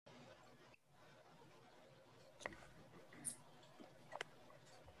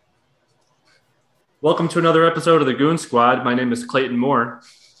Welcome to another episode of the Goon Squad. My name is Clayton Moore.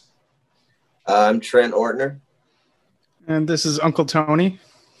 I'm Trent Ortner. And this is Uncle Tony.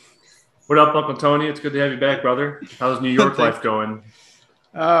 What up, Uncle Tony? It's good to have you back, brother. How's New York life going?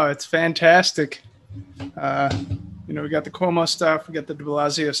 Oh, it's fantastic. We got the Cuomo stuff, we got the de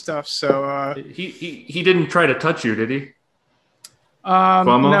Blasio stuff. So he didn't try to touch you, did he? No,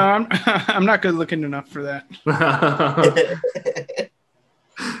 I'm not good looking enough for that.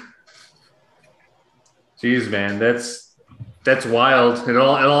 Jeez, man, that's wild. It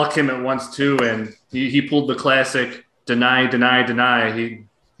all came at once too, and he pulled the classic deny.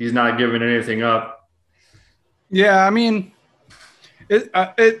 He's not giving anything up. Yeah, I mean,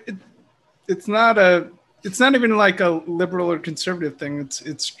 it's not even like a liberal or conservative thing. It's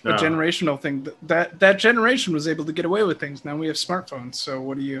a generational thing. That generation was able to get away with things. Now we have smartphones. So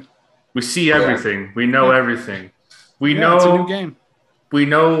what do you? We see everything. Yeah. We know everything. We know it's a new game. We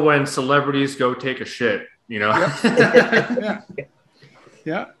know when celebrities go take a shit. You know. Yep.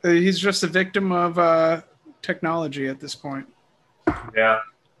 Yeah. He's just a victim of technology at this point. Yeah.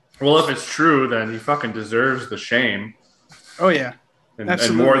 Well, if it's true, then he fucking deserves the shame. Oh yeah. And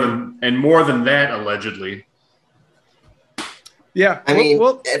more than that, allegedly. Yeah, I mean,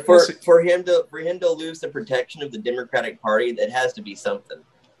 for him to lose the protection of the Democratic Party, that has to be something.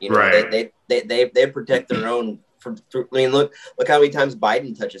 You know, right. They protect their own. Look how many times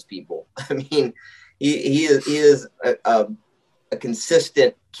Biden touches people. I mean, he is a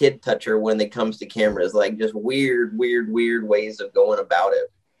consistent kid toucher when it comes to cameras. Like just weird ways of going about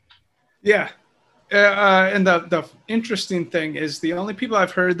it. Yeah. And the interesting thing is the only people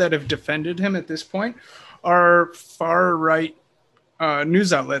I've heard that have defended him at this point are far right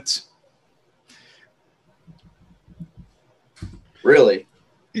news outlets. Really?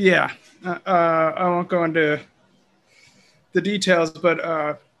 Yeah. I won't go into the details,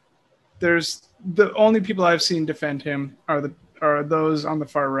 but there's the only people I've seen defend him are those on the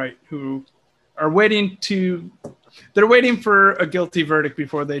far right who are waiting for a guilty verdict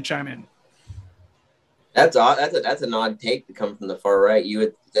before they chime in. That's odd. That's an odd take to come from the far right.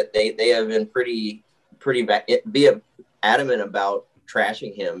 They have been pretty adamant about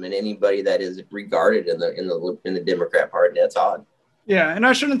trashing him and anybody that is regarded in the Democrat Party. That's odd. Yeah, and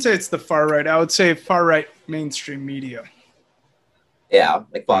I shouldn't say it's the far right. I would say far right mainstream media. Yeah,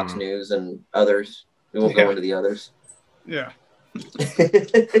 like Fox News and others. We won't go into the others. Yeah.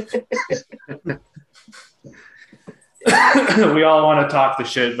 We all want to talk the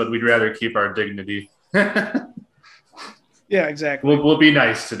shit, but we'd rather keep our dignity. Yeah, exactly. We'll be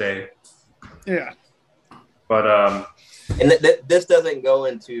nice today. Yeah. But and this doesn't go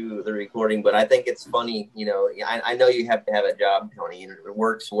into the recording, but I think it's funny. You know, I know you have to have a job, Tony, and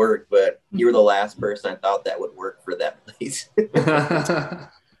work, but you were the last person I thought that would work for that place.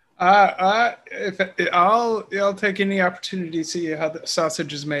 I'll take any opportunity to see how the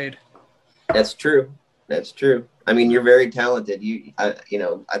sausage is made. That's true. I mean, you're very talented. I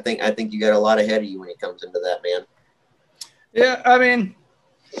think you got a lot ahead of you when it comes into that, man. Yeah, I mean,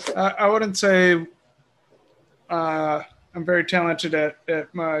 I wouldn't say I'm very talented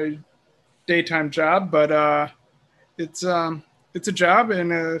at my daytime job, but it's a job,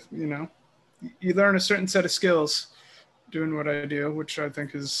 and you learn a certain set of skills doing what I do, which I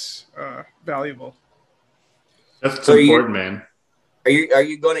think is valuable. That's important, man. Are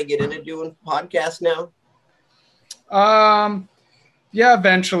you going to get into doing podcasts now? Yeah,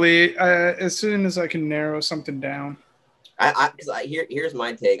 eventually, as soon as I can narrow something down. Here's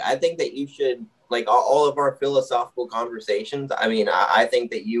my take. I think that you should, like all of our philosophical conversations. I mean, I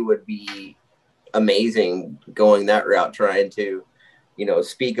think that you would be amazing going that route, trying to,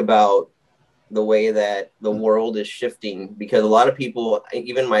 speak about the way that the world is shifting, because a lot of people,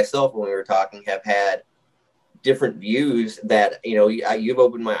 even myself, when we were talking, have had different views that, you've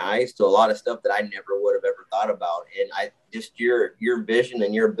opened my eyes to a lot of stuff that I never would have ever thought about. And I just, your vision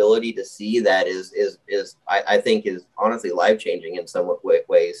and your ability to see that is I think is honestly life-changing in some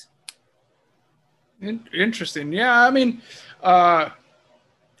ways. Interesting. Yeah. I mean,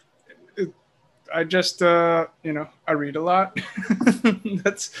 I just, I read a lot.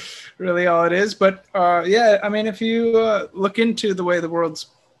 That's really all it is. But yeah, I mean, if you look into the way the world's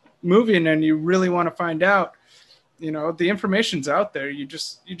moving and you really want to find out, the information's out there. You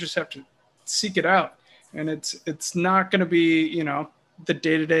just have to seek it out. And it's not going to be, the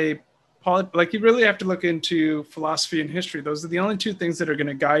day-to-day like you really have to look into philosophy and history. Those are the only two things that are going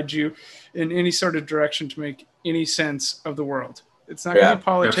to guide you in any sort of direction to make any sense of the world. It's not going to be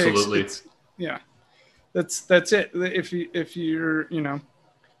politics. Absolutely. That's it. If you're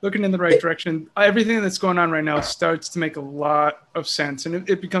looking in the right direction, everything that's going on right now starts to make a lot of sense, and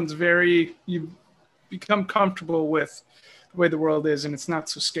it becomes very become comfortable with the way the world is, and it's not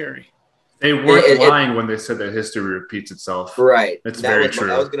so scary. They weren't lying when they said that history repeats itself. Right. That's very true.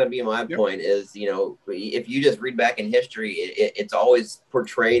 That was going to be my point is, you know, if you just read back in history, it's always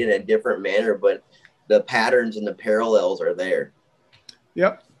portrayed in a different manner, but the patterns and the parallels are there.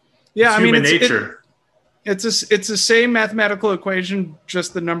 Yep. Yeah. It's human nature. It's the same mathematical equation,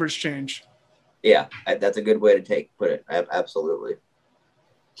 just the numbers change. Yeah. That's a good way to put it. Absolutely.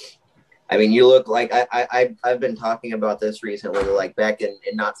 I mean, you look like I've been talking about this recently, like back in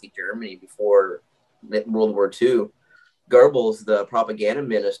Nazi Germany before World War II, Goebbels, the propaganda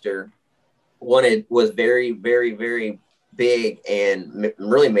minister, was very, very, very big and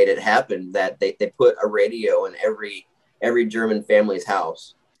really made it happen that they put a radio in every German family's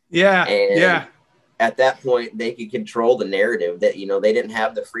house. Yeah. And yeah. At that point, they could control the narrative that, you know, they didn't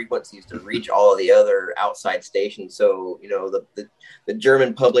have the frequencies to reach all of the other outside stations. So, you know, the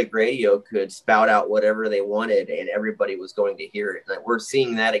German public radio could spout out whatever they wanted and everybody was going to hear it. And we're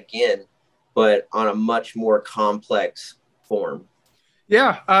seeing that again, but on a much more complex form.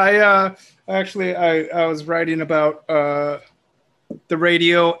 Yeah. I was writing about the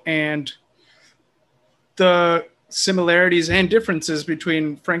radio and the similarities and differences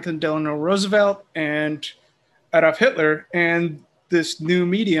between Franklin Delano Roosevelt and Adolf Hitler and this new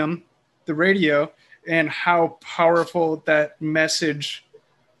medium, the radio, and how powerful that message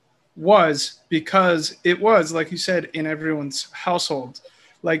was, because it was, like you said, in everyone's household.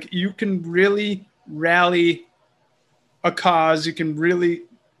 Like, you can really rally a cause, you can really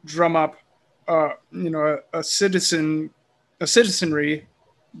drum up a citizenry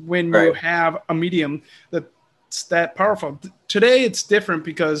when you have a medium that's that powerful. Today it's different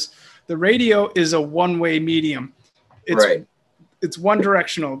because the radio is a one-way medium. It's one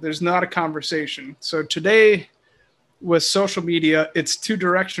directional. There's not a conversation. So today with social media, it's two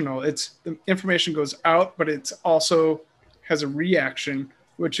directional. It's the information goes out, but it's also has a reaction,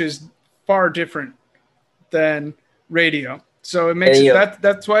 which is far different than radio. So it makes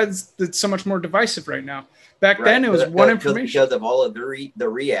that's why it's so much more divisive right now. Back then, it was one information. Because of all of the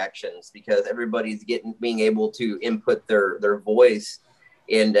reactions, because everybody's being able to input their voice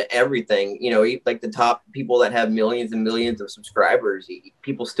into everything. You know, like the top people that have millions and millions of subscribers,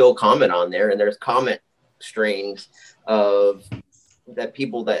 people still comment on there, and there's comment strings of that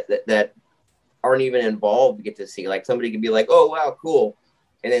people that aren't even involved get to see. Like, somebody could be like, "Oh, wow, cool,"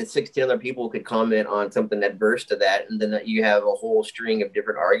 and then 16 other people could comment on something adverse to that, and then you have a whole string of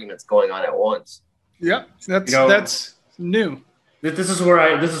different arguments going on at once. Yeah, that's new. This is where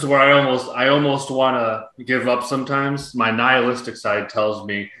I almost want to give up sometimes. My nihilistic side tells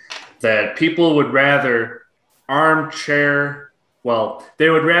me that people would rather they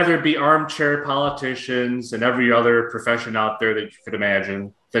would rather be armchair politicians and every other profession out there that you could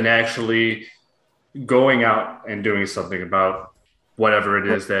imagine than actually going out and doing something about whatever it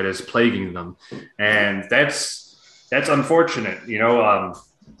is that is plaguing them. And that's unfortunate. You know,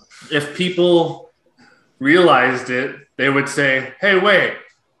 if people realized it, they would say, "Hey, wait,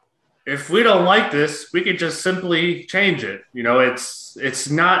 if we don't like this, we could just simply change it." You know, it's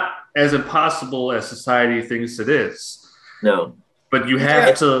not as impossible as society thinks it is. No. But you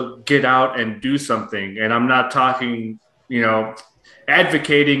have to get out and do something. And I'm not talking, you know,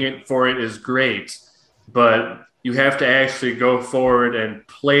 advocating it for it is great, but you have to actually go forward and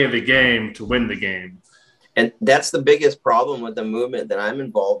play the game to win the game. And that's the biggest problem with the movement that I'm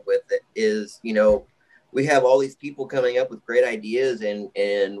involved with, is, you know, we have all these people coming up with great ideas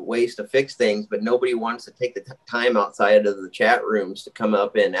and ways to fix things, but nobody wants to take the time outside of the chat rooms to come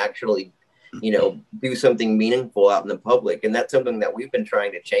up and actually, you know, do something meaningful out in the public. And that's something that we've been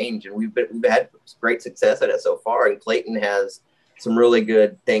trying to change, and we've had great success at it so far. And Clayton has some really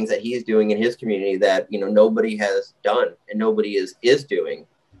good things that he's doing in his community that, you know, nobody has done and nobody is doing.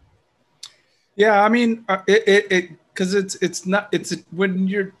 Yeah, I mean, because it's when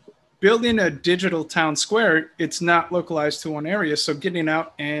you're building a digital town square, it's not localized to one area. So getting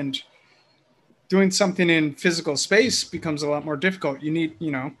out and doing something in physical space becomes a lot more difficult. You need, you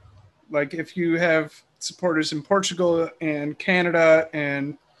know, like if you have supporters in Portugal and Canada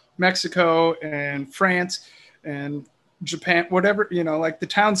and Mexico and France and Japan, whatever, you know, like the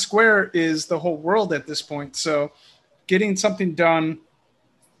town square is the whole world at this point. So getting something done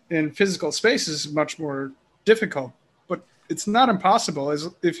in physical space is much more difficult, but it's not impossible as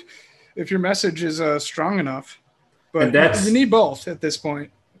if your message is strong enough. But you need both at this point.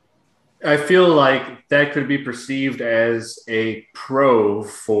 I feel like that could be perceived as a pro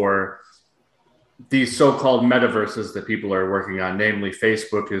for these so-called metaverses that people are working on. Namely,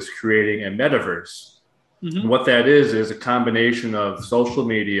 Facebook is creating a metaverse. Mm-hmm. What that is a combination of social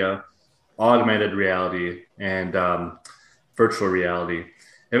media, augmented reality, and virtual reality.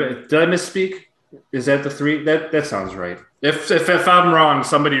 Did I misspeak? Is that the three? That sounds right. If I'm wrong,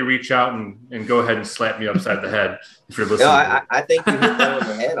 somebody reach out and go ahead and slap me upside the head if you're listening. No, I think you hit that on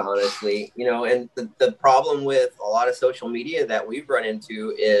the head, honestly. And the problem with a lot of social media that we've run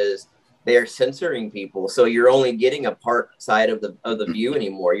into is they are censoring people. So you're only getting a part side of the view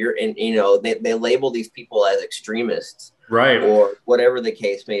anymore. They label these people as extremists, right, or whatever the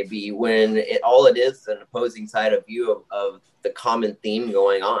case may be, when all it is an opposing side of view of the common theme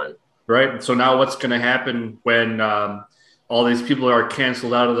going on. Right. So now what's going to happen when all these people are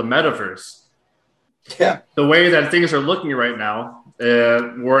canceled out of the metaverse? Yeah. The way that things are looking right now,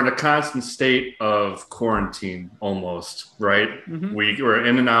 we're in a constant state of quarantine almost, right? Mm-hmm. We're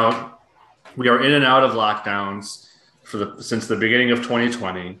in and out. We are in and out of lockdowns since the beginning of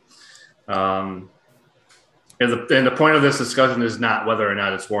 2020. And the point of this discussion is not whether or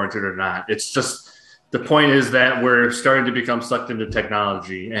not it's warranted or not. It's just the point is that we're starting to become sucked into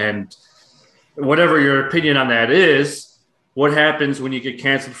technology. And whatever your opinion on that is, what happens when you get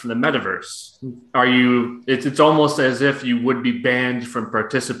canceled from the metaverse? It's almost as if you would be banned from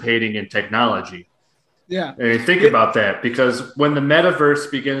participating in technology. Yeah. And think about that, because when the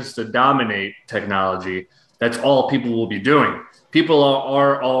metaverse begins to dominate technology, that's all people will be doing. People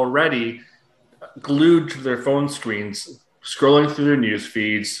are already glued to their phone screens, scrolling through their news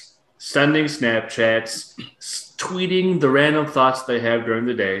feeds, sending Snapchats, tweeting the random thoughts they have during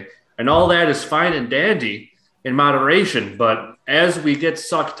the day. And all that is fine and dandy in moderation. But as we get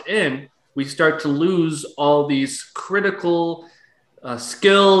sucked in, we start to lose all these critical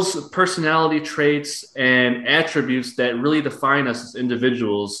skills, personality traits, and attributes that really define us as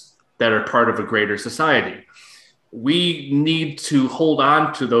individuals that are part of a greater society. We need to hold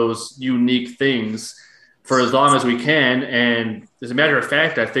on to those unique things for as long as we can. And as a matter of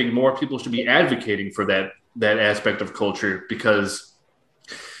fact, I think more people should be advocating for that aspect of culture, because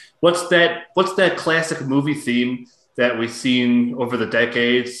what's that classic movie theme that we've seen over the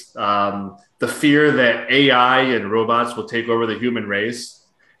decades? The fear that AI and robots will take over the human race.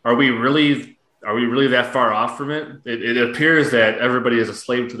 Are we really that far off from it? It appears that everybody is a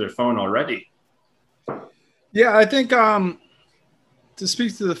slave to their phone already. Yeah, I think to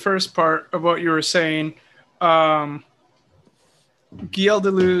speak to the first part of what you were saying, Gilles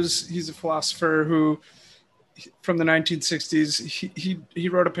Deleuze, he's a philosopher who, from the 1960s, he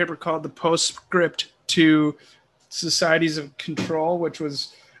wrote a paper called The Postscript to Societies of Control, which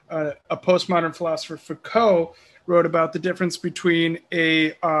was a postmodern philosopher, Foucault, wrote about the difference between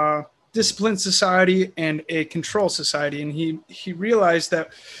a disciplined society and a control society. And he realized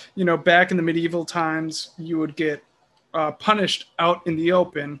that, back in the medieval times, you would get punished out in the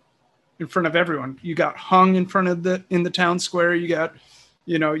open in front of everyone. You got hung in the town square. You got,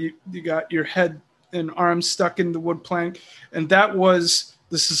 you got your head and arms stuck in the wood plank. And that was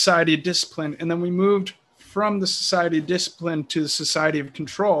the society of discipline. And then we moved from the society of discipline to the society of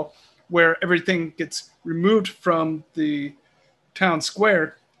control, where everything gets removed from the town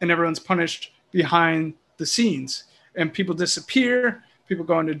square and everyone's punished behind the scenes. And people disappear, people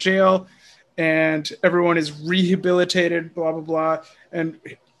go into jail, and everyone is rehabilitated, blah, blah, blah. And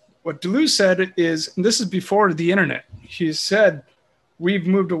what Deleuze said is, and this is before the internet, he said, we've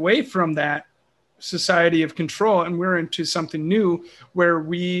moved away from that society of control and we're into something new where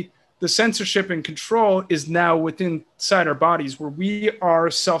the censorship and control is now within inside our bodies, where we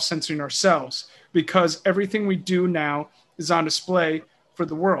are self-censoring ourselves because everything we do now is on display for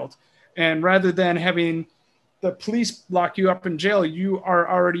the world. And rather than having the police lock you up in jail, you are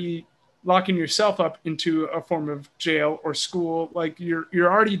already locking yourself up into a form of jail or school. Like you're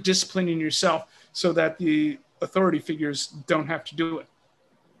already disciplining yourself so that the authority figures don't have to do it.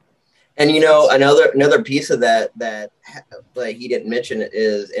 And another piece of that like he didn't mention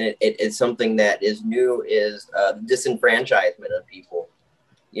is, and it's something that is new, is the disenfranchisement of people.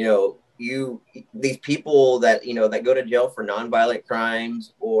 These people that that go to jail for nonviolent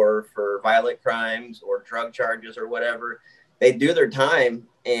crimes or for violent crimes or drug charges or whatever, they do their time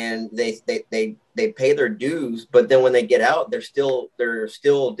and they pay their dues, but then when they get out, they're still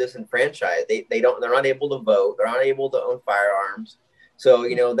disenfranchised. They're not able to vote. They're not able to own firearms. So,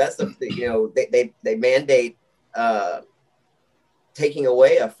 that's they mandate taking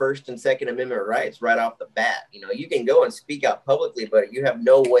away a First and Second Amendment rights right off the bat. You can go and speak out publicly, but you have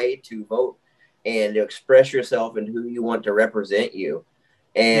no way to vote and to express yourself and who you want to represent you.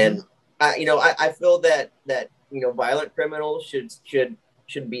 And I feel that violent criminals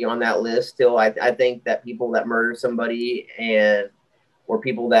should be on that list still. I think that people that murder somebody or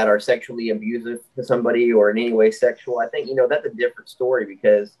people that are sexually abusive to somebody or in any way sexual, I think, that's a different story,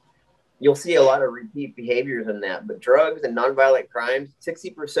 because you'll see a lot of repeat behaviors in that. But drugs and nonviolent crimes,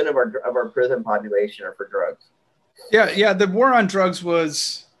 60% of our prison population are for drugs. Yeah. The war on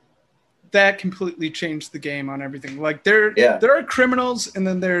drugs that completely changed the game on everything. Like there are criminals, and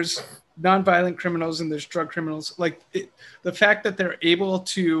then there's nonviolent criminals, and there's drug criminals. Like the fact that they're able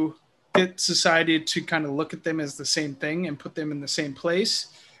to get society to kind of look at them as the same thing and put them in the same place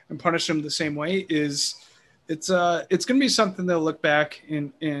and punish them the same way it's going to be something they'll look back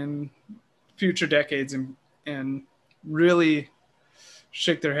in future decades and really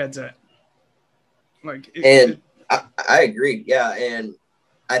shake their heads at. Like, I agree. Yeah. And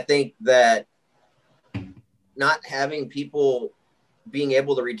I think that not having people being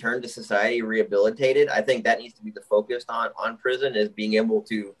able to return to society rehabilitated, I think that needs to be the focus on prison, is being able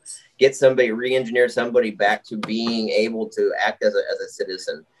to get somebody, re-engineer somebody back to being able to act as a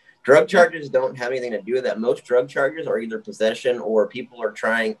citizen. Drug charges don't have anything to do with that. Most drug charges are either possession, or people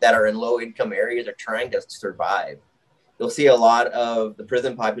that are in low income areas are trying to survive. You'll see a lot of the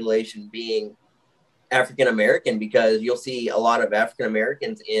prison population being African American, because you'll see a lot of African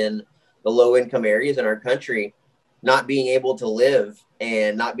Americans in the low income areas in our country not being able to live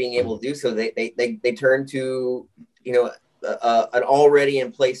and not being able to do so. They turn to, an already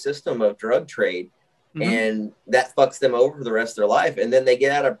in place system of drug trade. Mm-hmm. And that fucks them over for the rest of their life. And then they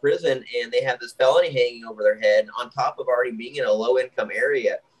get out of prison and they have this felony hanging over their head on top of already being in a low income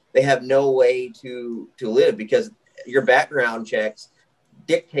area. They have no way to live, because your background checks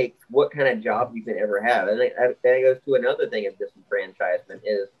dictate what kind of job you can ever have. And that goes to another thing of disenfranchisement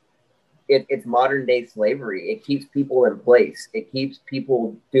is it's modern day slavery. It keeps people in place. It keeps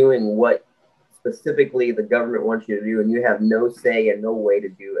people doing what specifically the government wants you to do, and you have no say and no way to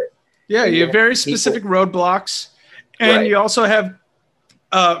do it. Yeah, you have very specific roadblocks, and you also have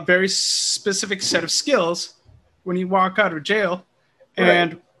a very specific set of skills when you walk out of jail.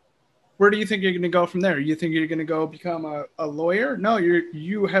 And where do you think you're going to go from there? You think you're going to go become a lawyer? No,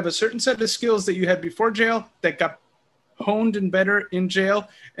 you have a certain set of skills that you had before jail that got honed and better in jail,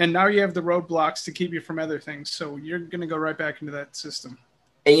 and now you have the roadblocks to keep you from other things. So you're going to go right back into that system.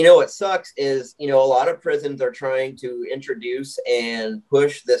 And what sucks is, a lot of prisons are trying to introduce and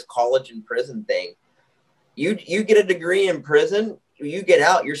push this college and prison thing. You get a degree in prison, you get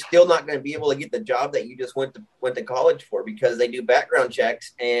out, you're still not going to be able to get the job that you just went to college for, because they do background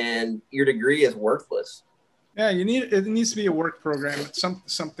checks and your degree is worthless. Yeah, it needs to be a work program. It's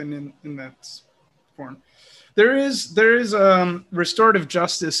something in that form. There is restorative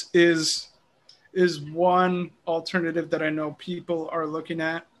justice is one alternative that I know people are looking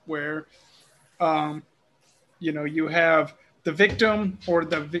at, where you have the victim or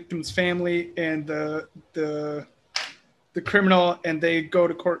the victim's family and the criminal, and they go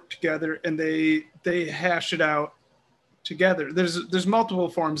to court together and they hash it out together. There's multiple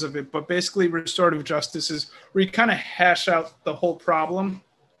forms of it, but basically restorative justice is where you kind of hash out the whole problem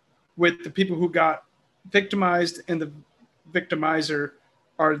with the people who got victimized and the victimizer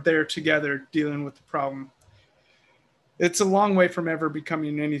are there together dealing with the problem. It's a long way from ever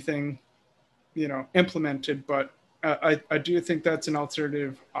becoming anything, implemented, but I do think that's an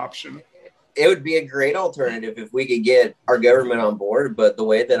alternative option. It would be a great alternative if we could get our government on board, but the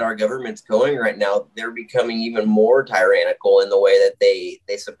way that our government's going right now, they're becoming even more tyrannical in the way that they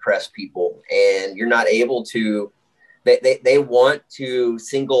suppress people, and you're not able to. They want to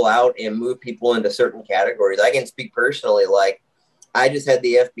single out and move people into certain categories. I can speak personally. Like, I just had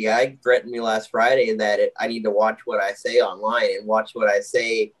the FBI threaten me last Friday that I need to watch what I say online and watch what I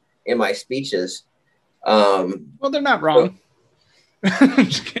say in my speeches. Well, they're not wrong. I'm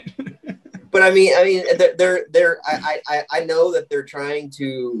just kidding. But I mean, I know that they're trying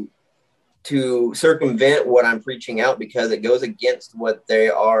to circumvent what I'm preaching out, because it goes against what they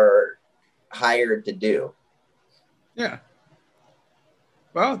are hired to do. Yeah.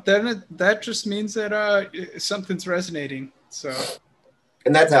 Well, then that just means that something's resonating. So.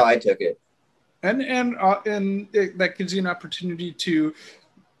 And that's how I took it. And that gives you an opportunity to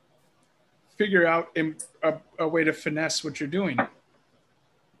figure out a way to finesse what you're doing.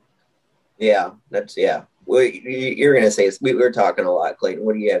 Yeah, Well, you're going to say we were talking a lot, Clayton.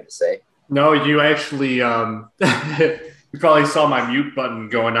 What do you have to say? No, you actually, you probably saw my mute button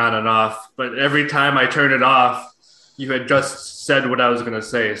going on and off, but every time I turn it off, you had just said what I was going to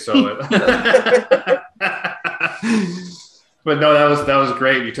say. So, but no, that was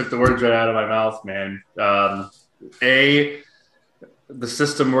great. You took the words right out of my mouth, man. The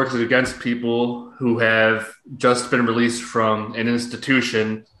system works against people who have just been released from an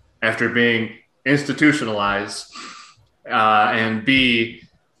institution after being institutionalized, and B,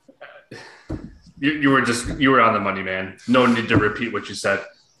 you were on the money, man. No need to repeat what you said.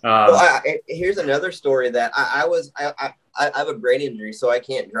 Here's another story that I have a brain injury, so I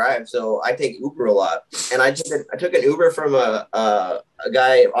can't drive. So I take Uber a lot, and I took an Uber from a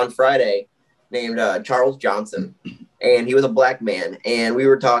guy on Friday named Charles Johnson, and he was a black man, and we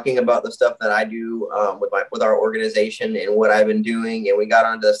were talking about the stuff that I do with our organization and what I've been doing, and we got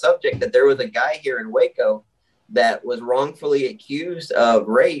onto the subject that there was a guy here in Waco that was wrongfully accused of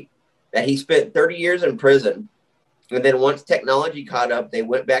rape, that he spent 30 years in prison. And then once technology caught up, they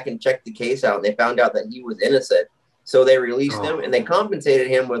went back and checked the case out, and they found out that he was innocent. So they released him, and they compensated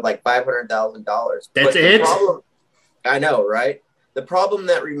him with like $500,000. That's it? I know, right? The problem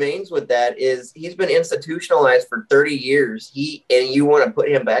that remains with that is he's been institutionalized for 30 years. And you want to put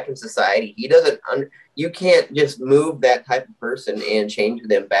him back in society. He doesn't. You can't just move that type of person and change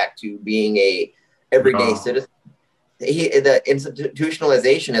them back to being a everyday citizen. The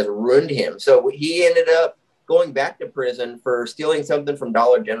institutionalization has ruined him. So he ended up going back to prison for stealing something from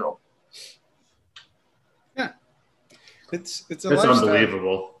Dollar General. Yeah, it's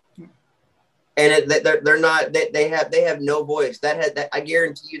unbelievable. And they're not. They have no voice. That I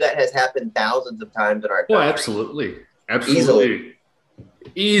guarantee you that has happened thousands of times in our country. Oh, absolutely,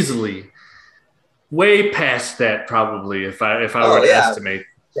 easily, way past that probably. If I were to estimate,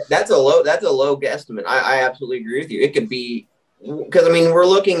 that's a low guesstimate. I absolutely agree with you. It could be because we're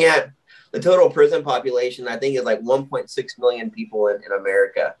looking at the total prison population. I think is like 1.6 million people in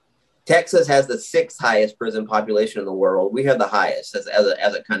America. Texas has the 6th highest prison population in the world. We have the highest as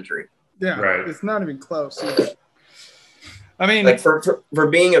a country. Yeah, right. It's not even close. I mean, like for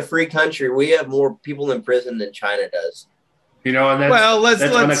being a free country, we have more people in prison than China does. You know, and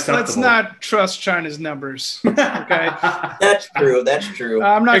let's not trust China's numbers. Okay, that's true.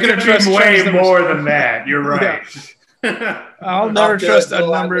 I'm not going to trust way more than that. You're right. Yeah. I'll never trust a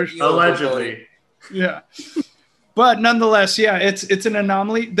number. Allegedly. Yeah. But nonetheless, yeah, it's an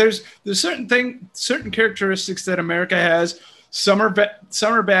anomaly. There's certain characteristics that America has. Some are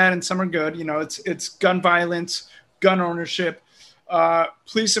bad and some are good. You know, it's gun violence, gun ownership,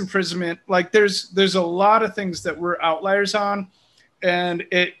 police imprisonment. Like there's a lot of things that we're outliers on, and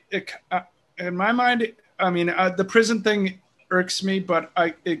it in my mind, the prison thing irks me, but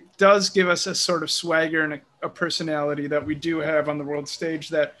it does give us a sort of swagger and a personality that we do have on the world stage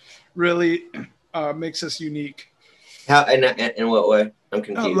that really makes us unique. How in what way? I'm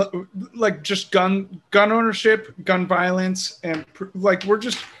confused. Like just gun ownership, gun violence, and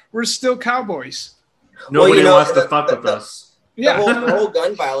we're still cowboys. Nobody wants to fuck with us. Yeah, the whole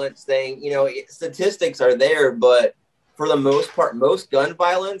gun violence thing. Statistics are there, but for the most part, most gun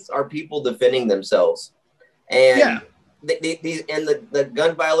violence are people defending themselves, and the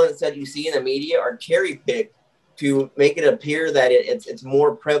gun violence that you see in the media are cherry picked to make it appear that it's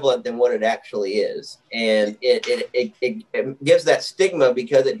more prevalent than what it actually is. And it gives that stigma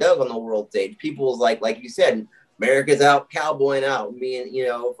because it does on the world stage. People's like you said, America's out cowboying out, being,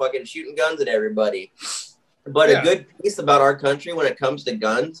 fucking shooting guns at everybody. But a good piece about our country when it comes to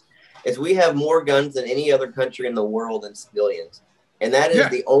guns is we have more guns than any other country in the world and civilians. And that is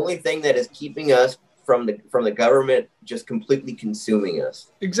the only thing that is keeping us from the government just completely consuming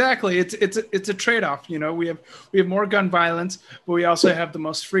us. Exactly. It's a trade-off. We have more gun violence, but we also have the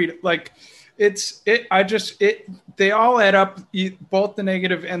most freedom. Like they all add up, both the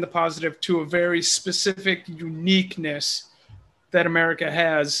negative and the positive, to a very specific uniqueness that America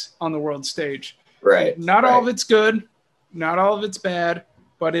has on the world stage. Right. Not all of it's good, not all of it's bad,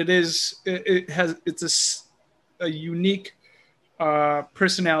 but it's a unique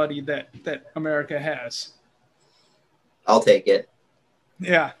personality that America has. I'll take it.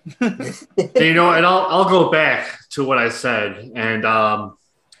 Yeah. And I'll go back to what I said, and I'll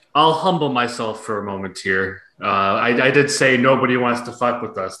humble myself for a moment here. I did say nobody wants to fuck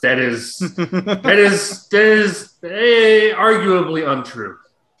with us. That is arguably untrue.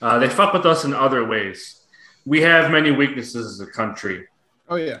 They fuck with us in other ways. We have many weaknesses as a country.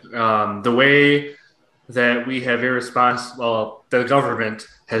 Oh yeah. The way that we have the government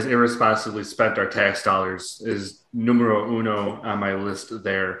has irresponsibly spent our tax dollars is numero uno on my list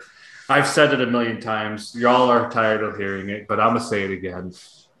there. I've said it a million times. Y'all are tired of hearing it, but I'm going to say it again.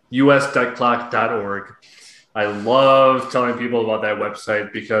 usdebtclock.org. I love telling people about that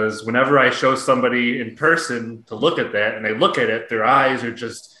website because whenever I show somebody in person to look at that and they look at it, their eyes are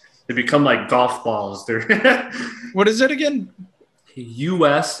they become like golf balls. What is it again?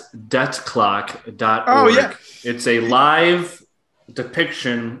 usdebtclock.org. Oh, yeah. It's a live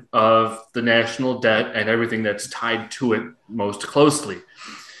depiction of the national debt and everything that's tied to it most closely.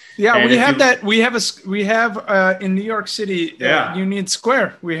 Yeah, and we have that. We have in New York City, Union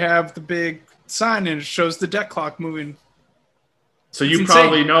Square, we have the big sign and it shows the debt clock moving. So you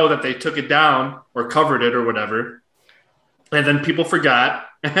probably know that they took it down or covered it or whatever. And then people forgot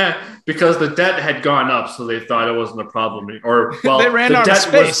because the debt had gone up. So they thought it wasn't a problem. Or, well, the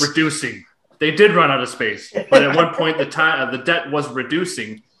debt was reducing. They did run out of space. But at one point, the debt was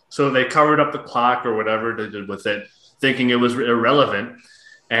reducing. So they covered up the clock or whatever they did with it, thinking it was irrelevant.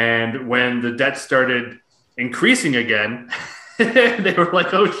 And when the debt started increasing again, they were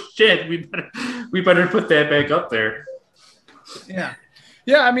like, "Oh shit, we better put that back up there." Yeah.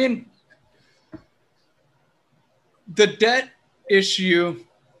 I mean, the debt issue,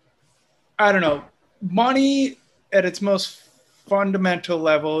 I don't know. Money at its most fundamental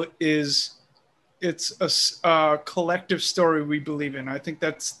level it's a collective story we believe in. I think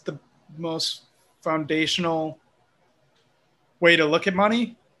that's the most foundational way to look at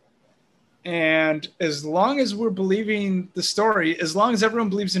money. And as long as we're believing the story, as long as everyone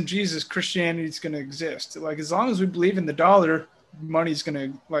believes in Jesus, Christianity is going to exist. Like, as long as we believe in the dollar, money's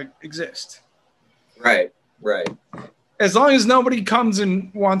going to exist. Right. As long as nobody comes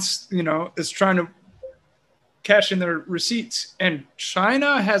and wants, is trying to cash in their receipts. And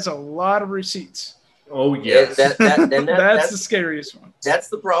China has a lot of receipts. Oh yes, that's the scariest one. That's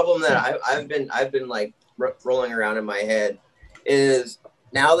the problem that I've been like rolling around in my head is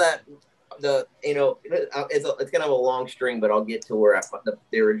now that it's gonna have a long string, but I'll get to where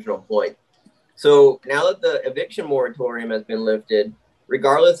the original point. So now that the eviction moratorium has been lifted,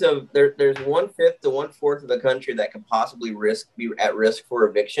 regardless of there's 1/5 to 1/4 of the country that could possibly be at risk for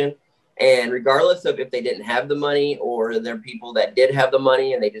eviction. And regardless of if they didn't have the money or there are people that did have the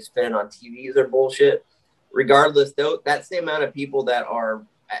money and they just spent it on TVs or bullshit, regardless, though, that's the amount of people that are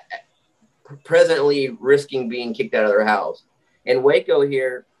presently risking being kicked out of their house. In Waco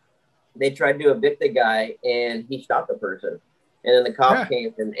here, they tried to evict the guy and he shot the person. And then the cop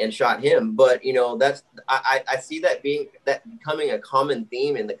came and shot him. But, I see that becoming a common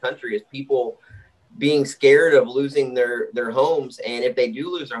theme in the country is people being scared of losing their homes. And if they do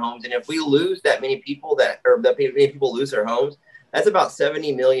lose their homes, and if we lose that many people many people lose their homes, that's about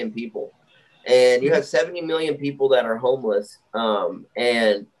 70 million people. And you have 70 million people that are homeless.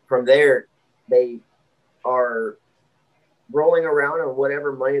 And from there, they are rolling around on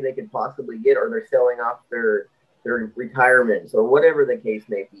whatever money they could possibly get, or they're selling off their retirements or whatever the case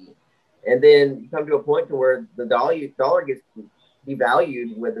may be. And then you come to a point to where the dollar gets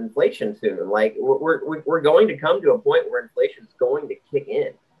devalued with inflation soon. Like we're going to come to a point where inflation is going to kick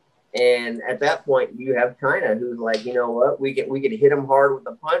in. And at that point you have China who's like, you know what, we could hit them hard with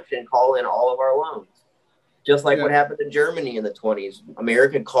a punch and call in all of our loans. Just like what happened in Germany in the 1920s.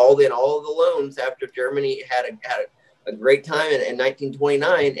 America called in all of the loans after Germany had a great time in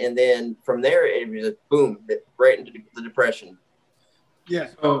 1929. And then from there, it was just boom, right into the Depression. Yeah.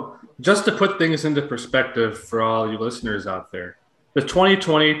 So just to put things into perspective for all you listeners out there, the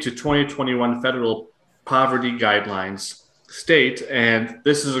 2020 to 2021 federal poverty guidelines state, and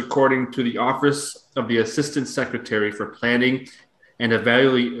this is according to the Office of the Assistant Secretary for Planning and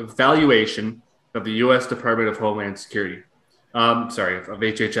Evaluation of the U.S. Department of Homeland Security, of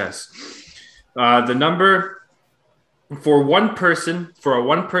HHS. The number for a one-person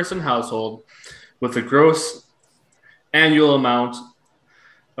household with a gross annual amount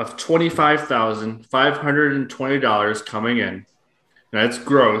of $25,520 coming in. That's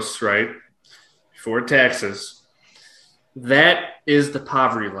gross, right? Before taxes. That is the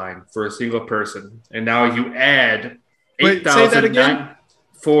poverty line for a single person. And now you add $8,000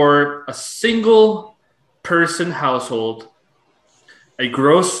 for a single person household, a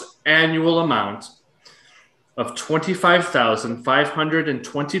gross annual amount of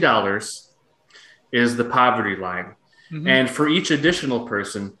 $25,520 is the poverty line. Mm-hmm. And for each additional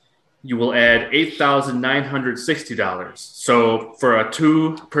person, you will add $8,960. So for a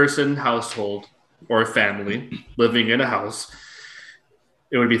two-person household or a family living in a house,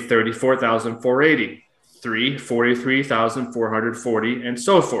 it would be $34,480, three, $43,440, and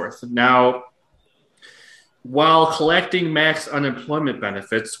so forth. Now, while collecting max unemployment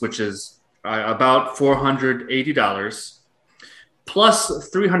benefits, which is about $480, plus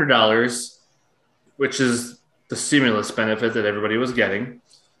 $300, which is the stimulus benefit that everybody was getting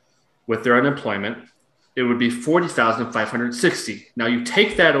with their unemployment, it would be $40,560. Now you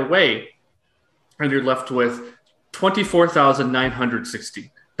take that away and you're left with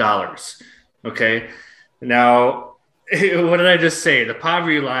 $24,960. Okay. Now, what did I just say? The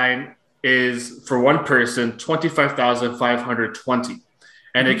poverty line is for one person, $25,520.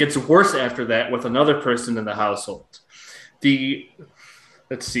 And it gets worse after that with another person in the household.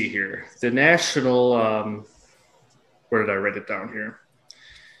 Let's see here. The national, where did I write it down here?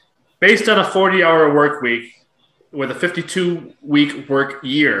 Based on a 40-hour work week, with a 52-week work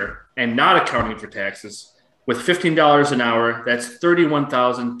year and not accounting for taxes, with $15 an hour, that's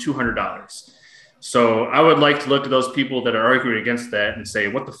 $31,200. So I would like to look at those people that are arguing against that and say,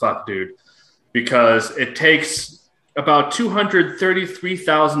 what the fuck, dude? Because it takes about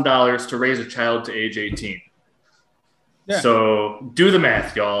 $233,000 to raise a child to age 18. Yeah. So do the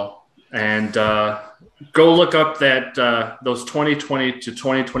math, y'all, and go look up that those 2020 to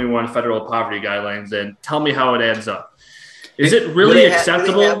 2021 federal poverty guidelines and tell me how it adds up. Is it really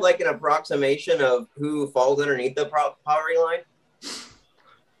acceptable? Do they have like an approximation of who falls underneath the poverty line?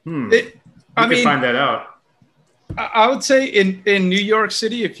 You can find that out. I would say in New York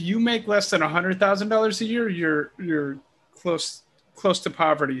City, if you make less than $100,000 a year, you're close to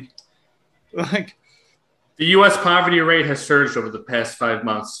poverty. Like, the U.S. poverty rate has surged over the past 5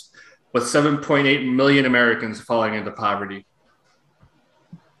 months, with 7.8 million Americans falling into poverty.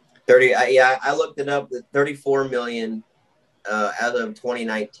 I looked it up. 34 million as of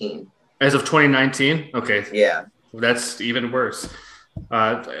 2019. As of 2019? Okay. Yeah. That's even worse.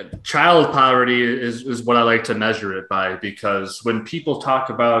 Child poverty is what I like to measure it by, because when people talk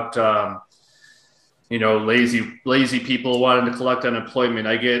about, lazy people wanting to collect unemployment,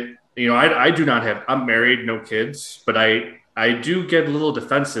 I get, I do not have, I'm married, no kids, but I do get a little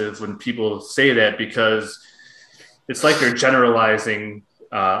defensive when people say that, because it's like they're generalizing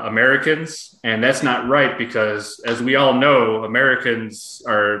Americans, and that's not right, because as we all know, Americans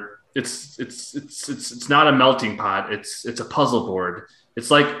are, it's not a melting pot. It's a puzzle board.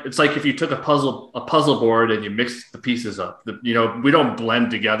 It's like if you took a puzzle board and you mixed the pieces up. We don't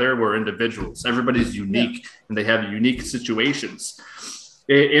blend together. We're individuals. Everybody's unique, and they have unique situations.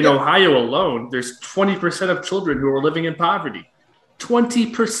 In Ohio alone, there's 20% of children who are living in poverty.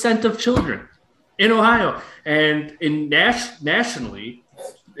 20% of children in Ohio, and nationally,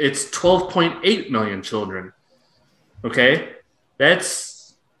 it's 12.8 million children. Okay,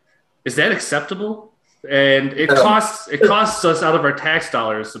 is that acceptable? And it costs us out of our tax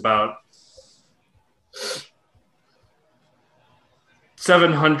dollars about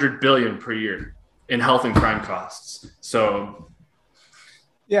 $700 billion per year in health and crime costs. So,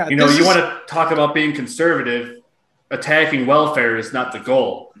 you want to talk about being conservative. Attacking welfare is not the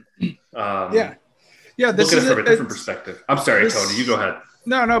goal. This look at it from a different perspective. I'm sorry, Tony. You go ahead.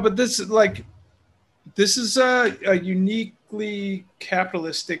 No, but this is a uniquely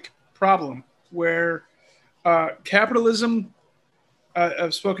capitalistic problem where capitalism,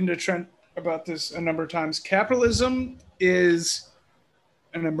 I've spoken to Trent about this a number of times. Capitalism is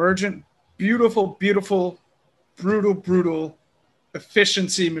an emergent, beautiful, brutal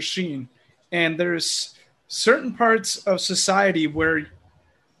efficiency machine. And there's certain parts of society where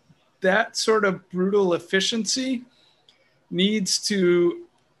that sort of brutal efficiency needs to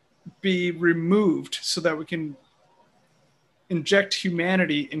be removed so that we can inject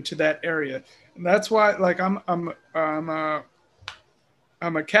humanity into that area. And that's why, like, I'm a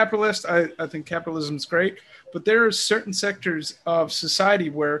capitalist. I think capitalism is great, but there are certain sectors of society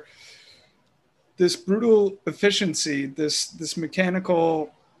where this brutal efficiency, this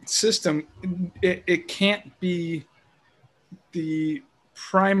mechanical system, it can't be the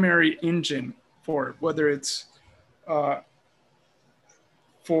primary engine for it, whether it's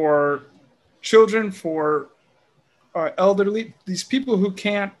for children, for elderly, these people who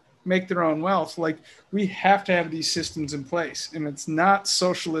can't make their own wealth. Like, we have to have these systems in place, and it's not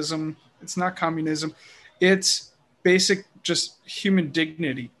socialism, it's not communism, it's basic just human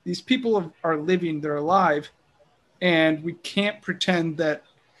dignity. These people are living, they're alive, and we can't pretend that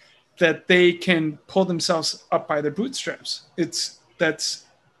they can pull themselves up by their bootstraps. That's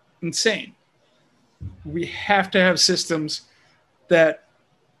insane. We have to have systems that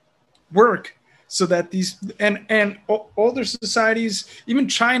work so that these and older societies, even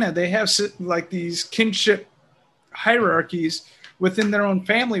China, they have like these kinship hierarchies within their own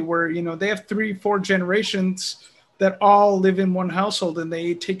family where, they have 3-4 generations that all live in one household and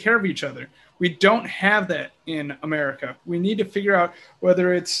they take care of each other. We don't have that in America. We need to figure out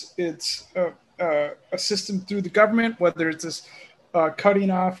whether it's a system through the government, whether it's this cutting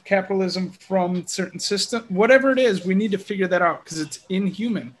off capitalism from certain system, whatever it is, we need to figure that out because it's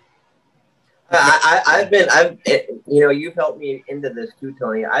inhuman. You've helped me into this too,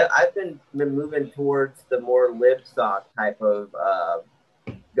 Tony. I've been moving towards the more livestock type of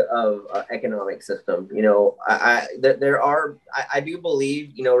economic system. I do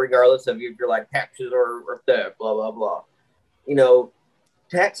believe, regardless of if you're like taxes or blah blah blah,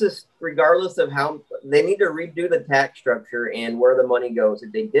 taxes, regardless of how they need to redo the tax structure and where the money goes.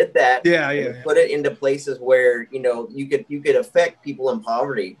 If they did that, put it into places where you could affect people in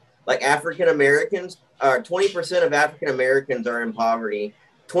poverty. like African Americans, 20% of African Americans are in poverty.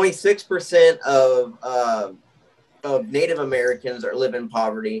 26% of Native Americans live in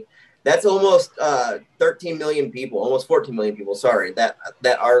poverty. That's almost 13 million people, almost 14 million people. Sorry, that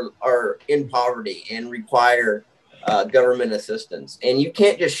are in poverty and require government assistance. And you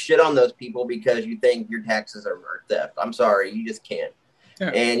can't just shit on those people because you think your taxes are theft. I'm sorry, you just can't. Yeah.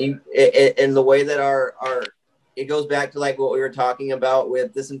 And and the way that our it goes back to like what we were talking about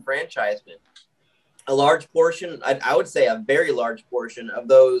with disenfranchisement. A large portion, I would say a very large portion of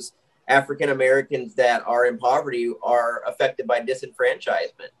those African Americans that are in poverty are affected by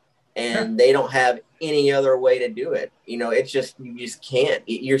disenfranchisement, and they don't have any other way to do it. You know, it's just, you just can't.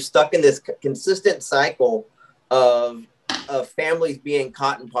 You're stuck in this consistent cycle of families being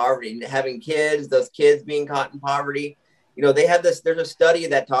caught in poverty and having kids, those kids being caught in poverty. You know, they have this, there's a study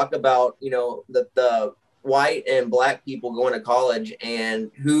that talked about, you know, the white and black people going to college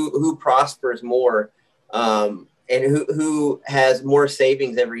and who prospers more, and who has more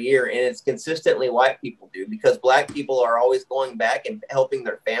savings every year. And it's consistently white people do, because black people are always going back and helping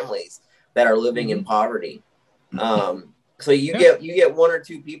their families that are living in poverty. So you get one or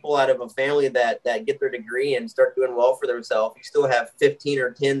two people out of a family that get their degree and start doing well for themselves. You still have 15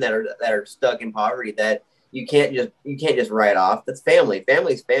 or 10 that are stuck in poverty that you can't just write off. That's family.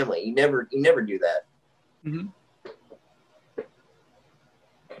 Family's family. You never do that. Mm-hmm.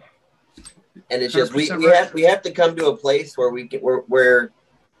 And it's just we have to come to a place where where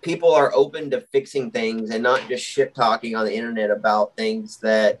people are open to fixing things and not just shit talking on the internet about things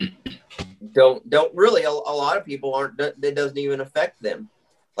that don't really, a lot of people aren't, that doesn't even affect them.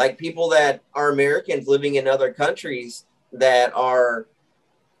 Like people that are Americans living in other countries that are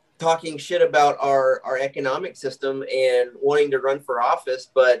talking shit about our economic system and wanting to run for office,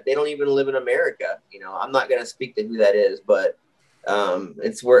 but they don't even live in America. You know, I'm not going to speak to who that is, but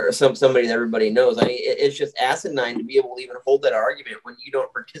it's where somebody that everybody knows. I mean, it's just asinine to be able to even hold that argument when you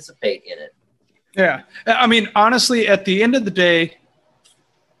don't participate in it. Yeah. I mean, honestly, at the end of the day,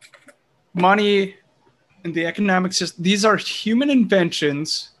 money and the economic system, these are human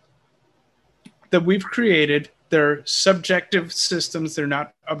inventions that we've created. They're subjective systems. They're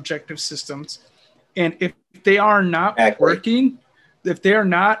not objective systems. And if they are not working, if they are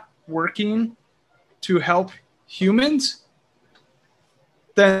not working to help humans,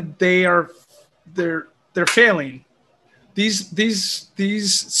 then they're failing.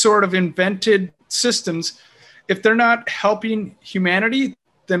 These sort of invented systems, if they're not helping humanity,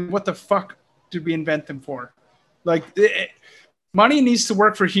 then what the fuck did we invent them for? Like, money needs to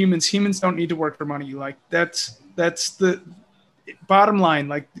work for humans. Humans don't need to work for money. Like that's the bottom line.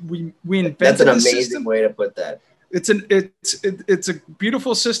 Like we invented. That's an amazing way to put that. It's a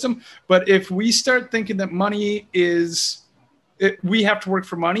beautiful system, but if we start thinking that money is, we have to work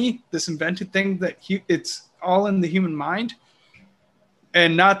for money, this invented thing that it's all in the human mind,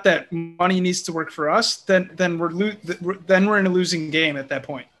 and not that money needs to work for us, then we're in a losing game at that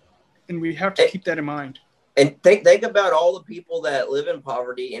point, and we have to keep that in mind. And think about all the people that live in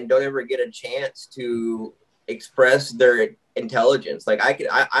poverty and don't ever get a chance to express their intelligence. Like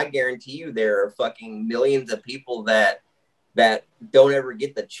I guarantee you there are fucking millions of people that don't ever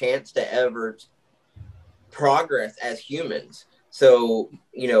get the chance to ever progress as humans. So,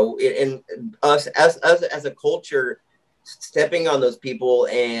 you know, in us as a culture, stepping on those people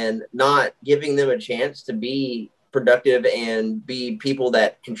and not giving them a chance to be productive and be people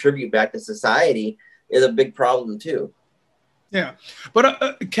that contribute back to society is a big problem too. Yeah,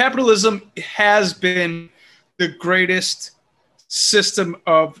 but capitalism has been the greatest system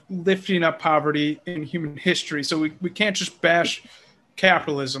of lifting up poverty in human history. So we can't just bash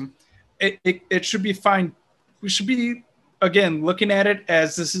capitalism. It should be fine. We should be, again, looking at it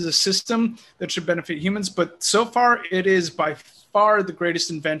as this is a system that should benefit humans. But so far, it is by far the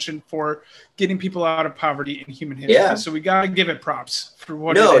greatest invention for getting people out of poverty in human history. Yeah. So we got to give it props for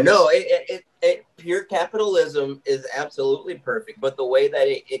what it is. No, pure capitalism is absolutely perfect, but the way that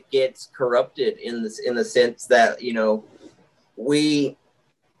it gets corrupted in the sense that, you know, we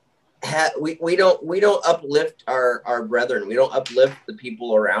don't uplift our brethren. We don't uplift the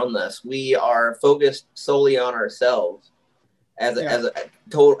people around us. We are focused solely on ourselves as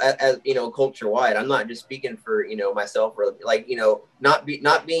you know, culture wide. I'm not just speaking for, you know, myself, or like, you know, not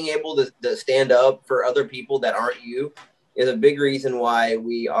being able to stand up for other people that aren't you is a big reason why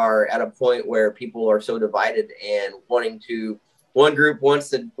we are at a point where people are so divided and one group wants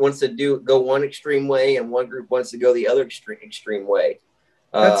to go one extreme way and one group wants to go the other extreme way.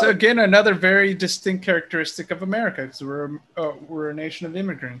 That's again another very distinct characteristic of America, because we're a nation of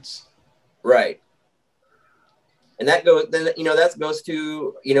immigrants. Right. And that goes, then, that goes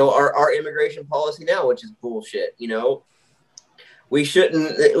to, our immigration policy now, which is bullshit. We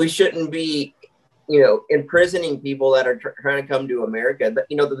shouldn't be, imprisoning people that are trying to come to America. But,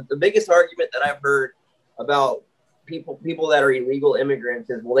 the biggest argument that I've heard about people that are illegal immigrants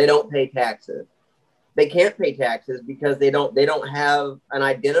is, well, they don't pay taxes. They can't pay taxes because they don't have an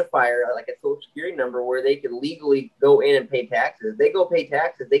identifier, like a social security number, where they can legally go in and pay taxes. They go pay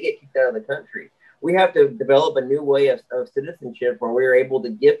taxes, they get kicked out of the country. We have to develop a new way of citizenship where we're able to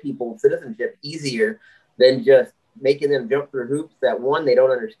give people citizenship easier than just making them jump through hoops that, one, they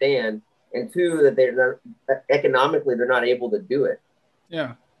don't understand, and two, that they're not, economically, they're not able to do it.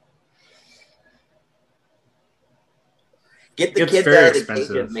 Yeah. Get the kids out of the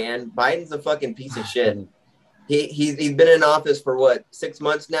cages, man. Biden's a fucking piece of shit. He's been in office for what, 6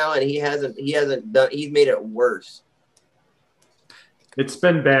 months now, and he's made it worse. It's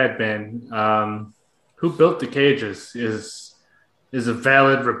been bad, man. Who built the cages is a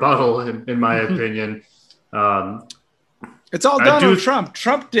valid rebuttal, in my opinion. It's all Donald Trump.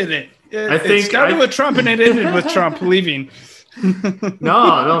 Trump did it. It started with Trump and it ended with Trump leaving.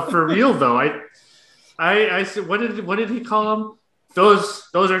 No, for real though. I said, what did he call them? Those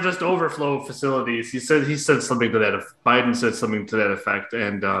are just overflow facilities. He said something to that. Biden said something to that effect,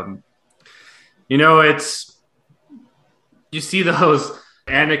 and it's. You see those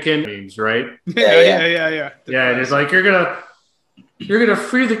Anakin memes, right? Yeah. Yeah, and it's like you're gonna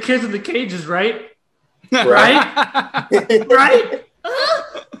free the kids in the cages, right? Right. Right.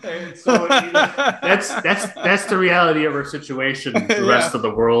 And so that's the reality of our situation. The rest of the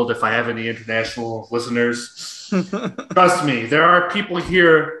world. If I have any international listeners, trust me, there are people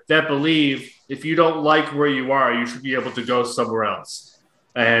here that believe if you don't like where you are, you should be able to go somewhere else.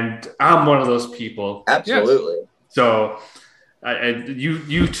 And I'm one of those people. Absolutely. Yes. So. And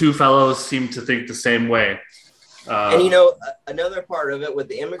you two fellows seem to think the same way. And another part of it with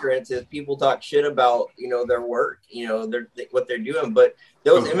the immigrants is people talk shit about their work, what they're doing, but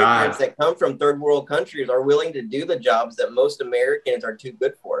those immigrants that come from third world countries are willing to do the jobs that most Americans are too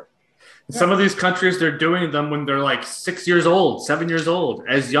good for. Some of these countries, they're doing them when they're like 6 years old, 7 years old,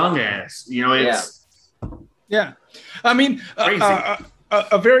 as young as it's. Yeah, I mean,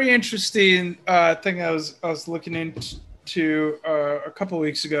 a very interesting thing I was looking into. A couple of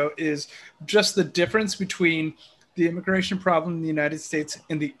weeks ago is just the difference between the immigration problem in the United States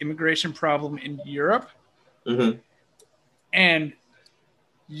and the immigration problem in Europe. Mm-hmm. And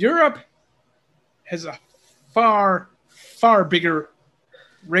Europe has a far, far bigger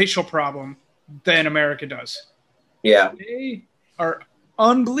racial problem than America does. Yeah. They are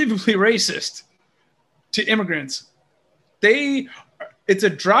unbelievably racist to immigrants. It's a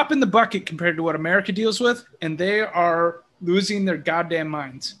drop in the bucket compared to what America deals with, and they are losing their goddamn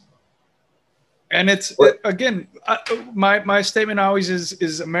minds. And it's, again, my statement always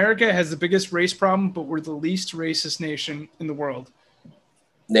is America has the biggest race problem, but we're the least racist nation in the world.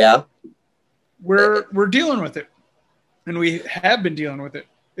 Yeah. We're dealing with it, and we have been dealing with it.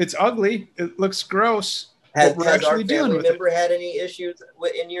 It's ugly. It looks gross. Has our family member had any issues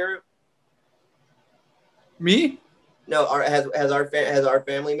in Europe? Me? No, has our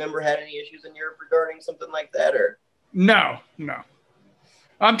family member had any issues in Europe regarding something like that, or? No.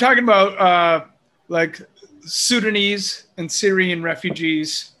 I'm talking about like Sudanese and Syrian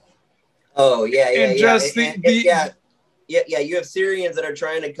refugees. Oh yeah. And just you have Syrians that are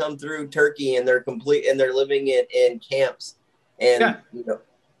trying to come through Turkey, and they're living in camps, and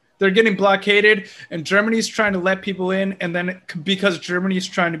they're getting blockaded, and Germany's trying to let people in, and then because Germany's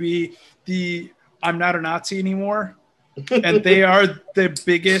trying to be I'm not a Nazi anymore. And they are the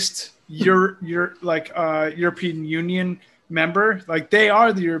biggest European Union member. Like, they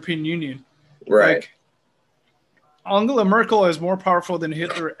are the European Union. Right. Like, Angela Merkel is more powerful than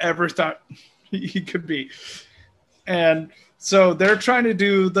Hitler ever thought he could be. And so they're trying to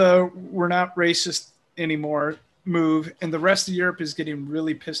do the we're not racist anymore move, and the rest of Europe is getting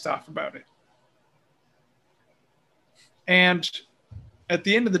really pissed off about it. And at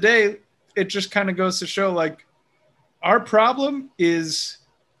the end of the day, it just kind of goes to show, like, our problem is,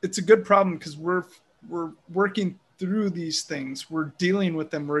 it's a good problem because we're working through these things. We're dealing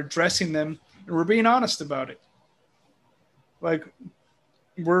with them. We're addressing them, and we're being honest about it. Like,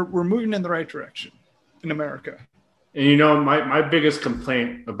 we're moving in the right direction in America. And my biggest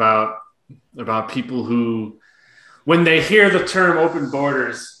complaint about people who, when they hear the term open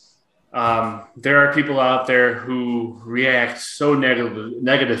borders, there are people out there who react so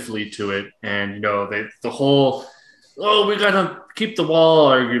negatively to it, and the whole we gotta keep the wall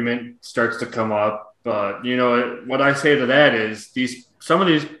argument starts to come up. But what I say to that is some of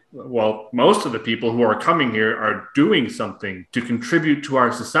these well, most of the people who are coming here are doing something to contribute to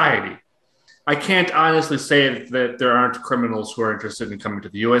our society. I can't honestly say that there aren't criminals who are interested in coming to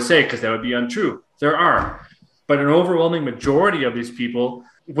the USA, because that would be untrue. There are. But an overwhelming majority of these people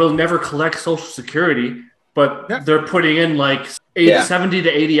will never collect Social Security, but they're putting in like 70 to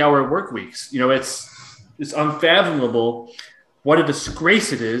 80 hour work weeks. It's unfathomable what a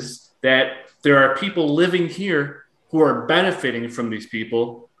disgrace it is that there are people living here who are benefiting from these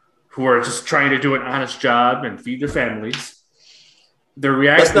people who are just trying to do an honest job and feed their families. They're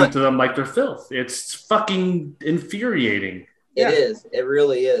reacting to them like they're filth. It's fucking infuriating. It is. It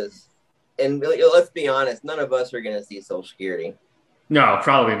really is. And let's be honest, none of us are going to see Social Security. No,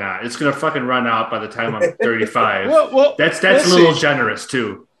 probably not. It's going to fucking run out by the time I'm 35. That's a little generous,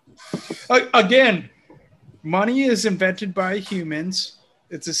 too. Again, money is invented by humans.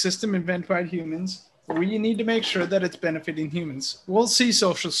 It's a system invented by humans. We need to make sure that it's benefiting humans. We'll see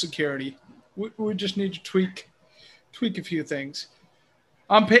Social Security. We just need to tweak a few things.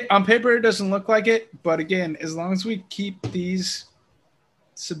 On paper, it doesn't look like it. But again, as long as we keep these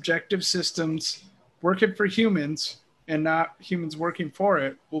subjective systems working for humans and not humans working for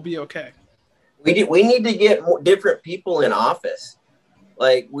it, we'll be okay. We need to get different people in office.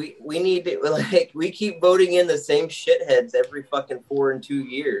 Like we need to, we keep voting in the same shitheads every fucking 4 and 2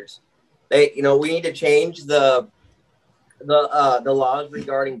 years. We need to change the laws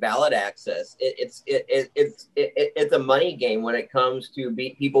regarding ballot access. It's a money game when it comes to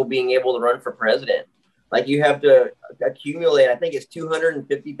people being able to run for president. Like you have to accumulate, I think it's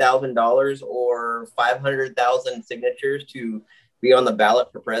 $250,000 or 500,000 signatures to be on the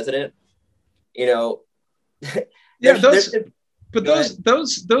ballot for president. Those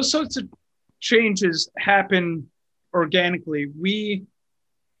sorts of changes happen organically. We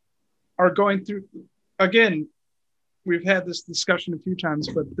are going through, again, we've had this discussion a few times,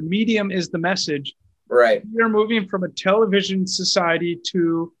 but the medium is the message. Right. We are moving from a television society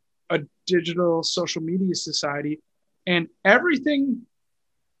to a digital social media society, and everything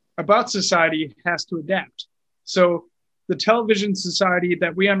about society has to adapt. So the television society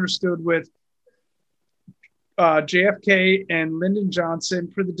that we understood with JFK and Lyndon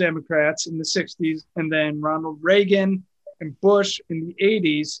Johnson for the Democrats in the 60s, and then Ronald Reagan and Bush in the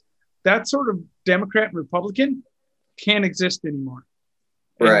 80s, that sort of Democrat and Republican can't exist anymore.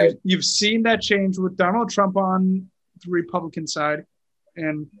 Right. And you've seen that change with Donald Trump on the Republican side,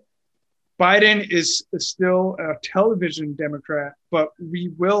 and Biden is still a television Democrat, but we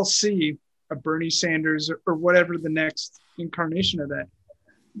will see a Bernie Sanders or whatever the next incarnation of that.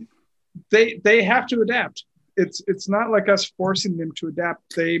 They have to adapt. It's not like us forcing them to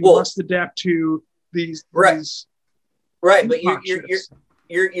adapt. They must adapt to these. Right. Right, but options.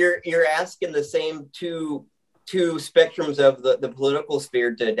 you're asking the same two spectrums of the political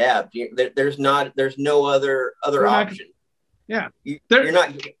sphere to adapt. There's no other option. You're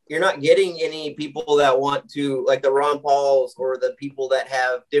not getting any people that want to, like the Ron Pauls or the people that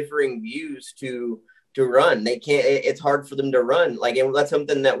have differing views to run. They can't. It's hard for them to run. And that's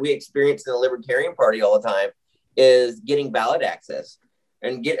something that we experience in the Libertarian Party all the time, is getting ballot access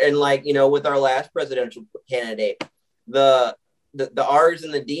with our last presidential candidate, the R's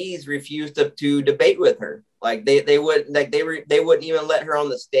and the D's refused to debate with her. They wouldn't even let her on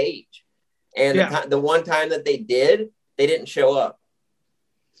the stage. And the one time that they did, they didn't show up.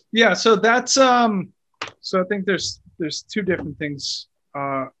 Yeah. So that's, so I think there's two different things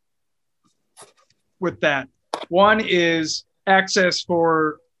with that. One is access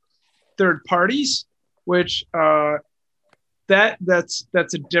for third parties, which that's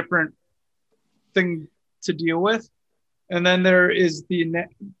a different thing to deal with. And then there is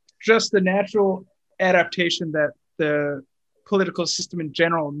just the natural adaptation that the political system in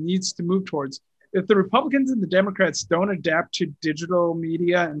general needs to move towards. If the Republicans and the Democrats don't adapt to digital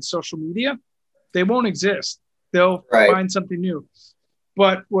media and social media, they won't exist. They'll find something new.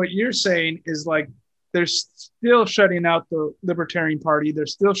 But what you're saying is they're still shutting out the Libertarian Party. They're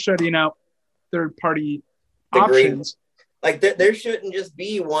still shutting out third party options. There shouldn't just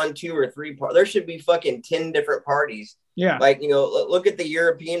be 1, 2, or 3 parties. There should be fucking 10 different parties. Yeah. Look at the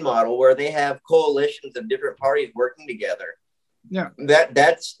European model where they have coalitions of different parties working together. Yeah.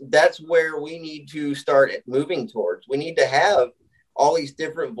 That's where we need to start moving towards. We need to have all these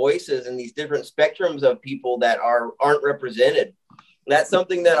different voices and these different spectrums of people that aren't represented. That's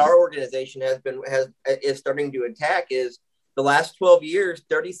something that our organization is starting to attack. Is the last 12 years,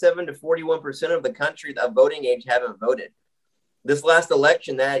 37 to 41% of the country of voting age haven't voted. This last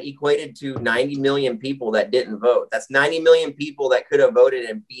election, that equated to 90 million people that didn't vote. That's 90 million people that could have voted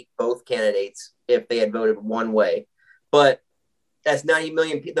and beat both candidates if they had voted one way. But that's 90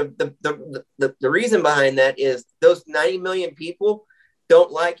 million people. The reason behind that is those 90 million people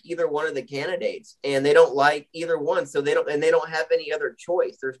don't like either one of the candidates, and they don't like either one. So they don't have any other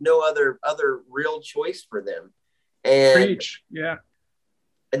choice. There's no other real choice for them. And Preach. Yeah.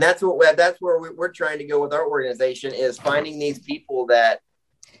 And that's where we're trying to go with our organization, is finding these people that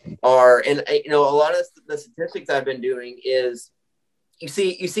are, and a lot of the statistics I've been doing is you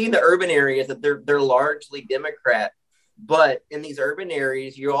see in the urban areas that they're largely Democrat, but in these urban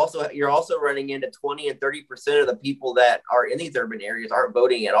areas you're also running into 20 and 30% of the people that are in these urban areas aren't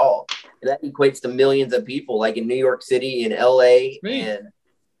voting at all, and that equates to millions of people, like in New York City and LA. And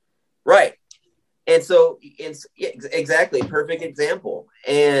right. And so it's exactly perfect example.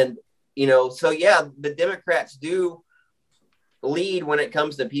 And, so yeah, the Democrats do lead when it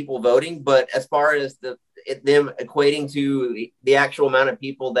comes to people voting, but as far as them equating to the actual amount of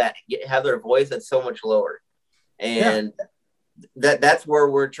people that have their voice, that's so much lower. And that's where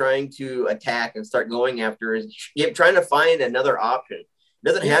we're trying to attack and start going after, is trying to find another option. It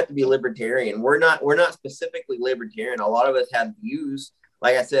doesn't have to be libertarian. We're not specifically libertarian. A lot of us have views.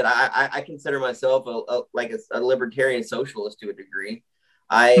 Like I said, I consider myself a libertarian socialist to a degree.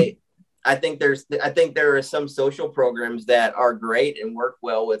 I think there are some social programs that are great and work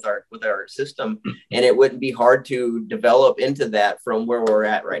well with our system, and it wouldn't be hard to develop into that from where we're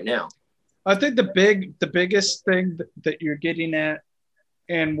at right now. I think the biggest thing that you're getting at,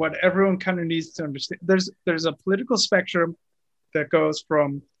 and what everyone kind of needs to understand, there's a political spectrum that goes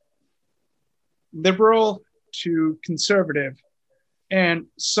from liberal to conservative. And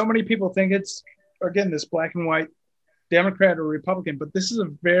so many people think it's, again, this black and white, Democrat or Republican, but this is a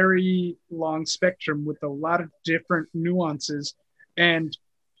very long spectrum with a lot of different nuances. And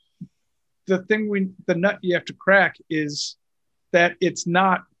the nut you have to crack is that it's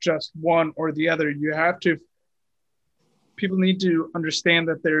not just one or the other. People need to understand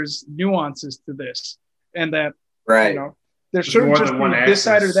that there's nuances to this, and that, there shouldn't just be this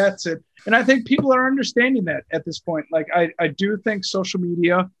side or that side. And I think people are understanding that at this point. Like, I do think social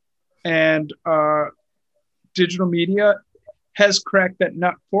media and digital media has cracked that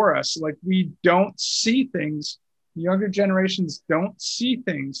nut for us. Like, we don't see things, younger generations don't see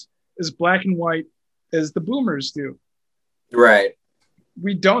things as black and white as the boomers do. Right.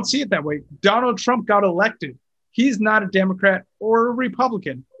 We don't see it that way. Donald Trump got elected. He's not a Democrat or a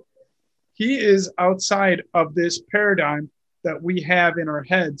Republican. He is outside of this paradigm that we have in our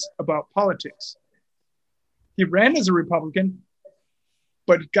heads about politics. He ran as a Republican,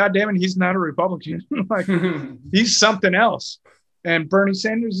 but goddamn it, he's not a Republican. Like, he's something else. And Bernie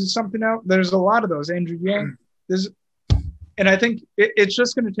Sanders is something else. There's a lot of those. Andrew Yang. And I think it's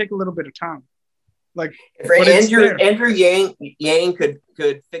just going to take a little bit of time. Like, Andrew Yang could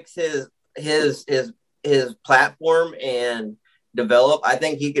fix his platform and develop. I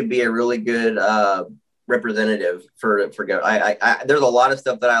think he could be a really good representative for there's a lot of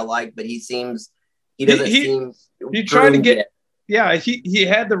stuff that I like, but he tried to get he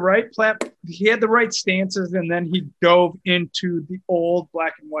had the right stances, and then he dove into the old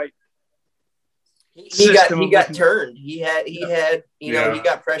black and white. He got turned. He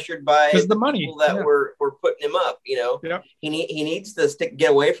got pressured by the money people that were putting him up. He needs to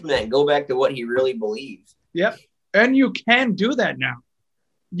get away from that and go back to what he really believes. Yep. And you can do that now.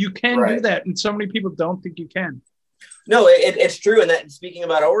 You can do that, and so many people don't think you can. No, it's true. And that, speaking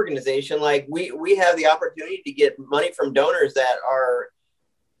about our organization, like we have the opportunity to get money from donors that are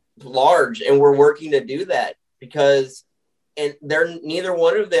large, and we're working to do that because, and neither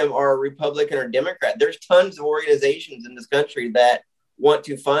one of them are Republican or Democrat. There's tons of organizations in this country that want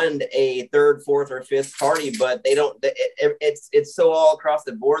to fund a third, fourth, or fifth party, but they don't. It's so all across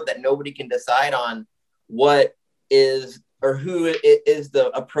the board that nobody can decide on what is or who is the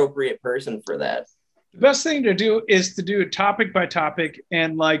appropriate person for that. The best thing to do is to do it topic by topic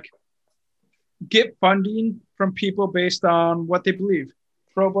and like get funding from people based on what they believe.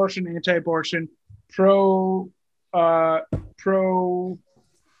 Pro-abortion, anti-abortion, pro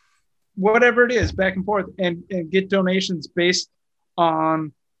whatever it is, back and forth, and get donations based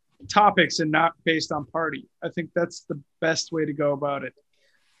on topics and not based on party. I think that's the best way to go about it.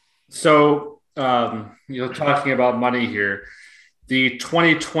 So, talking about money here, the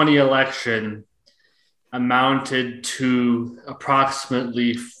 2020 election amounted to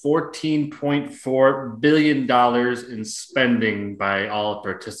approximately $14.4 billion in spending by all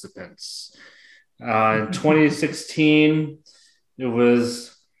participants. In 2016, it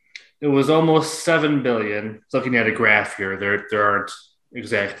was almost $7 billion. Looking at a graph here, there aren't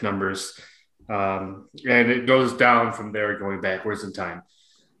exact numbers, and it goes down from there, going backwards in time.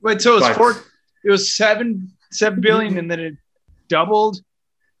 Wait, so it was $7 billion, and then it doubled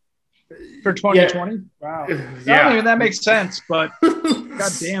for 2020. Wow. Yeah. I mean, that makes sense, but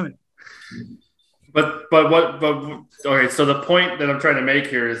God damn it. But okay, so the point that I'm trying to make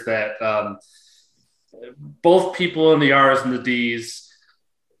here is that both people in the R's and the D's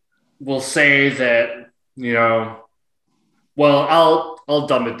will say that, you know, well, I'll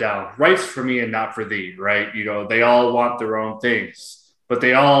dumb it down. Right's for me and not for thee, right? You know, they all want their own things, but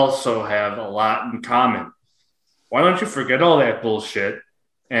they also have a lot in common. Why don't you forget all that bullshit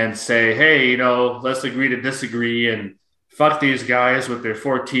and say, hey, you know, let's agree to disagree and fuck these guys with their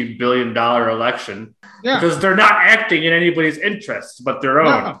 $14 billion election, because they're not acting in anybody's interests but their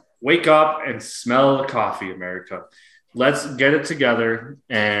own. No. Wake up and smell the coffee, America. Let's get it together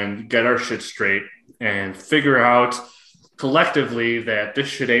and get our shit straight and figure out collectively that this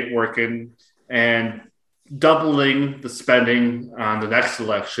shit ain't working, and doubling the spending on the next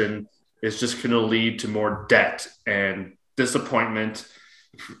election is just going to lead to more debt and disappointment.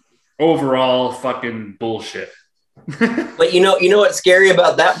 Overall fucking bullshit. But you know what's scary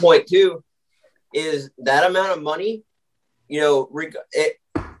about that point too is that amount of money, you know,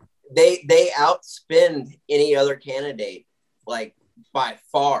 they outspend any other candidate, like by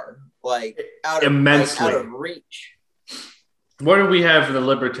far, like immensely out of reach. What do we have for the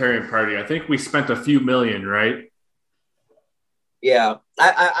Libertarian Party? I think we spent a few million, right? Yeah,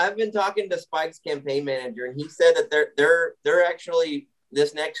 I've been talking to Spike's campaign manager, and he said that they're actually,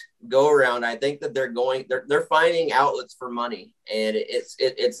 this next go around, I think that they're finding outlets for money, and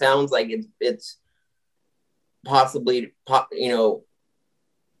it sounds like it's possibly, you know,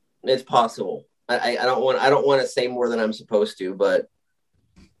 it's possible. I don't want to say more than I'm supposed to, but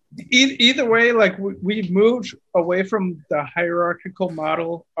either way, like we've moved away from the hierarchical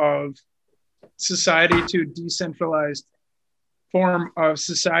model of society to decentralized form of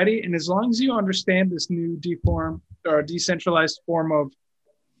society, and as long as you understand this new decentralized form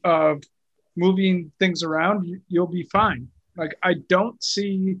of moving things around, you'll be fine. Like, I don't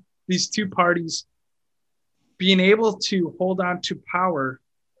see these two parties being able to hold on to power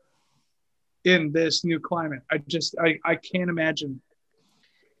in this new climate. I can't imagine.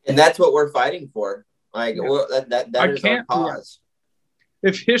 And that's what we're fighting for. Like, yeah. Well, that is our cause.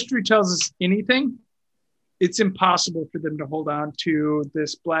 Yeah. If history tells us anything, it's impossible for them to hold on to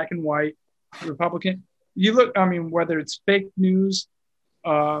this black and white Republican. You look, I mean, whether it's fake news,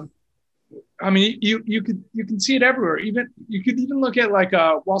 I mean, you can see it everywhere. Even you could even look at like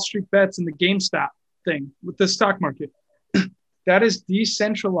Wall Street Bets and the GameStop thing with the stock market. That is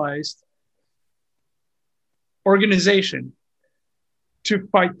decentralized organization to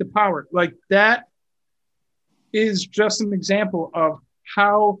fight the power. Like, that is just an example of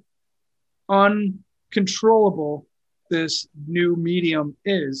how uncontrollable this new medium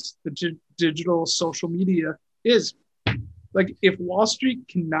is. The digital social media is. Like, if Wall Street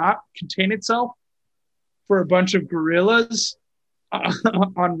cannot contain itself for a bunch of gorillas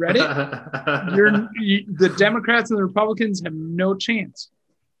on Reddit, the Democrats and the Republicans have no chance.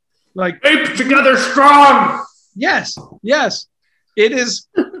 Like, ape together strong. Yes. It is.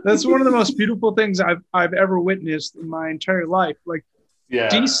 That's one of the most beautiful things I've ever witnessed in my entire life. Like,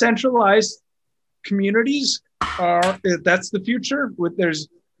 decentralized communities that's the future. There's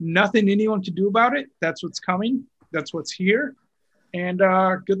nothing anyone can do about it. That's what's coming. That's what's here. And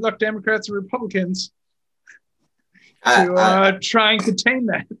good luck, Democrats and Republicans, to try and contain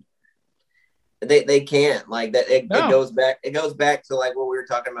that. They can't. Like, that. It goes back. It goes back to like what we were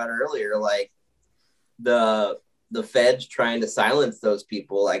talking about earlier. Like the feds trying to silence those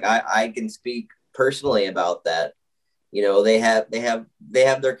people. Like, I can speak personally about that. You know, they have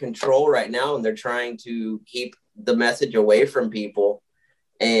their control right now, and they're trying to keep the message away from people,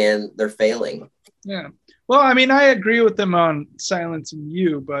 and they're failing. Yeah. Well, I mean, I agree with them on silencing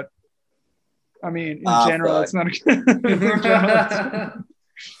you, but I mean, in general, it's not a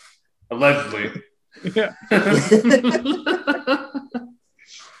allegedly. Yeah.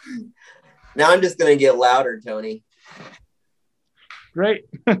 Now I'm just gonna get louder, Tony. Great.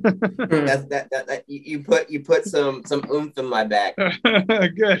 That you put some oomph in my back.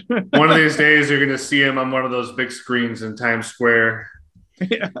 Good. One of these days, you're gonna see him on one of those big screens in Times Square.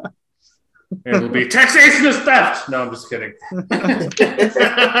 Yeah. And it'll be taxation is theft. No, I'm just kidding.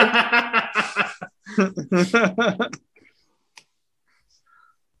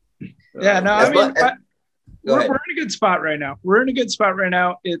 Yeah, no, I mean, we're in a good spot right now.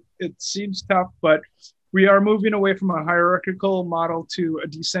 It seems tough, but we are moving away from a hierarchical model to a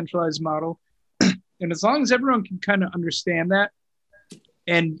decentralized model. And as long as everyone can kind of understand that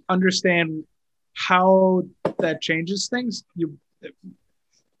and understand how that changes things,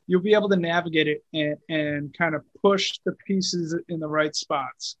 you'll be able to navigate it and kind of push the pieces in the right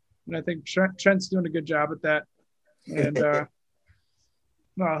spots. And I think Trent's doing a good job at that. And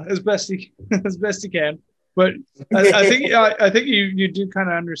well, as best he can. But I think you do kind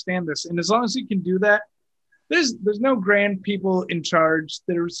of understand this. And as long as you can do that, there's no grand people in charge.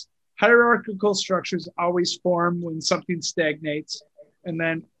 There's hierarchical structures always form when something stagnates, and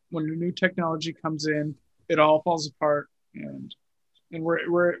then when a new technology comes in, it all falls apart. And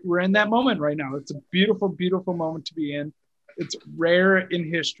we're in that moment right now. It's a beautiful, beautiful moment to be in. It's rare in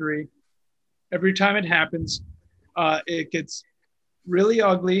history. Every time it happens, it gets really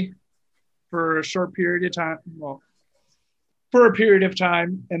ugly for a short period of time. Well, for a period of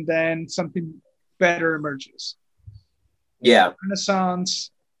time, and then something better emerges. Yeah.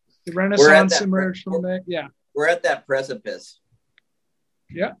 The Renaissance emerged from that. Yeah. We're at that precipice.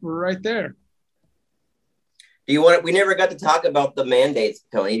 Yeah, we're right there. Do you want? We never got to talk about the mandates,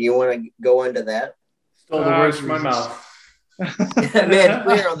 Tony. Do you want to go into that? Stole the words from my mouth. Man,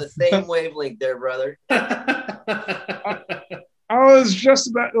 we're on the same wavelength there, brother. I was just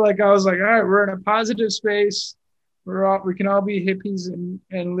about all right, we're in a positive space. We can all be hippies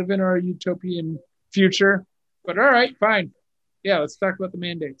and live in our utopian future. But all right, fine. Yeah, let's talk about the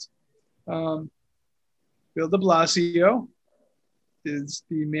mandates. Bill de Blasio is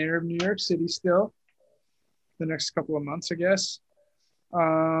the mayor of New York City still. The next couple of months, I guess.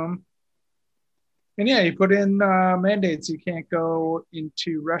 And yeah, he put in mandates. You can't go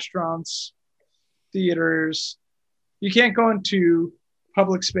into restaurants, theaters. You can't go into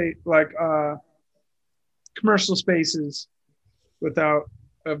public space, like commercial spaces, without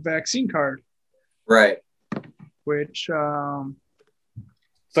a vaccine card. Right. Which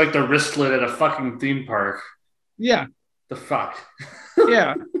it's like the wristlet at a fucking theme park. Yeah. The fuck.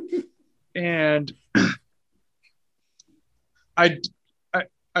 Yeah. And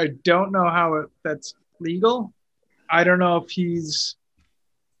I don't know how that's legal. I don't know if he's.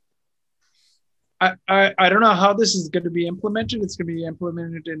 I don't know how this is going to be implemented. It's going to be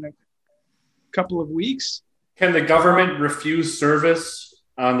implemented in a couple of weeks. Can the government refuse service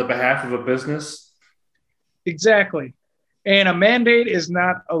on the behalf of a business? Exactly. And a mandate is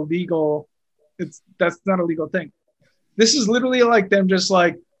not a legal. That's not a legal thing. This is literally like them just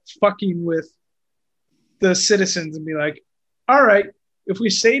like fucking with the citizens and be like, all right, if we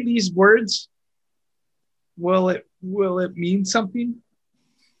say these words, will it mean something?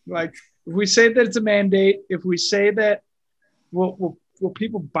 Like if we say that it's a mandate, if we say that, will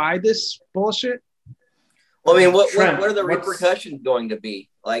people buy this bullshit? Well, I mean, what are the repercussions going to be?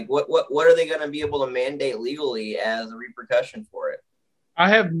 Like, what are they going to be able to mandate legally as a repercussion for it? I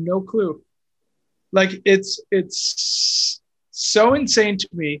have no clue. Like, it's so insane to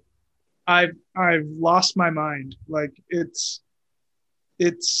me. I've lost my mind. Like, it's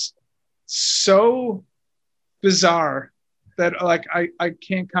so bizarre that like I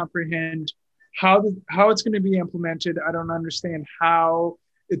can't comprehend how it's going to be implemented. I don't understand how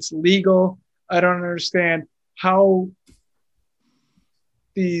it's legal. I don't understand how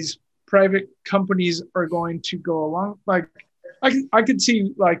these private companies are going to go along. Like I could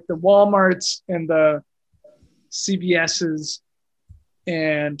see like the Walmarts and the CVSs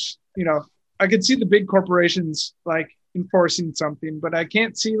and, you know, I could see the big corporations like enforcing something, but I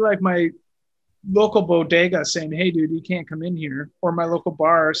can't see like my local bodega saying, hey dude, you can't come in here, or my local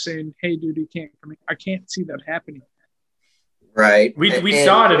bar saying, hey dude, you can't come in. I can't see that happening. Right. We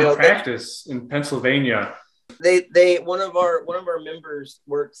saw it in practice in Pennsylvania. One of our members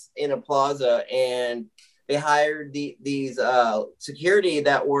works in a plaza, and they hired these security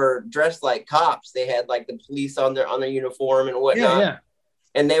that were dressed like cops. They had like the police on their uniform and whatnot. Yeah.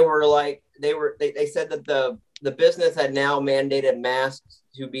 And they said that the business had now mandated masks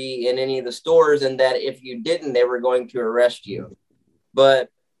to be in any of the stores, and that if you didn't, they were going to arrest you. But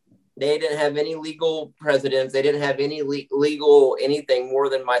they didn't have any legal precedents. They didn't have any legal anything more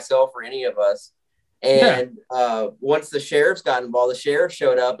than myself or any of us. And once the sheriffs got involved, the sheriff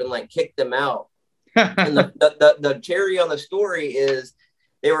showed up and like kicked them out. And the cherry on the story is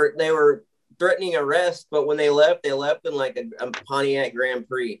they were threatening arrest, but when they left in like a Pontiac Grand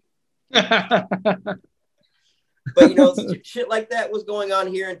Prix. But you know, shit like that was going on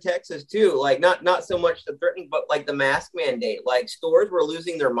here in Texas too. Like not so much the threatening, but like the mask mandate. Like stores were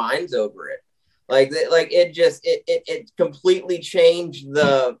losing their minds over it. It completely changed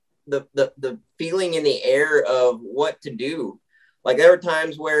the feeling in the air of what to do. Like there were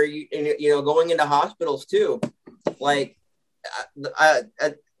times where you know going into hospitals too. Like my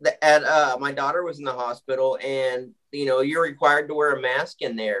daughter was in the hospital, and you know you're required to wear a mask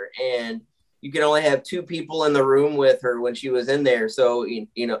in there, and you can only have 2 people in the room with her when she was in there. So, and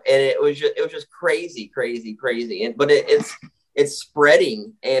it was just crazy. But it's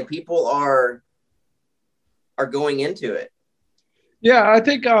spreading, and people are going into it. Yeah, I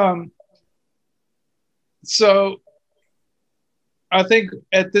think, so I think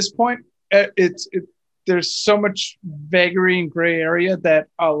at this point, there's so much vagary and gray area that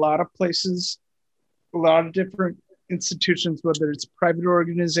a lot of places, a lot of different institutions, whether it's private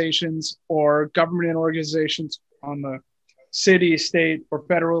organizations or government organizations on the city, state, or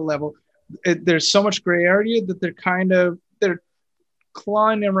federal level, there's so much gray area that they're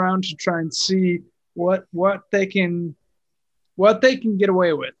clawing around to try and see what they can get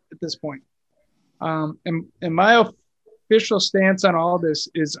away with at this point. And my official stance on all this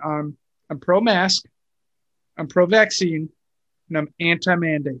is I'm pro-mask, I'm pro-vaccine, and I'm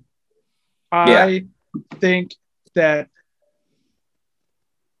anti-mandate. I think that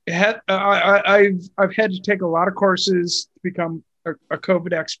I've had to take a lot of courses to become a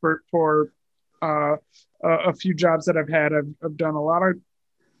COVID expert for a few jobs that I've had. I've done a lot of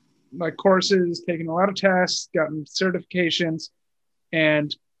my courses, taken a lot of tests, gotten certifications,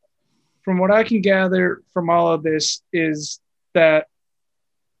 and from what I can gather from all of this is that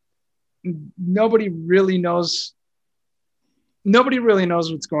nobody really knows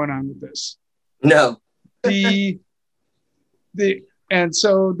what's going on with this. No. And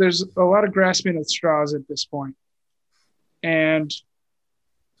so there's a lot of grasping at straws at this point. And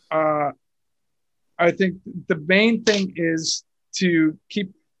I think the main thing is to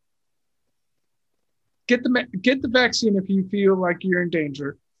get the vaccine if you feel like you're in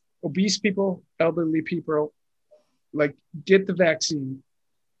danger. Obese people, elderly people, like, get the vaccine.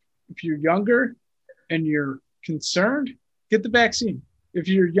 If you're younger and you're concerned, get the vaccine. If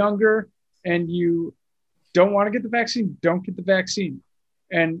you're younger and you don't want to get the vaccine, don't get the vaccine.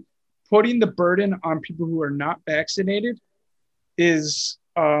 And putting the burden on people who are not vaccinated is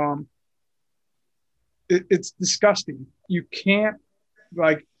it's disgusting. You can't,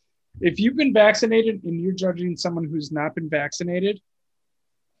 like, if you've been vaccinated and you're judging someone who's not been vaccinated,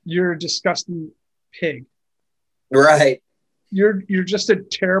 you're a disgusting pig. Right. You're just a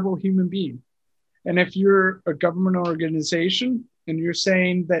terrible human being. And if you're a government organization and you're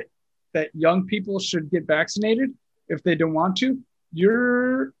saying that young people should get vaccinated if they don't want to,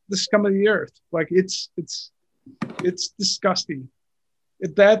 you're the scum of the earth. Like, it's disgusting.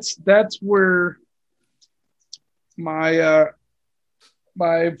 That's where my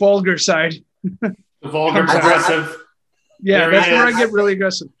my vulgar side. The vulgar progressive. Yeah, that's where I get really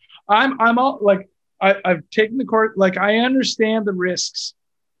aggressive. I'm all like, I've taken the course. Like, I understand the risks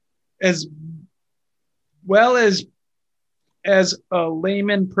as well as a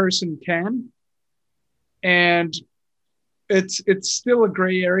layman person can, and it's still a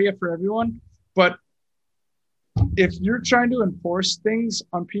gray area for everyone. But if you're trying to enforce things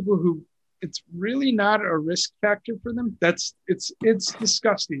on people who it's really not a risk factor for them, it's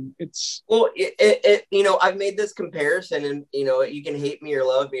disgusting. It's, well, I've made this comparison, and you can hate me or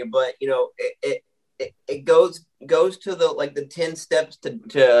love me, but it goes to the 10 steps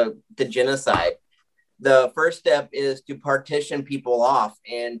to genocide. The first step is to partition people off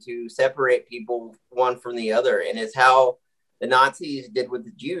and to separate people one from the other, and it's how the Nazis did with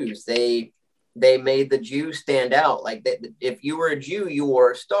the Jews. They made the Jews stand out. Like, if you were a Jew, you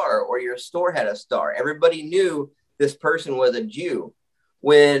wore a star, or your store had a star. Everybody knew this person was a Jew.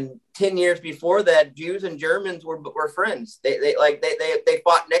 When 10 years before that, Jews and Germans were friends. They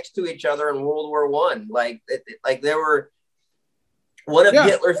fought next to each other in World War I. Like they were, one of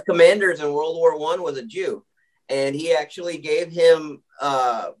Hitler's commanders in World War I was a Jew, and he actually gave him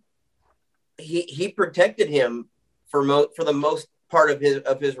he protected him for the most part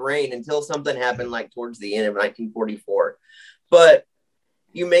of his reign until something happened, like towards the end of 1944. But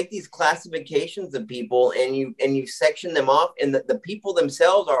you make these classifications of people, and you section them off, and the people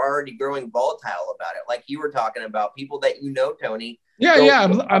themselves are already growing volatile about it. Like you were talking about, people that Tony.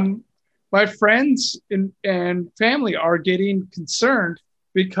 I'm my friends and family are getting concerned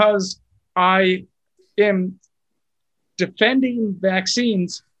because I am defending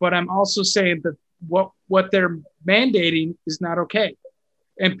vaccines, but I'm also saying that what they're mandating is not okay.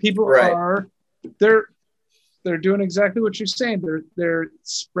 And people are, they're doing exactly what you're saying. They're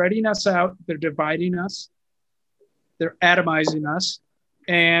spreading us out. They're dividing us. They're atomizing us.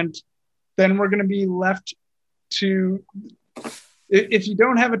 And then we're going to be left to, if you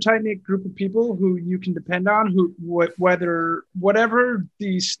don't have a tight-knit group of people who you can depend on, whatever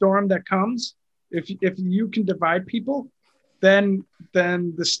the storm that comes, if you can divide people, then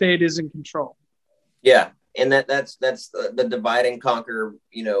the state is in control. Yeah. And that's the divide and conquer,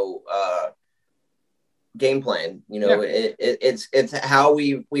 game plan. You know, it's how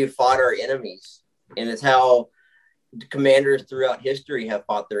we fought our enemies, and it's how commanders throughout history have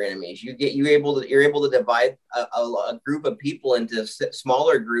fought their enemies. You're able to divide a group of people into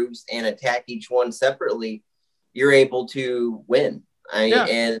smaller groups and attack each one separately. You're able to win.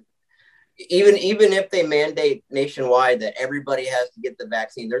 And even if they mandate nationwide that everybody has to get the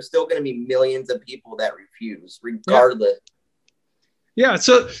vaccine, there's still going to be millions of people that refuse, regardless. Yeah.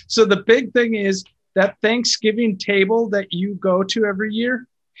 So the big thing is that Thanksgiving table that you go to every year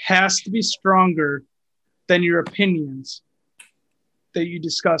has to be stronger than your opinions that you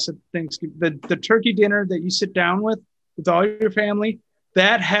discuss at Thanksgiving. The turkey dinner that you sit down with all your family,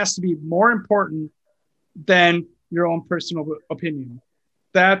 that has to be more important than your own personal opinion.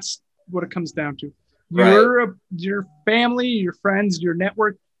 That's what it comes down to. Your family, your friends, your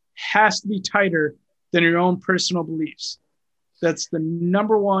network has to be tighter than your own personal beliefs. That's the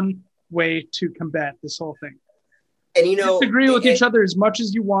number one way to combat this whole thing. And disagree with each other as much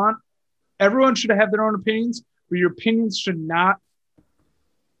as you want. Everyone should have their own opinions, but your opinions should not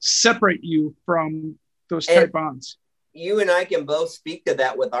separate you from those tight bonds. You and I can both speak to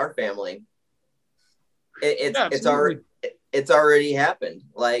that with our family. It's already happened.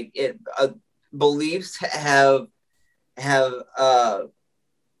 Like beliefs have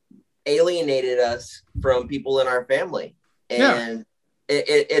alienated us from people in our family, and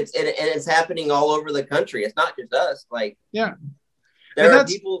it's happening all over the country. It's not just us. Like there are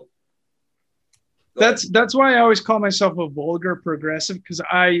people. That's why I always call myself a vulgar progressive, because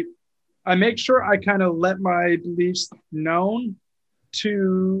I make sure I kind of let my beliefs known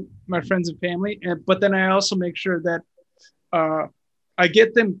to my friends and family, but then I also make sure that I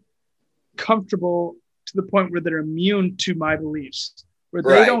get them comfortable to the point where they're immune to my beliefs, where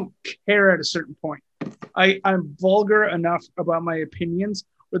they don't care at a certain point. I'm vulgar enough about my opinions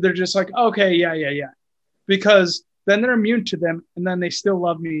where they're just like, okay, yeah, because then they're immune to them, and then they still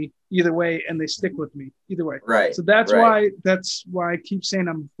love me either way, and they stick with me either way. Right. So that's why I keep saying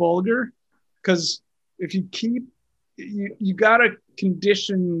I'm vulgar, because if you keep you gotta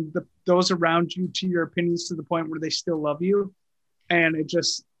condition those around you to your opinions to the point where they still love you, and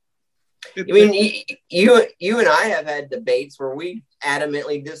you and I have had debates where we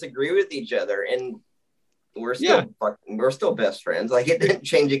adamantly disagree with each other, and we're still best friends. Like, it didn't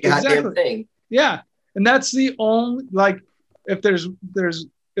change a goddamn thing. Yeah, and that's the only, like, if there's a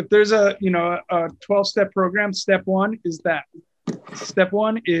 12-step program, step one is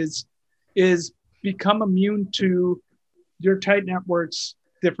become immune to your tight network's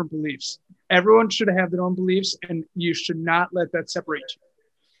different beliefs. Everyone should have their own beliefs, and you should not let that separate you.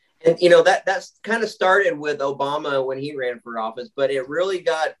 And that's kind of started with Obama when he ran for office, but it really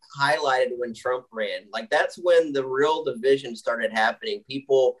got highlighted when Trump ran. Like, that's when the real division started happening.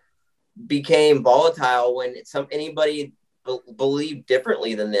 People became volatile when anybody believed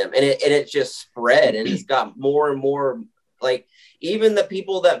differently than them, and it just spread, and it's got more and more. Like, even the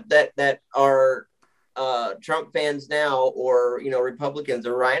people that are Trump fans now, or Republicans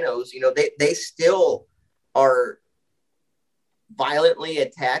or rhinos, they still are violently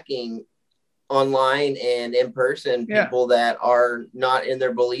attacking online and in person people that are not in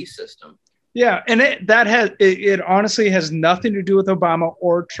their belief system. Yeah, and it honestly has nothing to do with Obama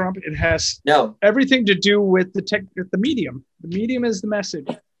or Trump. It has everything to do with the medium. The medium is the message,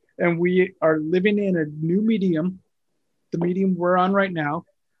 and we are living in a new medium. The medium we're on right now.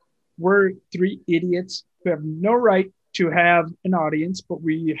 We're three idiots who have no right to have an audience, but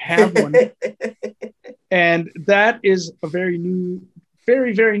we have one. And that is a very new,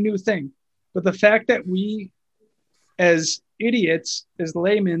 very, very new thing. But the fact that we, as idiots, as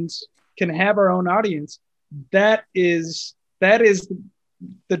laymen, can have our own audience, that is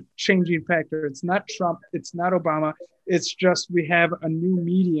the changing factor. It's not Trump. It's not Obama. It's just we have a new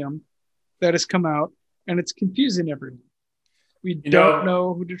medium that has come out, and it's confusing everyone. We don't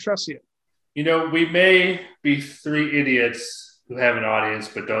know who to trust yet. We may be three idiots who have an audience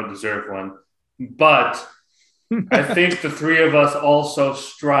but don't deserve one. But I think the three of us also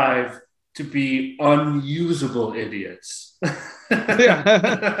strive to be unusable idiots.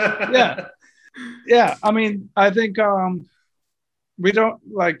 Yeah. I mean, I think we don't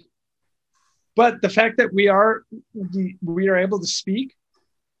like, but the fact that we are able to speak,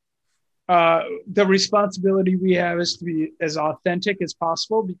 the responsibility we have is to be as authentic as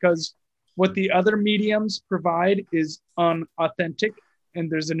possible, because what the other mediums provide is unauthentic, and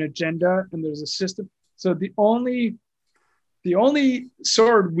there's an agenda and there's a system. So the only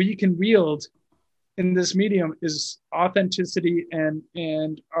sword we can wield in this medium is authenticity and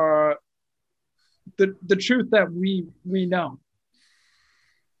the truth that we know.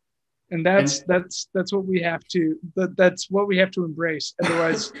 And that's what we have to embrace.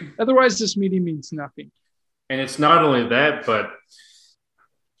 Otherwise this meeting means nothing. And it's not only that, but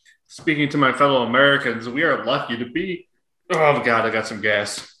speaking to my fellow Americans, we are lucky to be. Oh God, I got some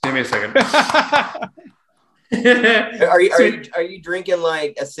gas. Give me a second. Are you drinking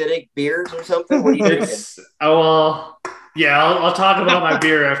like acidic beers or something? What are you drinking? I'll talk about my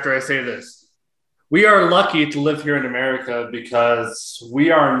beer after I say this. We are lucky to live here in America because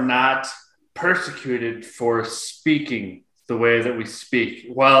we are not persecuted for speaking the way that we speak.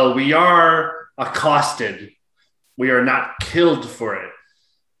 While we are accosted, we are not killed for it.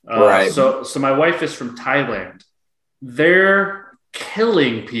 Right. So my wife is from Thailand. They're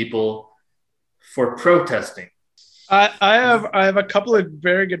killing people for protesting. I have a couple of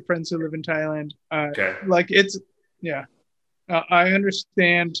very good friends who live in Thailand. Okay. I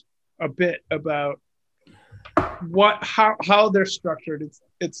understand a bit about how they're structured.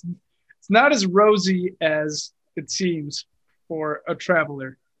 It's not as rosy as it seems for a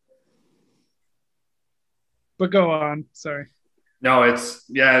traveler. But go on. Sorry. No, it's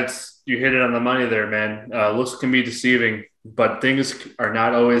you hit it on the money there, man. Looks can be deceiving, but things are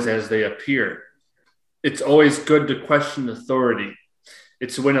not always as they appear. It's always good to question authority.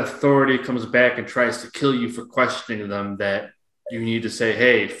 It's when authority comes back and tries to kill you for questioning them that you need to say,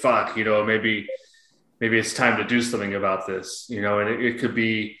 hey, fuck, maybe it's time to do something about this, and it could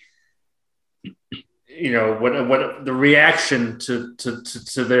be, what the reaction to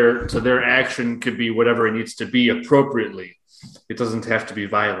their action could be whatever it needs to be appropriately. It doesn't have to be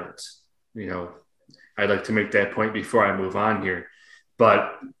violent. I'd like to make that point before I move on here.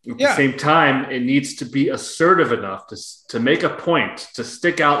 But at the same time, it needs to be assertive enough to make a point, to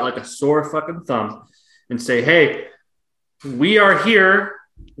stick out like a sore fucking thumb and say, hey, we are here,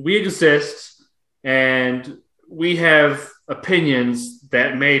 we exist, and we have opinions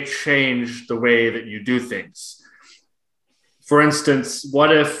that may change the way that you do things. For instance,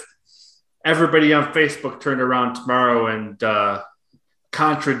 what if everybody on Facebook turned around tomorrow and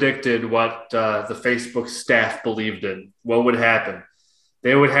contradicted what the Facebook staff believed in? What would happen?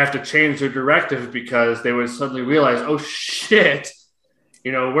 They would have to change their directive because they would suddenly realize, oh shit,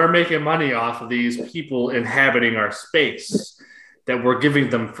 we're making money off of these people inhabiting our space that we're giving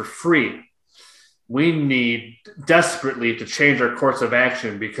them for free. We need desperately to change our course of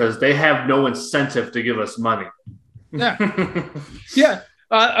action because they have no incentive to give us money. Yeah. Yeah.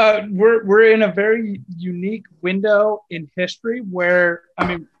 We're in a very unique window in history where,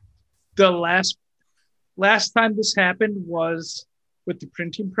 the last time this happened was with the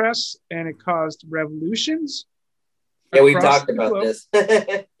printing press, and it caused revolutions. Yeah, we talked about this.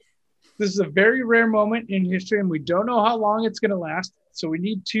 This is a very rare moment in history, and we don't know how long it's going to last. So we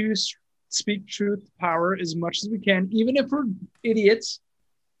need to speak truth to power as much as we can, even if we're idiots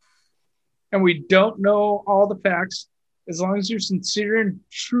and we don't know all the facts. As long as you're sincere and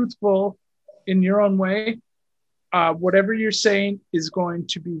truthful in your own way, whatever you're saying is going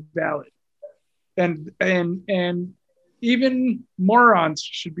to be valid. And even morons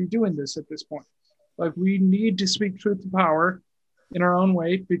should be doing this at this point. Like, we need to speak truth to power in our own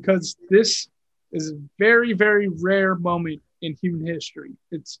way, because this is a very, very rare moment in human history.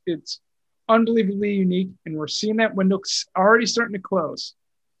 It's unbelievably unique, and we're seeing that window already starting to close.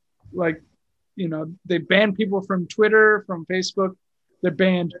 Like, they banned people from Twitter, from Facebook. They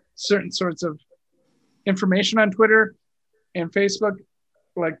banned certain sorts of information on Twitter and Facebook.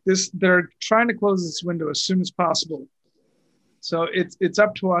 Like this, they're trying to close this window as soon as possible. So it's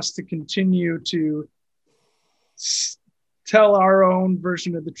up to us to continue to tell our own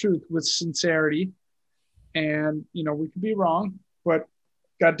version of the truth with sincerity. And, we could be wrong, but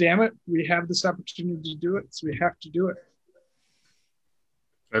God damn it, we have this opportunity to do it. So we have to do it.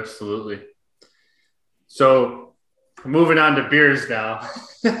 Absolutely. So moving on to beers now.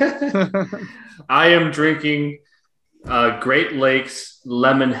 I am drinking Great Lakes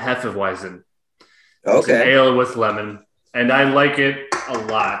Lemon Hefeweizen. Okay. It's an ale with lemon. And I like it a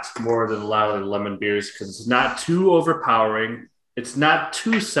lot more than a lot of the lemon beers because it's not too overpowering. It's not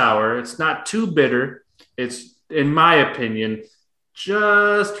too sour. It's not too bitter. It's, in my opinion,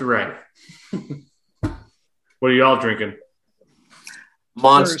 just right. What are y'all drinking?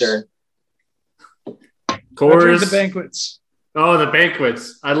 Monster. Coors. The Banquets. Oh, the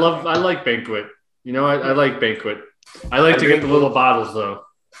Banquets. I like Banquet. I like Banquet. I like to get the little bottles though.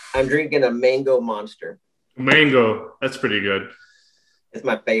 I'm drinking a mango Monster. Mango. That's pretty good. It's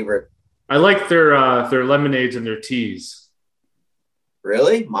my favorite. I like their lemonades and their teas.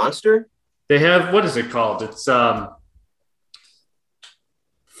 Really? Monster? They have, what is it called? It's I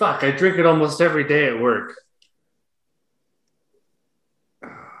drink it almost every day at work.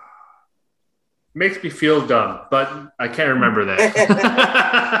 makes me feel dumb, but I can't remember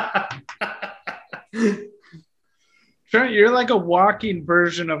that. Trent, you're like a walking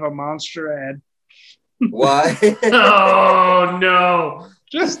version of a monster ad. Why? Oh no!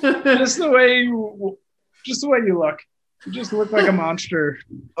 Just the way you look. You just look like a monster.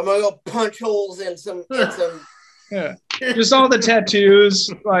 I'm gonna go punch holes in some. Yeah. Just all the tattoos.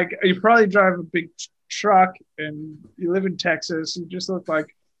 Like you probably drive a big truck and you live in Texas. You look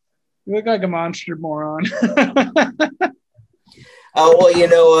like a monster moron. Oh well, you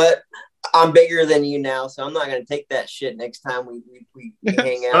know what? I'm bigger than you now, so I'm not gonna take that shit next time we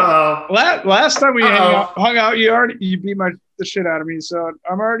hang out. Last time we hung out, you beat the shit out of me, so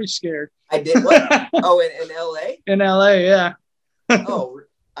I'm already scared. I did what? Oh, in LA? In LA, yeah. Oh,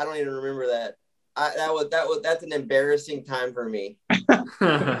 I don't even remember that. That's an embarrassing time for me.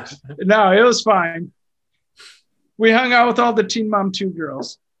 No, it was fine. We hung out with all the Teen Mom 2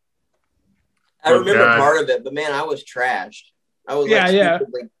 girls. I remember part of it, but man, I was trashed. I was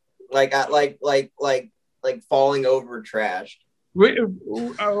like falling over trashed.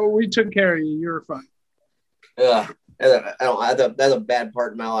 We took care of you. You were fun. Ugh, that's a bad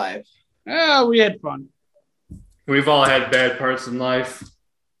part in my life. We had fun. We've all had bad parts in life.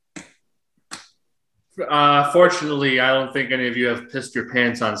 Fortunately, I don't think any of you have pissed your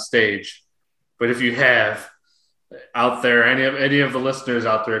pants on stage. But if you have, out there, any of the listeners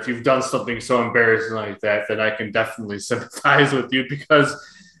out there, if you've done something so embarrassing like that, then I can definitely sympathize with you, because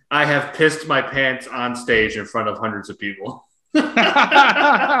I have pissed my pants on stage in front of hundreds of people.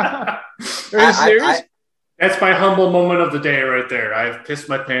 Are you serious? That's my humble moment of the day right there. I've pissed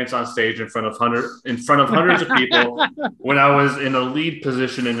my pants on stage in front of hundreds of people when I was in a lead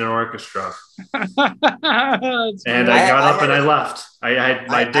position in an orchestra. And I got up and I left.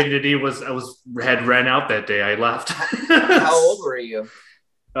 My dignity had ran out that day. I left. How old were you?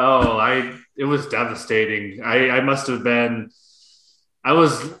 Oh, it was devastating. I must have been. I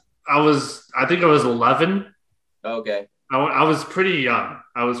think I was 11. Okay. I was pretty young.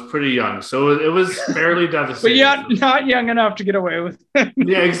 So it was fairly devastating. But not young enough to get away with it.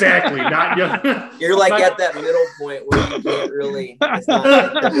 Yeah, exactly. Not young. You're like at that middle point where you can't really. It's not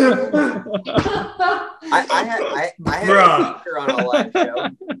like I had a teacher on a live show.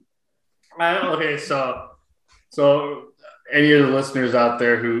 Okay, so any of the listeners out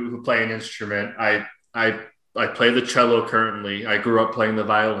there who play an instrument, I play the cello currently. I grew up playing the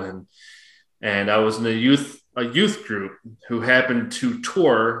violin, and I was in a youth group who happened to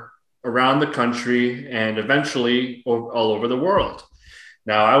tour around the country and eventually all over the world.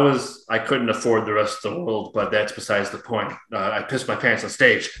 Now I couldn't afford the rest of the world, but that's besides the point. I pissed my pants on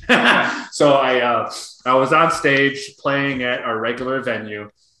stage. So I was on stage playing at our regular venue,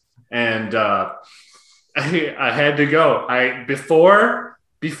 and I had to go.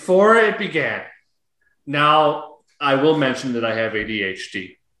 Before it began. Now I will mention that I have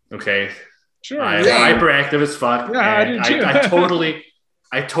ADHD. Okay. Sure. I'm hyperactive as fuck. Yeah,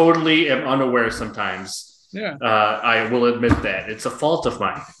 I totally am unaware sometimes. Yeah. I will admit that it's a fault of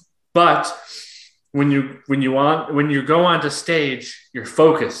mine. But when you go onto stage, you're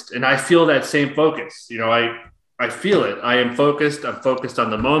focused, and I feel that same focus. You know, I feel it. I am focused. I'm focused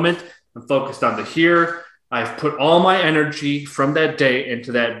on the moment. I'm focused on the here. I've put all my energy from that day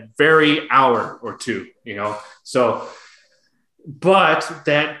into that very hour or two. You know, so. But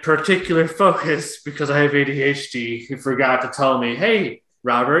that particular focus, because I have ADHD, he forgot to tell me, "Hey,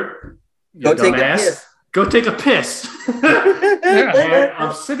 Robert, you dumbass, go take a piss." And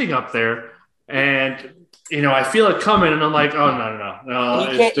I'm sitting up there, and I feel it coming, and I'm like, "Oh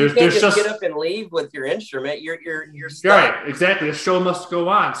no!" You can't just get up and leave with your instrument. You're stuck. Right, exactly. The show must go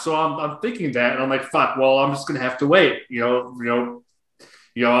on. So I'm thinking that, and I'm like, "Fuck! Well, I'm just gonna have to wait."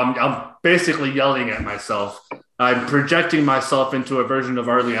 I'm basically yelling at myself. I'm projecting myself into a version of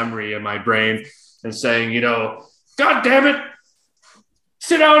Arlie Emery in my brain and saying, "God damn it,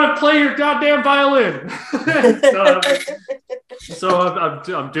 sit down and play your goddamn violin." So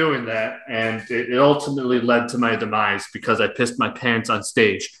I'm doing that, and it ultimately led to my demise because I pissed my pants on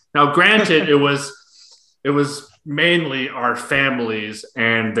stage. Now, granted, it was mainly our families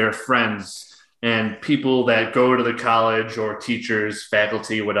and their friends and people that go to the college, or teachers,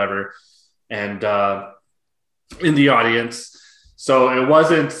 faculty, whatever, and in the audience. So it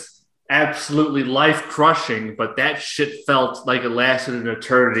wasn't absolutely life-crushing, but that shit felt like it lasted an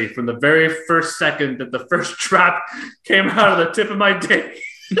eternity from the very first second that the first drop came out of the tip of my dick.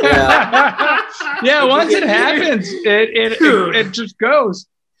 Yeah, once it happens, it just goes.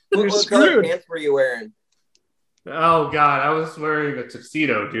 What color pants were you wearing? Oh God, I was wearing a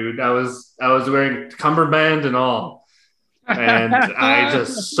tuxedo, dude. I was wearing cummerbund and all. and I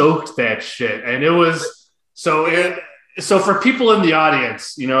just soaked that shit. And it was so for people in the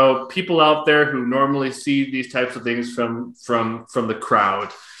audience, you know, people out there who normally see these types of things from the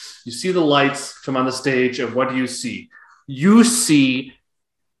crowd, you see the lights come on the stage, and what do you see? You see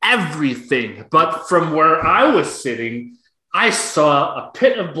everything. But from where I was sitting, I saw a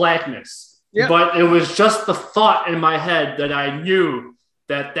pit of blackness. Yep. But it was just the thought in my head that I knew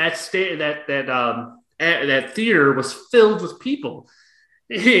that that theater was filled with people.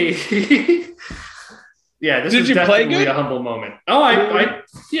 Yeah, this is definitely a humble moment. Oh, I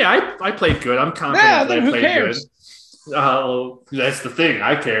played good. I'm confident that I played good. That's the thing.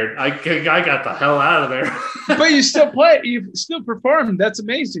 I cared. I got the hell out of there. But you still played. You still performed. That's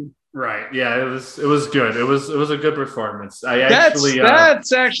amazing. Right. Yeah. It was good. It was a good performance.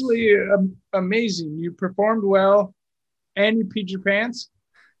 That's actually amazing. You performed well, and you peed your pants.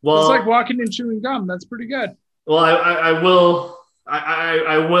 Well, it's like walking and chewing gum. That's pretty good. Well, I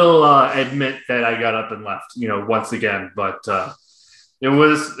will admit that I got up and left, you know, once again, but it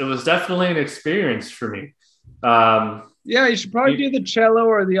was definitely an experience for me. Yeah, you should probably do the cello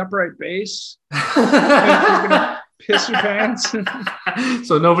or the upright bass. You're gonna piss your pants.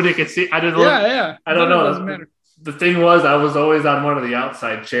 So nobody could see. I don't know. It doesn't matter. The thing was, I was always on one of the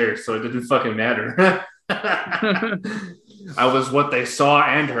outside chairs, so it didn't fucking matter. I was what they saw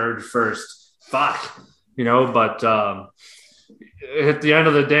and heard first. Fuck, you know. But at the end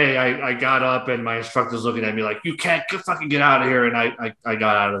of the day, I got up and my instructor's looking at me like, "You can't fucking get out of here," and I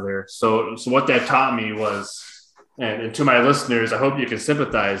got out of there. So what that taught me was, and to my listeners, I hope you can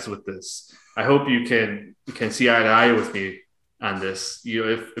sympathize with this. I hope you can see eye to eye with me on this. You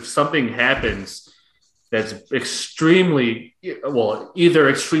know, if something happens that's either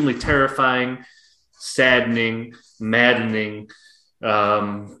extremely terrifying, saddening, maddening,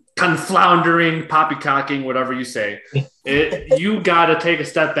 confoundering, poppycocking, whatever you say, you got to take a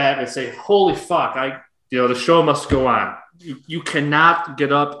step back and say, "Holy fuck! The show must go on." You cannot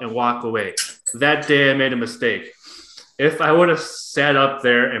get up and walk away. That day, I made a mistake. If I would have sat up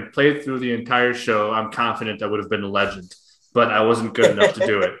there and played through the entire show, I'm confident I would have been a legend. But I wasn't good enough to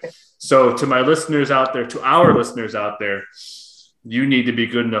do it. So to my listeners out there, to our listeners out there, you need to be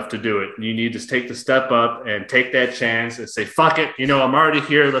good enough to do it. You need to take the step up and take that chance and say, "Fuck it. You know, I'm already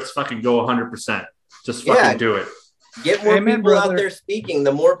here. Let's fucking go 100%. Just fucking do it." Get more people out there speaking.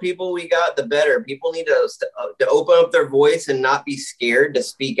 The more people we got, the better. People need to open up their voice and not be scared to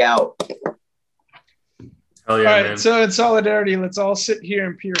speak out. Hell yeah, all right, man. So in solidarity, let's all sit here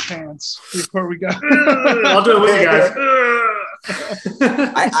and pee our pants before we go. I'll do it with you guys.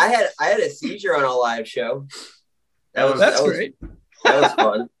 I had a seizure on a live show. That's great. That was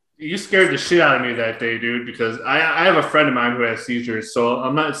fun. You scared the shit out of me that day, dude, because I have a friend of mine who has seizures, so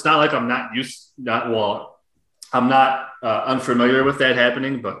it's not like I'm not unfamiliar with that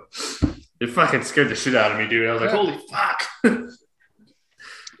happening, but it fucking scared the shit out of me, dude. I was like, "Holy fuck."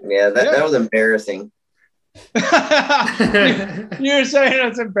 Yeah, that was embarrassing. You're saying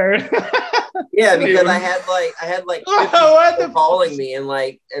it's embarrassing. Yeah, because I had 50 people calling me and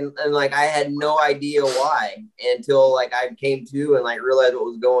I had no idea why until I came to and realized what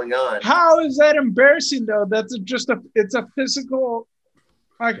was going on. How is that embarrassing though? That's it's a physical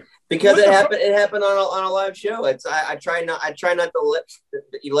because it happened on a live show. I try not to let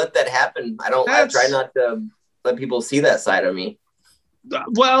that happen. I try not to let people see that side of me.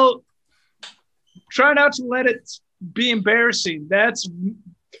 Well, try not to let it be embarrassing. That's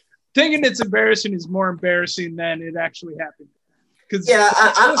thinking it's embarrassing is more embarrassing than it actually happened. Yeah,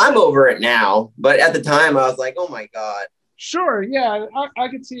 I'm over it now, but at the time I was like, "Oh my god." Sure, yeah, I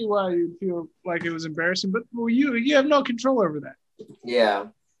could see why you feel like it was embarrassing, but you have no control over that. Yeah.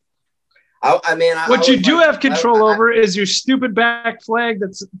 What you do have control over is your stupid back flag.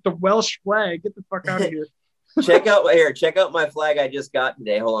 That's the Welsh flag. Get the fuck out of here. Check out my flag I just got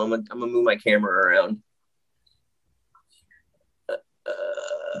today. Hold on, I'm gonna move my camera around.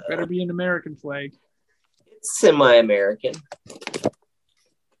 Better be an American flag. It's semi-American.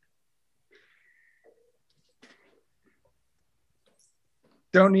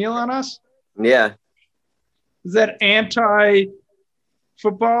 Don't kneel on us? Yeah. Is that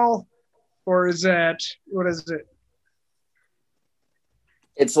anti-football? Or is that, what is it?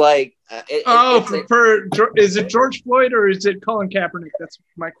 It's like... is it George Floyd or is it Colin Kaepernick? That's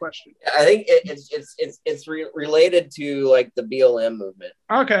my question. I think it's related to the BLM movement.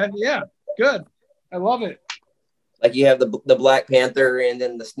 Okay, yeah, good. I love it. You have the Black Panther and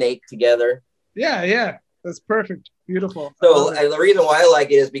then the snake together. Yeah, that's perfect. Beautiful. So the reason why I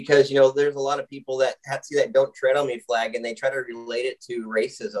like it is because, there's a lot of people that see that "Don't Tread on Me" flag and they try to relate it to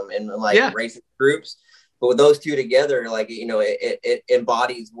racism and racist groups. But with those two together, like, you know, it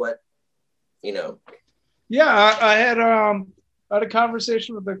embodies what, you know. Yeah, I had a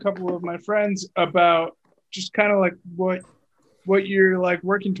conversation with a couple of my friends about just kind of like what you're like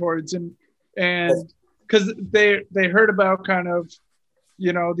working towards, and because they heard about kind of,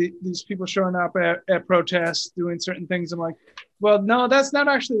 you know, these people showing up at protests doing certain things. I'm like, well, no, that's not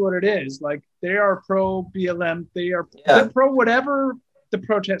actually what it is. Like, they are pro BLM. They're pro whatever the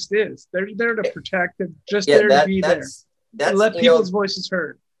protest is. They're there to protect. They're just there to be there. That's let people's voices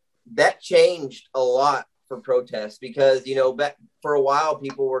heard. That changed a lot for protests because, you know, back for a while,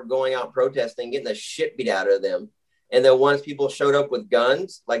 people were going out protesting, getting the shit beat out of them. And then once people showed up with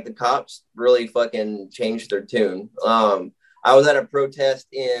guns, like the cops really fucking changed their tune. I was at a protest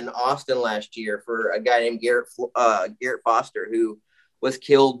in Austin last year for a guy named Garrett Foster, who was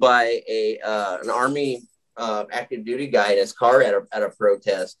killed by an Army active duty guy in his car at a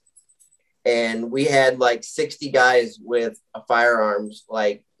protest. And we had like 60 guys with firearms.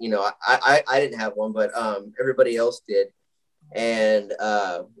 Like, you know, I didn't have one, but everybody else did. And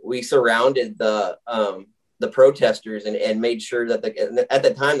we surrounded the protesters and made sure that at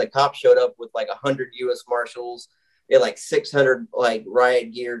the time the cops showed up with like 100 U.S. Marshals. They had like 600 like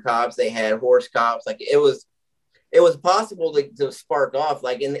riot gear cops. They had horse cops. Like it was possible to spark off.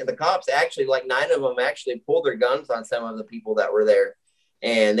 Like, and the cops actually, like 9 of them actually pulled their guns on some of the people that were there.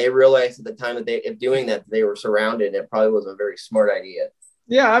 And they realized at the time that of doing that, they were surrounded. And it probably wasn't a very smart idea.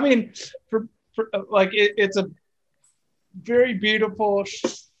 Yeah. I mean, for like, it's a very beautiful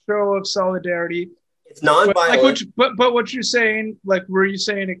show of solidarity. It's non-violent. But what you're saying, like, were you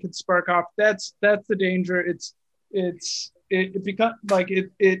saying it could spark off? That's the danger. It becomes like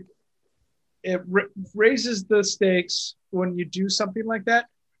it raises the stakes when you do something like that,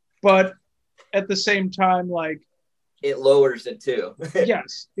 but at the same time, like, it lowers it too.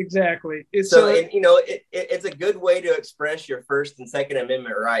 Yes, exactly. It's a good way to express your First and Second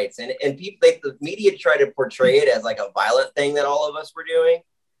Amendment rights, and people, the media try to portray it as like a violent thing that all of us were doing.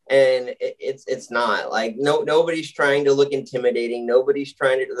 And it's not. Like, nobody's trying to look intimidating. Nobody's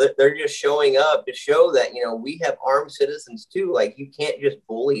trying to, they're just showing up to show that, you know, we have armed citizens too. Like, you can't just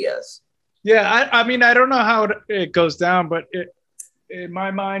bully us. Yeah. I mean, I don't know how it goes down, but in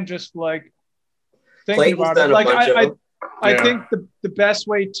my mind, just like thinking about it, like I think the best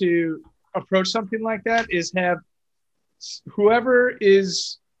way to approach something like that is have whoever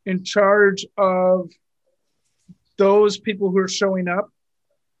is in charge of those people who are showing up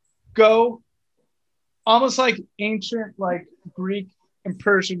go almost like ancient, like Greek and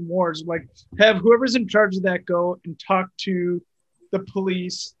Persian wars, like have whoever's in charge of that go and talk to the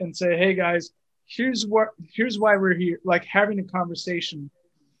police and say, hey guys, here's why we're here, like having a conversation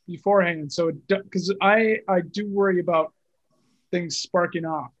beforehand. So because I do worry about things sparking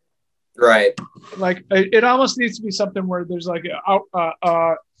off. Right. Like it almost needs to be something where there's like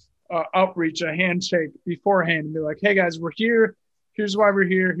a outreach, a handshake beforehand, and be like, hey guys, we're here. Here's why we're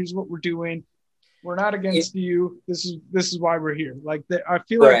here. Here's what we're doing. We're not against you. This is why we're here. Like I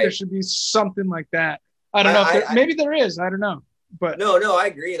feel like there should be something like that. I don't know. Maybe there is. I don't know. But no, I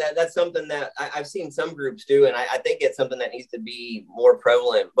agree. That's something that I've seen some groups do, and I think it's something that needs to be more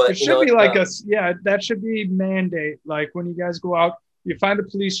prevalent. But it should be like that should be mandate. Like when you guys go out, you find the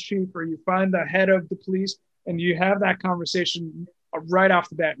police chief or you find the head of the police, and you have that conversation right off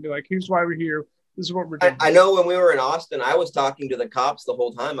the bat and be like, here's why we're here. This is what we're doing. I know when we were in Austin, I was talking to the cops the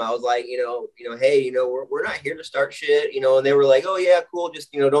whole time. I was like, you know, hey, you know, we're not here to start shit, you know, and they were like, oh yeah, cool.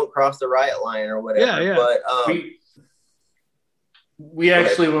 Just, you know, don't cross the riot line or whatever. Yeah. But we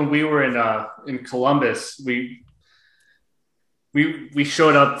actually, when we were in Columbus, we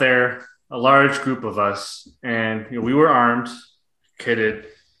showed up there, a large group of us, and you know, we were armed, kitted,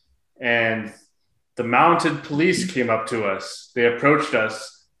 and the mounted police came up to us. They approached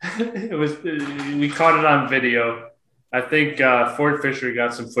us. We caught it on video. I think Ford Fisher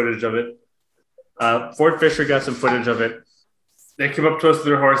got some footage of it. They came up to us with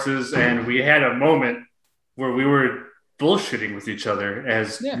their horses, and we had a moment where we were bullshitting with each other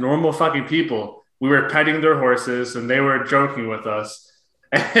as normal fucking people. We were petting their horses, and they were joking with us.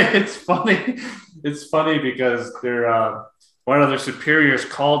 And it's funny. It's funny because one of their superiors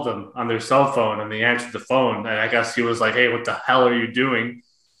called them on their cell phone, and they answered the phone. And I guess he was like, "Hey, what the hell are you doing?"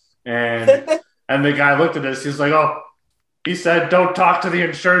 And the guy looked at us. He's like, "Oh, he said, don't talk to the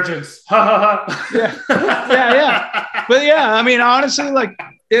insurgents." Yeah. But yeah, I mean, honestly, like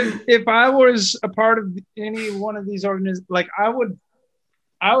if I was a part of any one of these organizations, like I would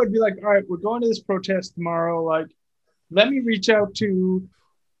be like, all right, we're going to this protest tomorrow. Like, let me reach out to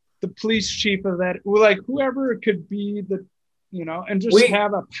the police chief of that, like whoever it could be, and just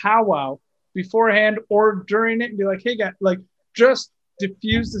have a powwow beforehand or during it and be like, hey, guys, like just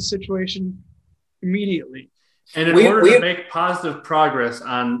diffuse the situation immediately. And in order to make positive progress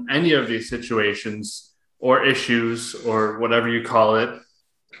on any of these situations or issues or whatever you call it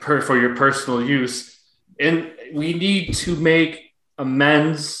for your personal use, and we need to make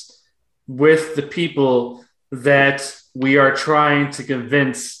amends with the people that we are trying to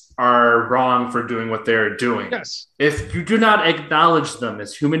convince are wrong for doing what they're doing. Yes. If you do not acknowledge them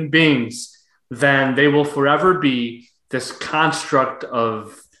as human beings, then they will forever be this construct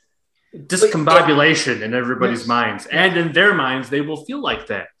of discombobulation in everybody's minds. And in their minds, they will feel like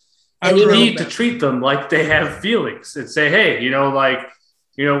that. And you need to treat them like they have feelings and say, hey,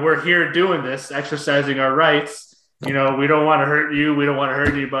 we're here doing this, exercising our rights. We don't want to hurt you. We don't want to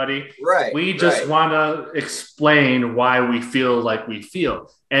hurt anybody. Right. We just want to explain why we feel like we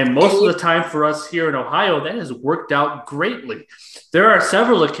feel. And most of the time for us here in Ohio, that has worked out greatly. There are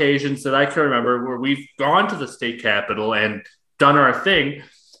several occasions that I can remember where we've gone to the state capitol and done our thing.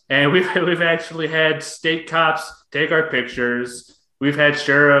 And we've actually had state cops take our pictures. We've had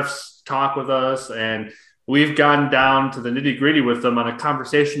sheriffs talk with us, and we've gotten down to the nitty gritty with them on a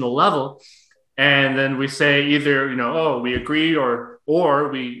conversational level. And then we say either, we agree or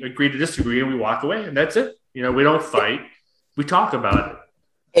we agree to disagree, and we walk away, and that's it. We don't fight. We talk about it.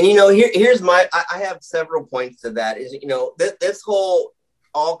 And, here's I have several points to that is, this whole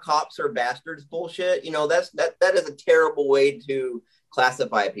all cops are bastards bullshit. That is a terrible way to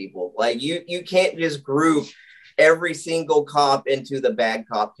classify people. Like you can't just group every single cop into the bad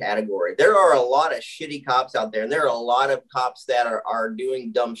cop category. There are a lot of shitty cops out there, and there are a lot of cops that are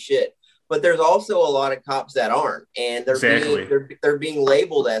doing dumb shit. But there's also a lot of cops that aren't, and they're being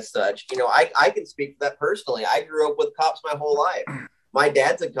labeled as such. I can speak to that personally. I grew up with cops my whole life. My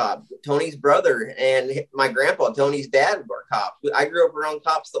dad's a cop. Tony's brother and my grandpa, Tony's dad, were cops. I grew up around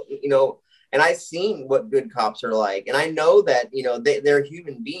cops, and I've seen what good cops are like. And I know that, they're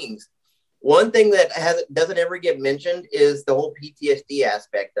human beings. One thing that doesn't ever get mentioned is the whole PTSD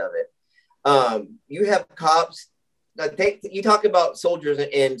aspect of it. You have cops. You talk about soldiers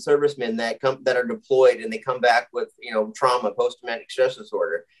and servicemen that are deployed and they come back with, trauma, post-traumatic stress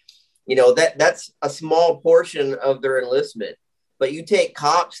disorder. That's a small portion of their enlistment. But you take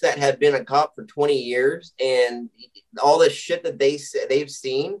cops that have been a cop for 20 years and all the shit that they've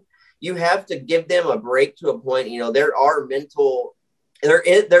seen, you have to give them a break to a point. There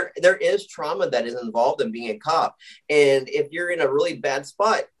is trauma that is involved in being a cop. And if you're in a really bad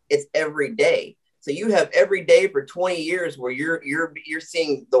spot, it's every day. So you have every day for 20 years where you're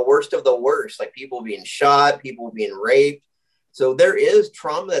seeing the worst of the worst, like people being shot, people being raped. So there is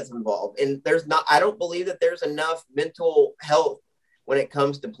trauma that's involved. And I don't believe that there's enough mental health when it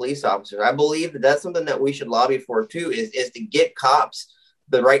comes to police officers. I believe that that's something that we should lobby for too, is to get cops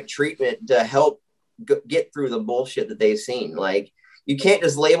the right treatment to help get through the bullshit that they've seen. Like, you can't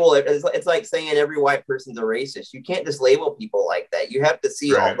just label it. It's like saying every white person's a racist. You can't just label people like that. You have to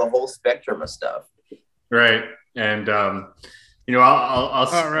see the whole spectrum of stuff. Right. And, I'll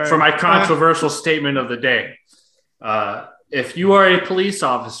for my controversial statement of the day, if you are a police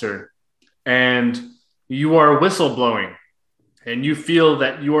officer and you are whistleblowing and you feel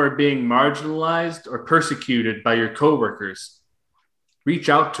that you are being marginalized or persecuted by your coworkers, reach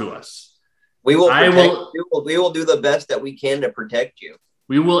out to us. We will we will do the best that we can to protect you.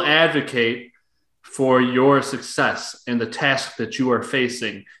 We will advocate for your success in the task that you are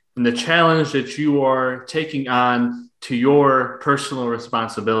facing and the challenge that you are taking on to your personal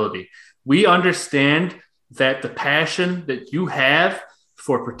responsibility. We understand that the passion that you have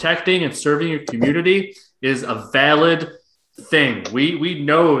for protecting and serving your community is a valid thing. We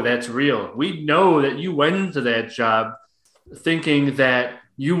know that's real. We know that you went into that job thinking that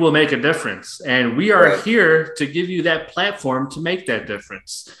you will make a difference. And we are here to give you that platform to make that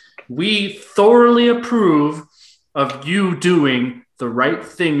difference. We thoroughly approve of you doing the right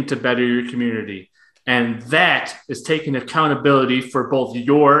thing to better your community. And that is taking accountability for both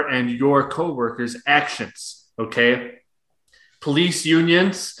your and your coworkers' actions. Okay? Police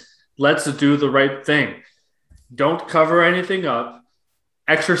unions, let's do the right thing. Don't cover anything up.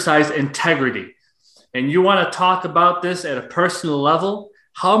 Exercise integrity. And you want to talk about this at a personal level?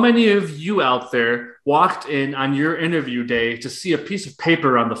 How many of you out there walked in on your interview day to see a piece of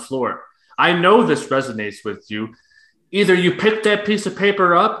paper on the floor? I know this resonates with you. Either you picked that piece of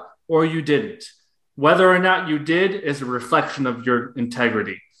paper up or you didn't. Whether or not you did is a reflection of your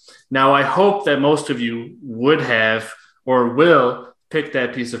integrity. Now, I hope that most of you would have or will pick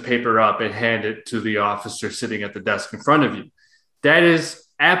that piece of paper up and hand it to the officer sitting at the desk in front of you. That is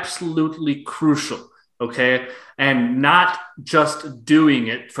absolutely crucial. okay? And not just doing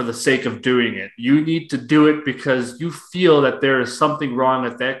it for the sake of doing it. You need to do it because you feel that there is something wrong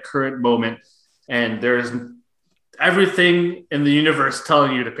at that current moment, and there's everything in the universe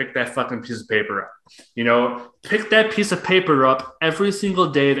telling you to pick that fucking piece of paper up. You know, pick that piece of paper up every single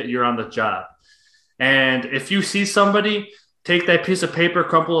day that you're on the job. And if you see somebody, take that piece of paper,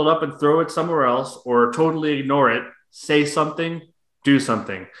 crumple it up, and throw it somewhere else, or totally ignore it. Say something, do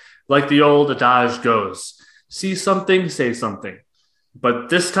something. Like the old adage goes, see something, say something. But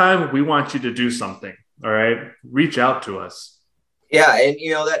this time, we want you to do something, all right? Reach out to us. Yeah, and,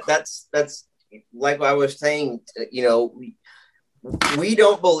 you know, that's like I was saying, you know, we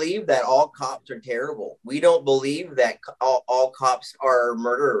don't believe that all cops are terrible. We don't believe that all cops are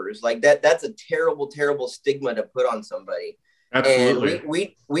murderers. Like that's a terrible, terrible stigma to put on somebody. Absolutely.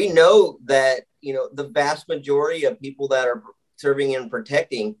 And we know that, you know, the vast majority of people that are serving and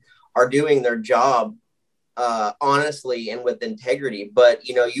protecting are doing their job honestly and with integrity. But,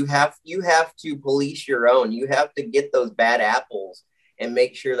 you know, you have to police your own. You have to get those bad apples and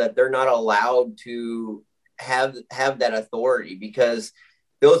make sure that they're not allowed to have that authority, because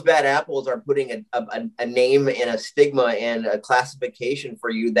those bad apples are putting a name and a stigma and a classification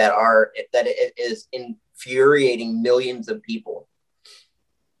for you that it is infuriating millions of people.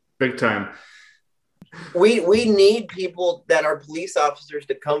 Big time. We need people that are police officers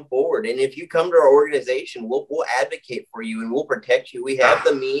to come forward. And if you come to our organization, we'll advocate for you and we'll protect you. We have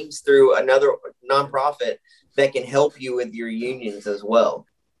the means through another nonprofit that can help you with your unions as well.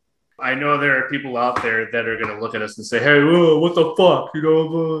 I know there are people out there that are going to look at us and say, hey, whoa, what the fuck? You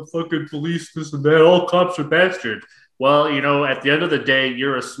know, fucking police, this and that. All cops are bastards. Well, you know, at the end of the day,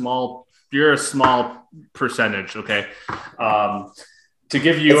 you're a small percentage, okay? To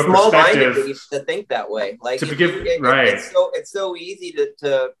give you a perspective, to think that way, like right. It's so easy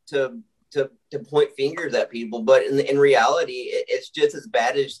to point fingers at people, but in reality, it's just as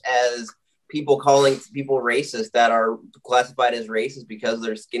bad as people calling people racist that are classified as racist because of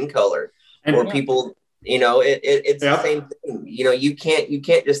their skin color, or people, you know, it's the same thing. You know, you can't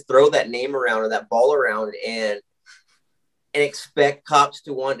just throw that name around or that ball around and expect cops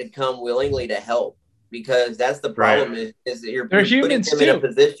to want to come willingly to help, because that's the problem. Right. is that you're putting them in a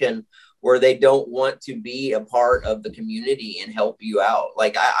position where they don't want to be a part of the community and help you out.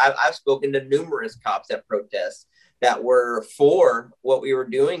 Like I've spoken to numerous cops at protests that were for what we were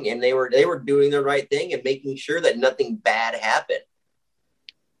doing, and they were doing the right thing and making sure that nothing bad happened.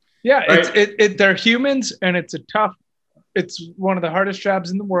 Yeah, right. They're humans, and it's it's one of the hardest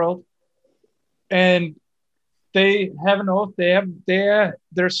jobs in the world. And they have an oath.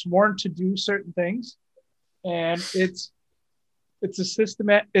 They're sworn to do certain things, and it's a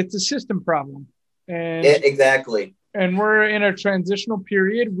system problem. And yeah, exactly. And we're in a transitional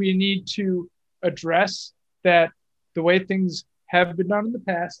period. We need to address that. The way things have been done in the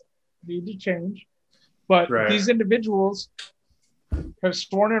past need to change. But these individuals have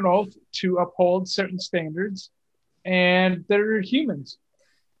sworn an oath to uphold certain standards, and they're humans.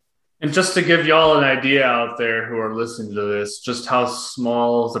 And just to give y'all an idea out there who are listening to this, just how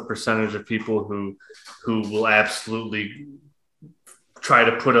small is the percentage of people who will absolutely try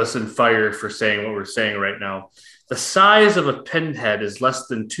to put us in fire for saying what we're saying right now. The size of a pinhead is less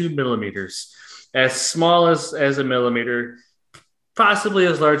than 2 millimeters. As small as a millimeter, possibly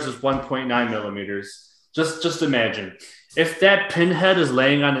as large as 1.9 millimeters. Just imagine if that pin is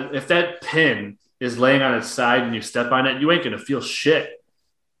laying on its side and you step on it, you ain't gonna feel shit.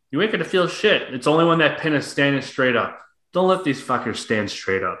 You ain't gonna feel shit. It's only when that pin is standing straight up. Don't let these fuckers stand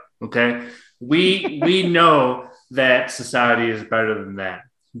straight up. Okay, we know that society is better than that.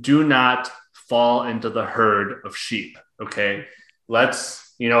 Do not fall into the herd of sheep. Okay,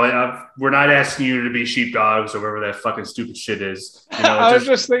 you know, we're not asking you to be sheepdogs or whatever that fucking stupid shit is. You know, I was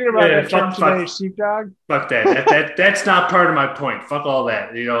just thinking about that term today, sheepdog. Fuck that. That's not part of my point. Fuck all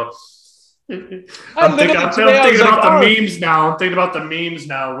that. You know, I'm thinking about the memes now. I'm thinking about the memes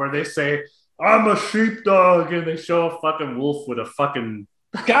now where they say, I'm a sheepdog, and they show a fucking wolf with a fucking...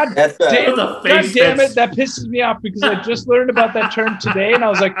 God damn it, that pisses me off because I just learned about that term today, and I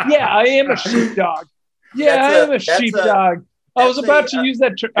was like, yeah, I am a sheepdog. Yeah, I am a sheepdog. I was about to use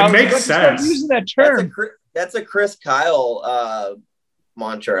that term. It makes sense. Using that term. That's a Chris Kyle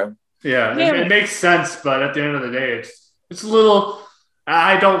mantra. Yeah, it makes sense, but at the end of the day, it's a little.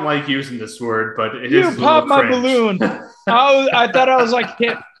 I don't like using this word, but it is. You popped my balloon. I thought I was like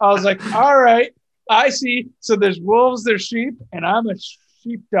hit. I was like, all right, I see. So there's wolves, there's sheep, and I'm a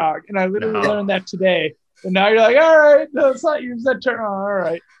sheepdog, and I literally learned that today. And now you're like, all right, let's not use that term. Oh, all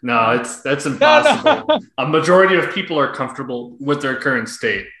right. No, that's impossible. No. A majority of people are comfortable with their current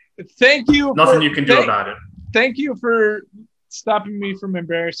state. thank you. Nothing you can do about it. Thank you for stopping me from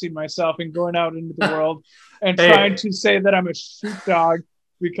embarrassing myself and going out into the world and trying to say that I'm a sheepdog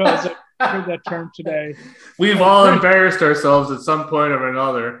because I heard that term today. We've all embarrassed ourselves at some point or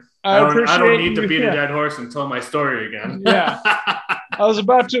another. I don't need to beat a dead horse and tell my story again. Yeah. I was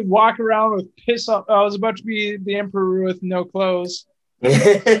about to walk around with piss off. I was about to be the emperor with no clothes.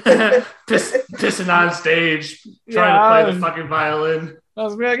 Pissing on stage, trying to play the fucking violin. I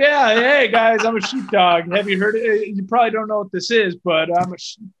was like, yeah, hey guys, I'm a sheepdog. Have you heard it? You probably don't know what this is, but I'm a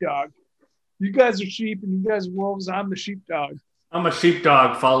sheepdog. You guys are sheep and you guys are wolves. I'm the sheepdog. I'm a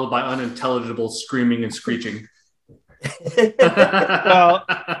sheepdog followed by unintelligible screaming and screeching. Well,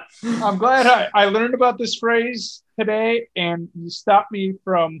 I'm glad I learned about this phrase today, and you stopped me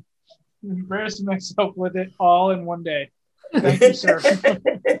from embarrassing myself with it all in one day. Thank you, sir.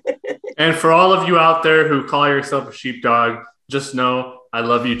 And for all of you out there who call yourself a sheepdog, just know I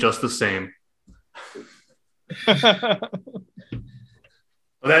love you just the same.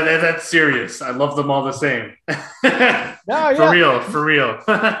 That's serious. I love them all the same. For real.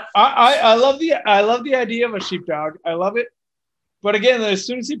 I love the idea of a sheepdog. I love it. But again, as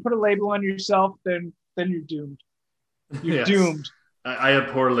soon as you put a label on yourself, then you're doomed. You're doomed. I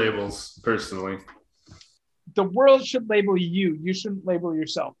abhor labels personally. The world should label you. You shouldn't label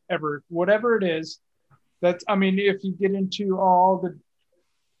yourself ever. Whatever it is. If you get into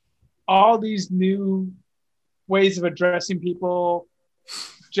all these new ways of addressing people,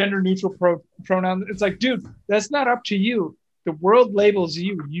 gender neutral pronouns, it's like, dude, that's not up to you. The world labels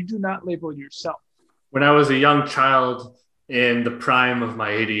you. You do not label yourself. When I was a young child in the prime of my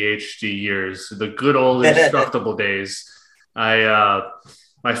ADHD years, the good old indestructible days, my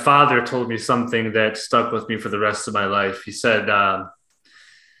father told me something that stuck with me for the rest of my life. He said,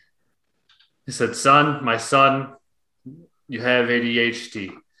 my son, you have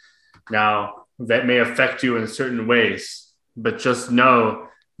ADHD. Now, that may affect you in certain ways, but just know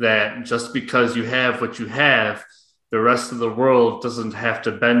that just because you have what you have, the rest of the world doesn't have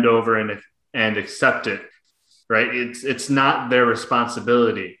to bend over and accept it, right? It's not their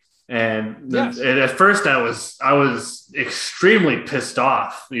responsibility. And yes. At first I was extremely pissed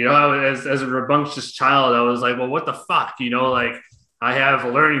off, as a rambunctious child. I was like, well, what the fuck, I have a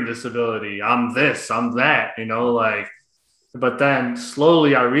learning disability. I'm this, I'm that, but then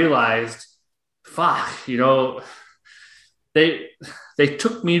slowly I realized, fuck, they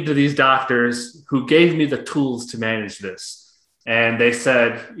took me to these doctors who gave me the tools to manage this. And they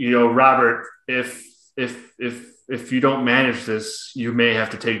said, Robert, if you don't manage this, you may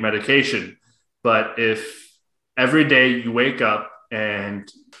have to take medication. But if every day you wake up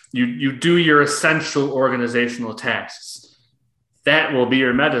and you do your essential organizational tasks, that will be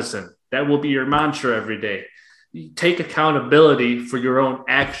your medicine. That will be your mantra every day. You take accountability for your own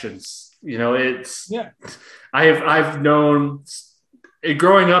actions. I've known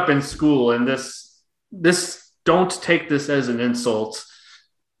growing up in school, and this don't take this as an insult,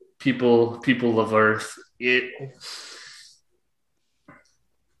 people of Earth. You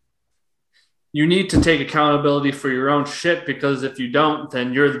need to take accountability for your own shit, because if you don't,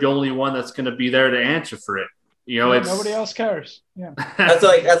 then you're the only one that's going to be there to answer for it. Nobody else cares. Yeah. That's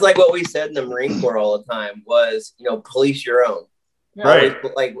like what we said in the Marine Corps all the time was, police your own. Yeah. Right.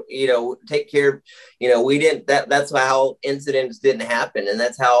 Take care. We didn't, that's how incidents didn't happen. And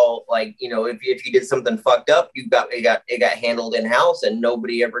that's how, if you did something fucked up, it got handled in house and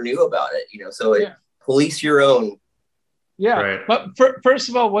nobody ever knew about it, police your own. Yeah. Right. But first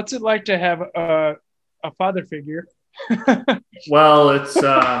of all, what's it like to have a father figure? Well, it's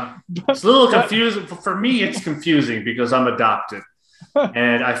a little confusing. For me, it's confusing because I'm adopted.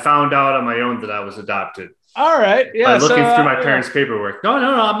 And I found out on my own that I was adopted. All right. Yeah. By looking through my parents' paperwork. No,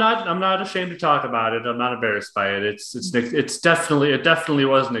 I'm not ashamed to talk about it. I'm not embarrassed by it. It definitely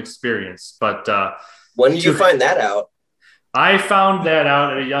was an experience. But when did you find that out? I found that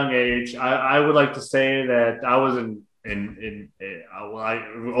out at a young age. I would like to say that I was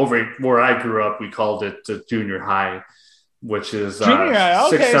over where I grew up, we called it junior high, which is junior high.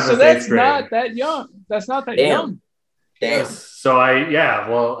 Okay, 6th, 7th, so that's not that young. That's not that young. Damn. So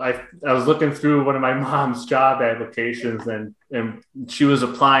I was looking through one of my mom's job applications, and she was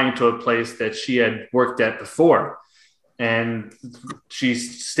applying to a place that she had worked at before. And she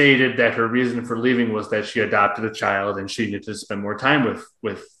stated that her reason for leaving was that she adopted a child and she needed to spend more time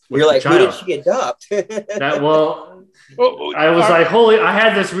with You're like, child. Who did she adopt? I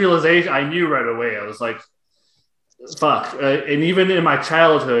had this realization. I knew right away. I was like, fuck. And even in my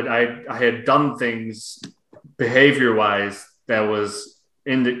childhood, I had done things behavior-wise that was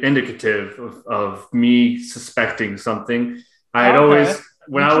indicative of me suspecting something. I had always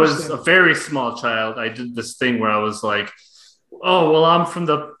when I was a very small child, I did this thing where I was like, oh, well,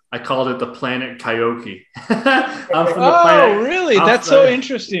 I called it the planet Coyote. I'm from the planet. Oh, really? That's so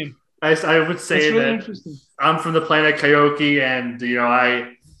interesting. I would say really that I'm from the planet Coyote, and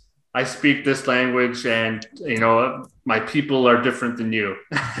I speak this language, and my people are different than you.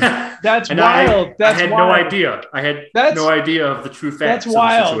 That's wild. I had no idea. I had no idea of the true facts of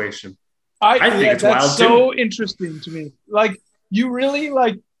the situation. I think it's wild too. That's so interesting to me. Like, you really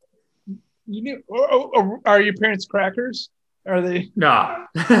you knew? Are your parents crackers? Are they? No.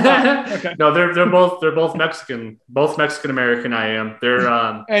 Okay. No, they're both Mexican. Both Mexican American. I am. They're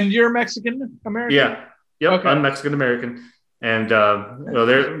and you're Mexican American? Yeah. Yep. Okay. I'm Mexican American. And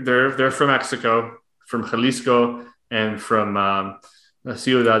they're from Mexico, from Jalisco, and from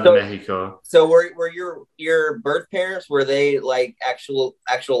Ciudad de Mexico. So were your birth parents, were they like actual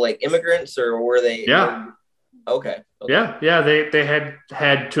like immigrants, or were they? Yeah. Okay. Yeah. They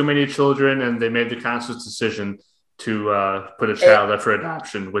had too many children, and they made the conscious decision to put a child up for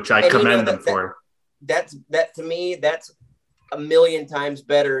adoption, which I commend them for. That to me, that's a million times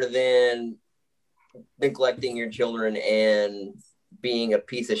better than neglecting your children and being a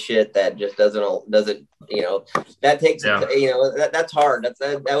piece of shit that just doesn't that takes that's hard.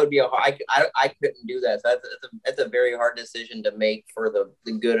 That would be I couldn't do that. So that's a very hard decision to make for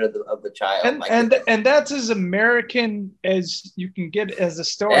the good of the child. And that's as American as you can get as a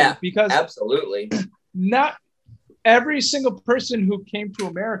story, because absolutely not every single person who came to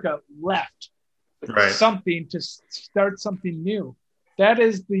America left something to start something new. That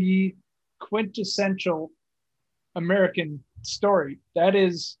is the quintessential American story. That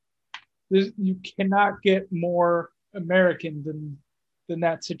is, you cannot get more American than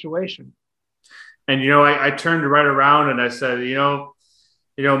that situation. And I turned right around and I said,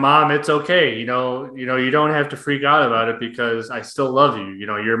 Mom, it's okay. You don't have to freak out about it, because I still love you.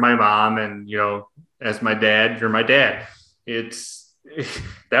 You're my mom, and as my dad, you're my dad.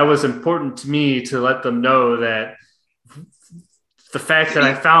 That was important to me, to let them know that the fact that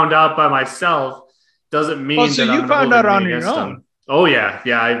I found out by myself doesn't mean that I'm found out on your own. Them. Oh yeah,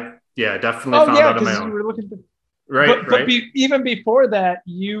 definitely found out on my own. You were looking to... Right. But even before that,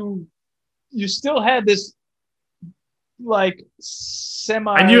 you still had this like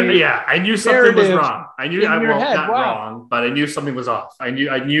semi. I knew something was wrong. I knew not wrong, but I knew something was off. I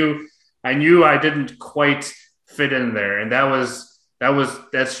knew I didn't quite fit in there, and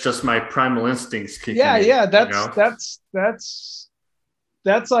that's just my primal instincts kicking in.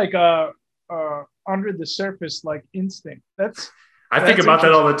 That's like a under the surface like instinct. I think about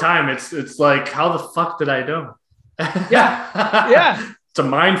that all the time. It's like, how the fuck did I know? Yeah. It's a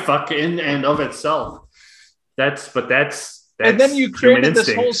mind fuck in and of itself. That's and then you created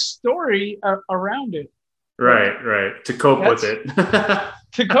this whole story around it. Right. To cope with it.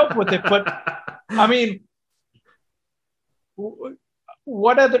 To cope with it. But I mean,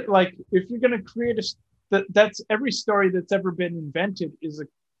 what other, like, if you're going to create that's every story that's ever been invented is a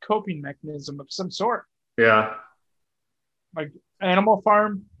coping mechanism of some sort. Yeah. Like Animal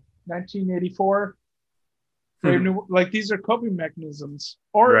Farm, 1984. Like, these are coping mechanisms.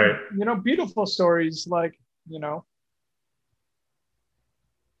 Or, beautiful stories like,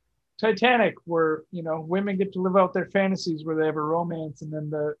 Titanic, where, women get to live out their fantasies where they have a romance and then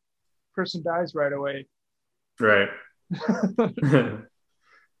the person dies right away. Right.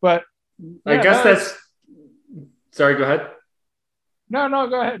 But I guess that's... Sorry, go ahead. No,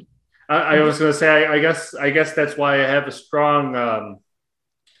 go ahead. I was going to say, I guess that's why I have a strong...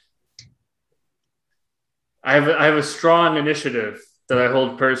 I have a strong initiative that I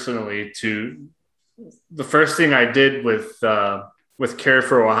hold personally to... The first thing I did with Care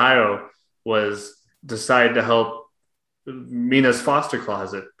for Ohio was decide to help Mina's foster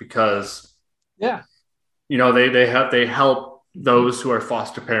closet, because they help those who are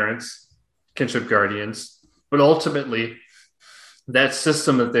foster parents, kinship guardians, but ultimately that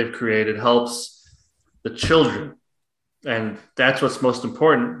system that they've created helps the children, and that's what's most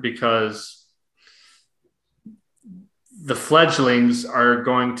important, because the fledglings are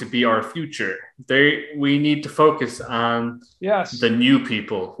going to be our future. We need to focus on the new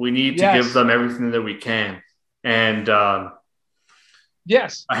people. We need to give them everything that we can. And I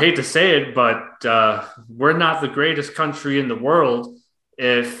hate to say it, but we're not the greatest country in the world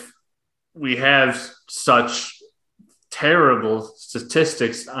if we have such terrible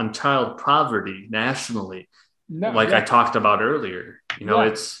statistics on child poverty nationally. I talked about earlier.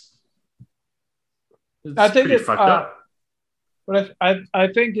 It's I think pretty fucked up. But I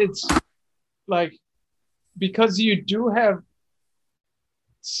think it's like, because you do have,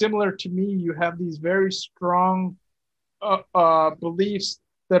 similar to me, you have these very strong beliefs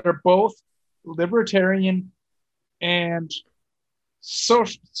that are both libertarian and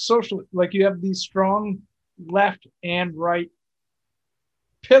social. Like you have these strong left and right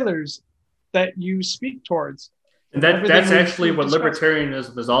pillars that you speak towards. And that's actually what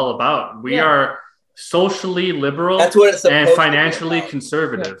libertarianism is all about. We are socially liberal and financially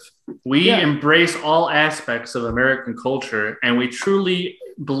conservative. We embrace all aspects of American culture, and we truly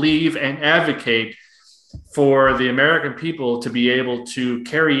believe and advocate for the American people to be able to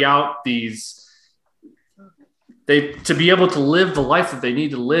carry out to be able to live the life that they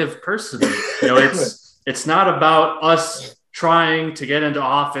need to live personally. It's not about us trying to get into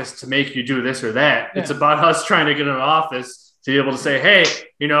office to make you do this or that. It's about us trying to get into office to be able to say, hey,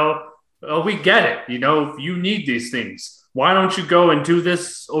 we get it. You need these things. Why don't you go and do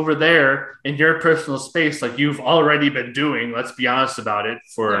this over there in your personal space like you've already been doing? Let's be honest about it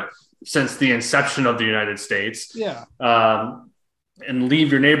since the inception of the United States. Yeah. And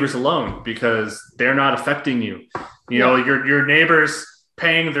leave your neighbors alone because they're not affecting you. Your neighbors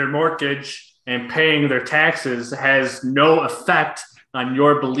paying their mortgage and paying their taxes has no effect on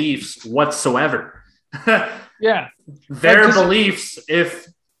your beliefs whatsoever. Their beliefs, if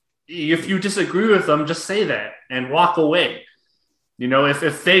you disagree with them, just say that and walk away.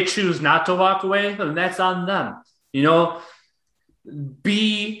 If they choose not to walk away, then that's on them.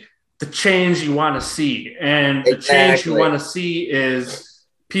 Be the change you want to see. And the change you want to see is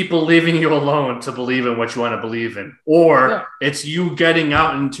people leaving you alone to believe in what you want to believe in, or it's you getting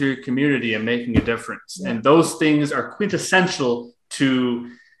out into your community and making a difference. And those things are quintessential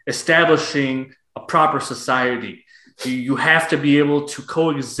to establishing a proper society. You have to be able to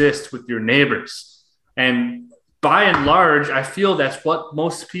coexist with your neighbors. And by and large, I feel that's what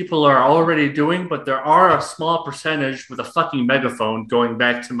most people are already doing, but there are a small percentage with a fucking megaphone, going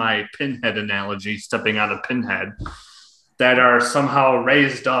back to my pinhead analogy, stepping on a pinhead, that are somehow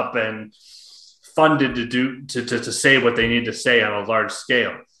raised up and funded to say what they need to say on a large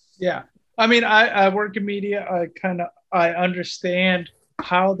scale. Yeah. I mean, I work in media. I understand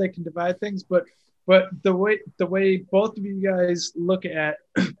how they can divide things, but the way both of you guys look at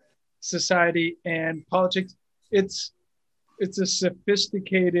society and politics, it's a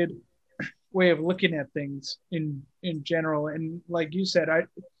sophisticated way of looking at things in general. And like you said,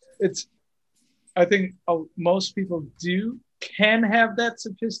 I think most people can have that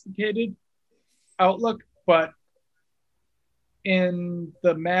sophisticated outlook, but in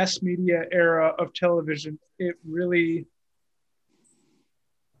the mass media era of television,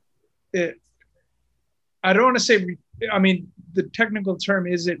 I don't want to say, the technical term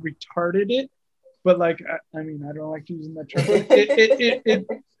is it retarded it, but I don't like using that term.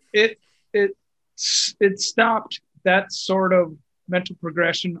 It stopped that sort of mental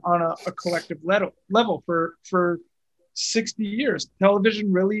progression on a collective level for 60 years.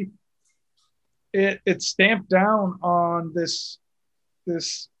 Television really it stamped down on this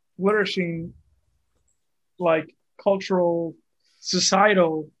flourishing cultural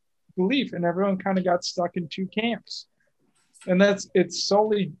societal belief, and everyone kind of got stuck in two camps, and it's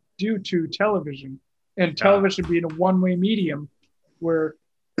solely due to television, and television being a one-way medium where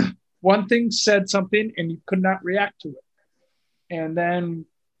one thing said something and you could not react to it. And then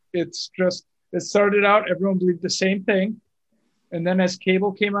it started out, everyone believed the same thing. And then as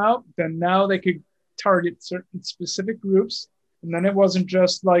cable came out, then now they could target certain specific groups. And then it wasn't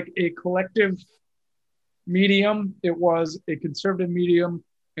just like a collective medium, it was a conservative medium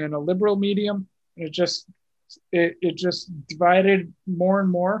and a liberal medium. And it just divided more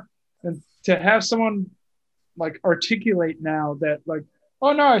and more. And to have someone articulate now that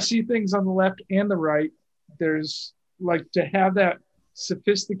oh no, I see things on the left and the right. There's to have that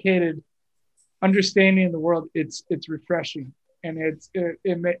sophisticated understanding of the world. It's refreshing, and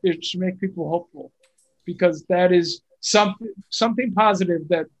it should make people hopeful, because that is something positive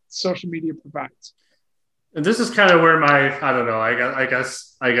that social media provides. And this is kind of where I don't know. I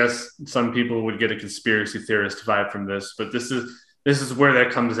guess some people would get a conspiracy theorist vibe from this, but this is where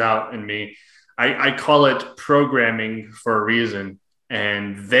that comes out in me. I call it programming for a reason,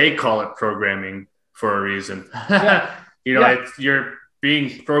 and they call it programming for a reason. Yeah. You're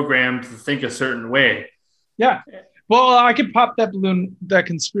being programmed to think a certain way. Yeah. Well, I can pop that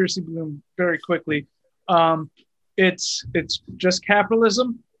conspiracy balloon very quickly. It's just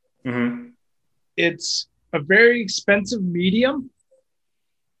capitalism. Mm-hmm. It's a very expensive medium.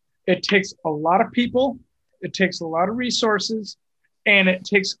 It takes a lot of people. It takes a lot of resources, and it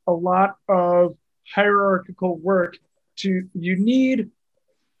takes a lot of hierarchical work. You need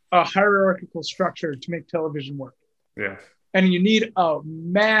a hierarchical structure to make television work. Yeah. and you need a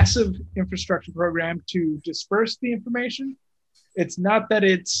massive infrastructure program to disperse the information. It's not that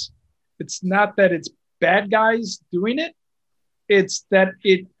it's bad guys doing it. It's that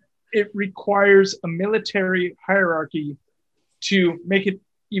it requires a military hierarchy to make it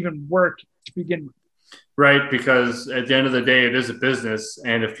even work to begin with. Right, because at the end of the day, it is a business,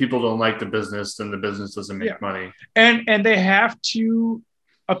 and if people don't like the business, then the business doesn't make money. And they have to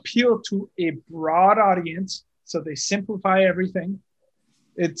appeal to a broad audience, so they simplify everything.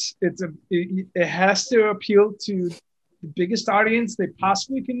 It has to appeal to the biggest audience they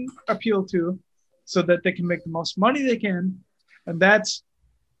possibly can appeal to, so that they can make the most money they can, and that's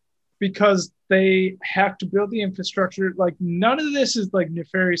because they have to build the infrastructure. Like, none of this is like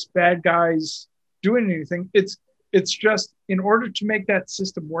nefarious bad guys doing anything. It's just in order to make that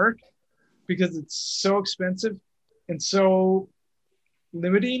system work, because it's so expensive and so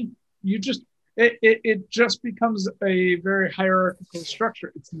limiting, it just becomes a very hierarchical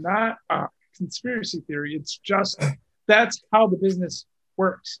structure. It's not a conspiracy theory. It's just that's how the business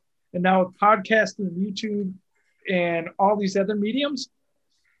works. And now with podcasting and YouTube and all these other mediums,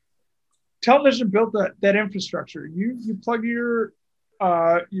 television built that infrastructure. You plug your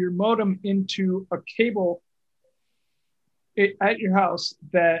modem into a cable at your house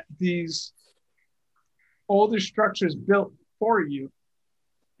that these older structures built for you,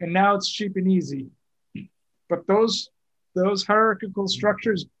 and now it's cheap and easy. But those hierarchical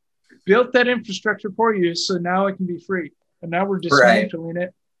structures built that infrastructure for you, so now it can be free. And now we're dismantling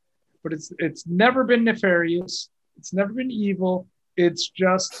it. But it's never been nefarious. It's never been evil. It's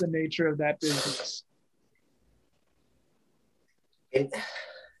just the nature of that business. And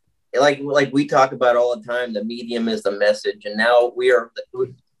like we talk about all the time, the medium is the message. And now we are,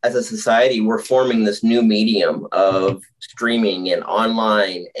 as a society, we're forming this new medium of streaming and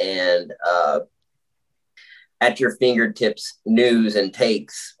online and at your fingertips news and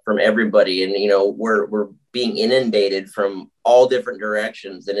takes from everybody. And, we're being inundated from all different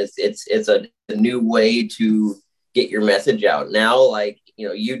directions. And it's a new way to get your message out now, like,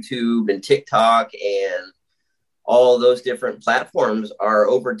 YouTube and TikTok and all those different platforms are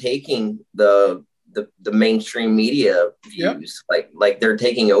overtaking the mainstream media views. Yep. Like they're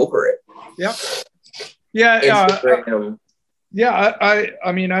taking over it. Yep. Yeah.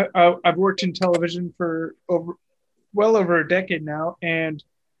 I mean, I've worked in television for well over a decade now, and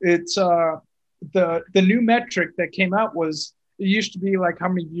it's the new metric that came out was, it used to be like how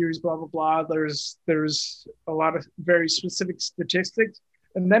many views, blah blah blah. There's a lot of very specific statistics,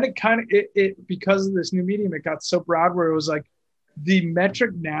 and then it because of this new medium, it got so broad where it was like the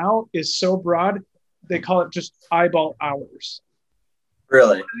metric now is so broad they call it just eyeball hours.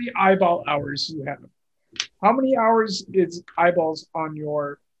 Really? How many eyeball hours you have? How many hours is eyeballs on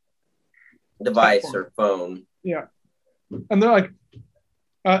your device platform? Or phone? Yeah, and they're like,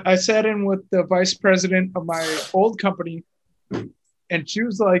 I sat in with the vice president of my old company, and she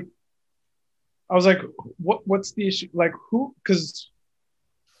was like, I was like, what's the issue? Like, because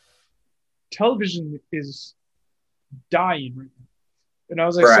television is dying right now. And I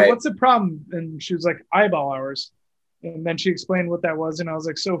was like, So what's the problem? And she was like, eyeball hours. And then she explained what that was. And I was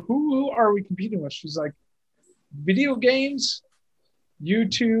like, so who are we competing with? She's like, video games,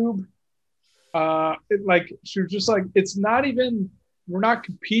 YouTube. She was just like, it's not even, we're not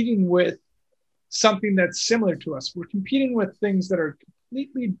competing with something that's similar to us. We're competing with things that are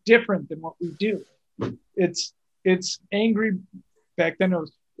completely different than what we do. It's angry, back then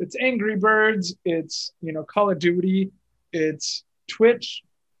it's Angry Birds, it's Call of Duty, it's Twitch,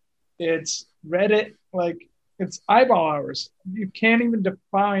 it's Reddit, like it's eyeball hours. You can't even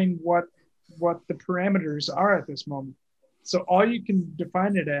define what the parameters are at this moment. So all you can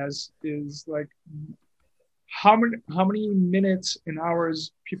define it as is like how many minutes and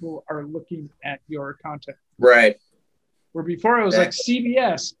hours people are looking at your content. Right. Where before it was like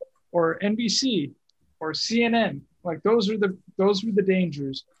CBS or NBC or CNN. Like those were the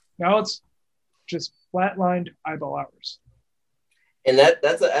dangers. Now it's just flatlined eyeball hours. And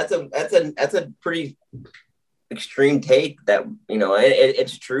that's a pretty extreme take that,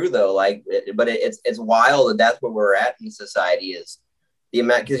 it's true though. Like, but it's wild that that's where we're at in society is the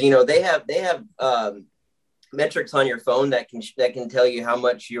amount, because, they have metrics on your phone that can tell you how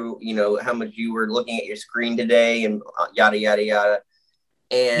much how much you were looking at your screen today and yada, yada, yada.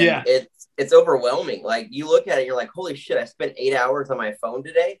 And it's overwhelming. Like you look at it, you're like, holy shit, I spent 8 hours on my phone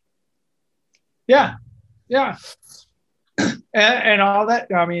today. Yeah. Yeah. And all that.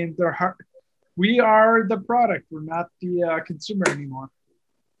 I mean, we are the product. We're not the consumer anymore.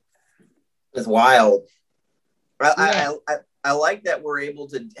 It's wild. I like that we're able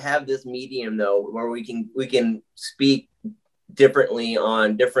to have this medium though, where we can speak differently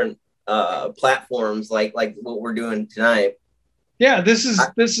on different platforms like what we're doing tonight. Yeah, this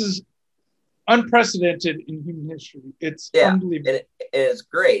is unprecedented in human history. It's unbelievable. And it's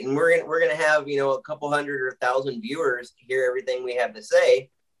great. And we're gonna have, you know, a couple hundred or 1,000 viewers hear everything we have to say.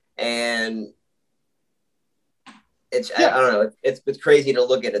 And it's I don't know, it's crazy to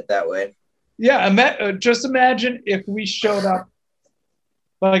look at it that way. Yeah, just imagine if we showed up,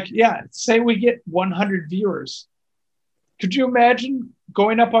 like, say we get 100 viewers. Could you imagine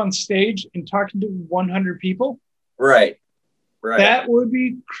going up on stage and talking to 100 people? Right. That would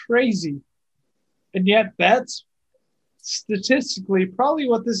be crazy. And yet that's statistically probably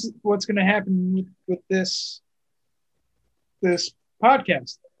what's going to happen with this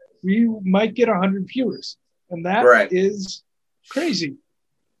podcast. We might get 100 viewers, and that is crazy.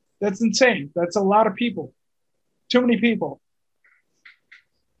 That's insane. That's a lot of people. Too many people.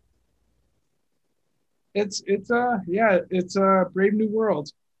 It's a brave new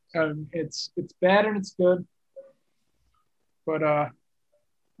world. It's bad and it's good, but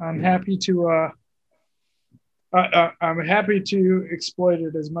I'm happy to exploit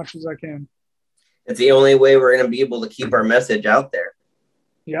it as much as I can. It's the only way we're going to be able to keep our message out there.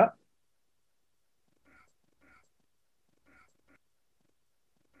 Yeah.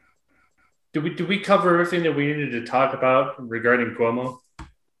 Did we cover everything that we needed to talk about regarding Cuomo?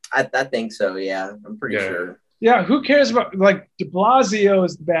 I think so. Yeah, I'm pretty sure. Yeah, who cares about, like, De Blasio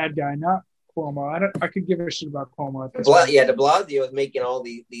is the bad guy, not Cuomo. I could give a shit about Cuomo. De Blasio is making all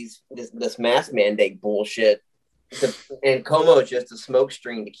this mask mandate bullshit, and Cuomo is just a smoke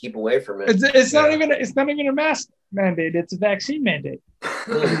screen to keep away from it. It's not even a mask mandate. It's a vaccine mandate.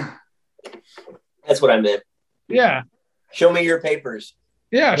 That's what I meant. Yeah. Show me your papers.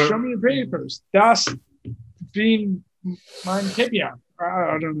 Yeah, show me your papers. Das being mein Tibia.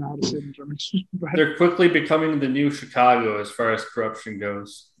 I don't know how to say it in German. They're quickly becoming the new Chicago as far as corruption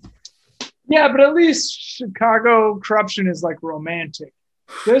goes. Yeah, but at least Chicago corruption is like romantic.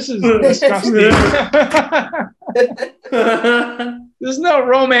 This is disgusting. There's no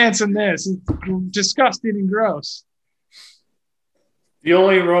romance in this. It's disgusting and gross. The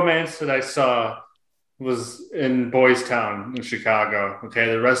only romance that I saw was in Boys Town in Chicago. Okay,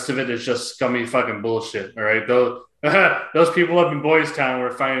 the rest of it is just scummy fucking bullshit. All right, those people up in Boys Town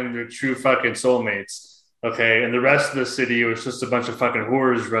were finding their true fucking soulmates. Okay, and the rest of the city was just a bunch of fucking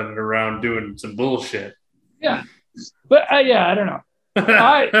whores running around doing some bullshit. Yeah, but I don't know.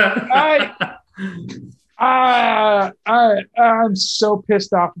 I'm so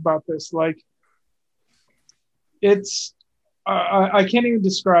pissed off about this. Like, it's I can't even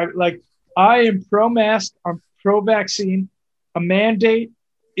describe it. Like, I am pro-mask. I'm pro-vaccine. A mandate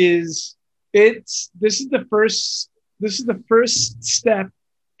is this is the first step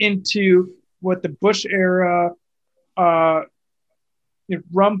into what the Bush era,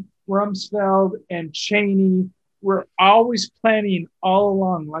 Rumsfeld and Cheney were always planning all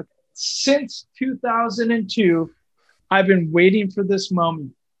along. Like, since 2002, I've been waiting for this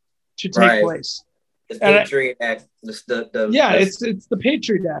moment to take place. The Patriot Act. It's the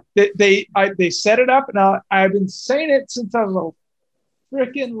Patriot Act. They set it up, and I've been saying it since I was a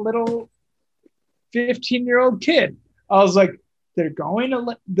freaking little 15-year-old kid. I was like, they're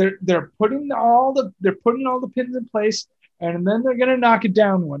putting all the pins in place, and then they're gonna knock it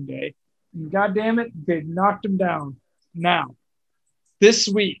down one day. And God damn it, they knocked them down. Now, this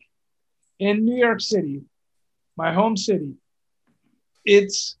week in New York City, my home city,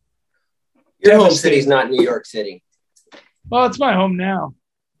 it's your home city's not New York City. Well, it's my home now.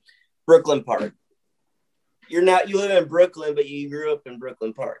 Brooklyn Park. You live in Brooklyn, but you grew up in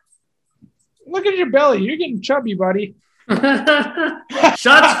Brooklyn Park. Look at your belly. You're getting chubby, buddy.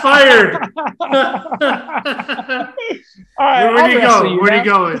 Shots fired. All right, Where'd he go? Where'd he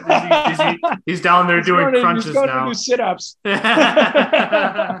go? He's down there doing crunches he's going now. To do sit-ups.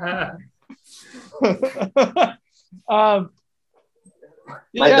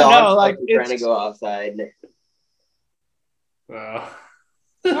 My dog's trying to go outside. Well.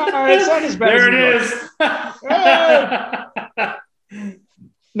 It's not as bad there as it is.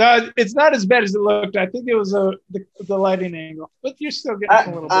 No, it's not as bad as it looked. I think it was the lighting angle, but you're still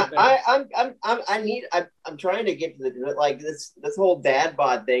getting a little bit there. I'm trying to get to the, like, this whole dad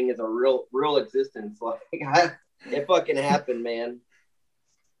bod thing is a real existence. Like, it fucking happened, man.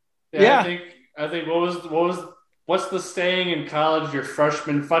 Yeah. I think what's the saying in college? You're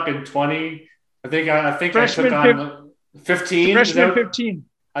freshman fucking 20. I think I took on 15. Freshman 15.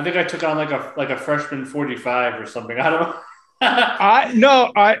 I think I took on like a freshman 45 or something. I don't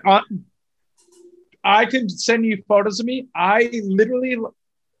know. I can send you photos of me. I literally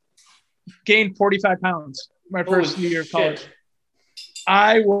gained 45 pounds my first year of college.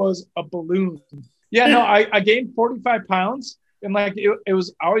 I was a balloon. Yeah, no, I gained 45 pounds, and like it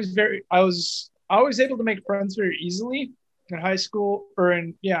was always I was always able to make friends very easily in high school or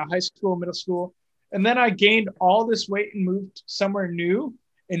in high school, middle school. And then I gained all this weight and moved somewhere new,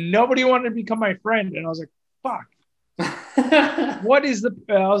 and nobody wanted to become my friend. And I was like, fuck. What is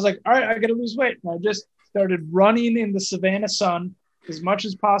I was like, all right, I got to lose weight. And I just started running in the Savannah sun as much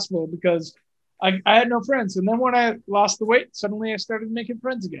as possible because I had no friends. And then when I lost the weight, suddenly I started making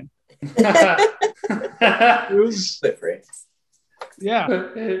friends again. It was, yeah.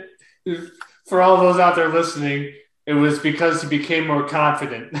 For all those out there listening, it was because he became more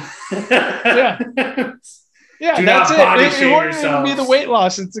confident. Yeah. Yeah, Do that's not body it. shame It wouldn't yourselves. even be the weight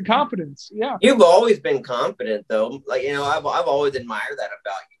loss; it's the confidence. Yeah, You've always been confident, though. Like, I've always admired that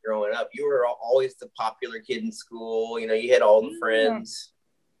about you growing up. You were always the popular kid in school. You had all the friends.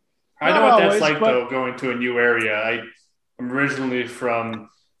 I know Not what that's always, like, but- though, going to a new area. I'm originally from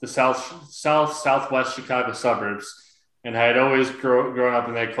the southwest Chicago suburbs, and I had always grown up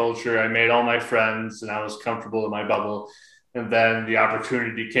in that culture. I made all my friends, and I was comfortable in my bubble. And then the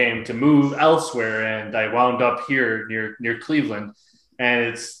opportunity came to move elsewhere, and I wound up here near Cleveland.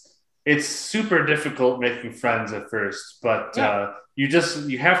 And it's super difficult making friends at first, but you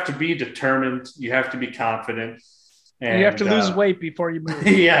have to be determined. You have to be confident. And you have to lose weight before you move.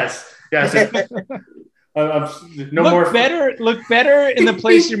 yes. Look better in the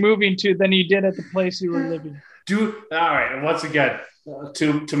place you're moving to than you did at the place you were living. All right. And once again,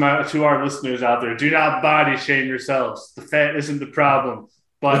 to our listeners out there, do not body shame yourselves. The fat isn't the problem.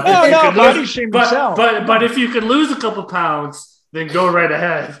 But body shame yourself. But if you could lose a couple pounds, then go right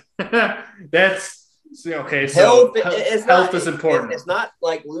ahead. That's okay. So health is important. It's not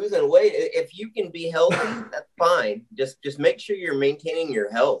like losing weight. If you can be healthy, that's fine. Just make sure you're maintaining your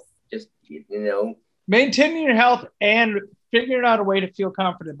health. Just maintaining your health and figuring out a way to feel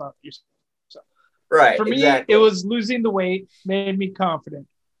confident about yourself. Right. For me, it was losing the weight made me confident.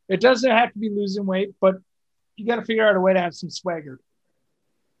 It doesn't have to be losing weight, but you got to figure out a way to have some swagger.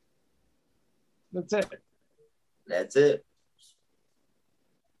 That's it.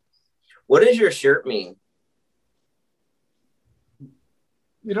 What does your shirt mean?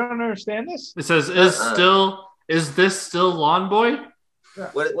 You don't understand this? It says, is this still Lawn Boy? Yeah.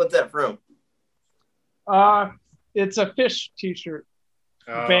 What's that from? It's a fish t-shirt.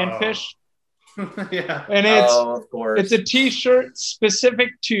 Band Fish. Yeah. And it's a t-shirt specific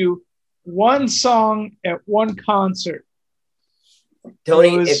to one song at one concert.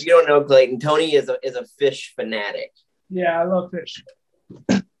 Tony, if you don't know Clayton, Tony is a Fish fanatic. Yeah, I love Fish.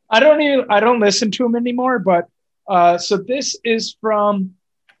 I don't listen to him anymore, but so this is from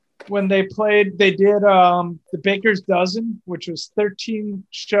when they did the Baker's Dozen, which was 13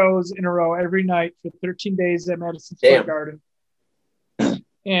 shows in a row every night for 13 days at Madison Square Garden.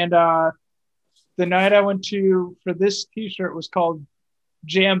 And the night I went to for this t-shirt was called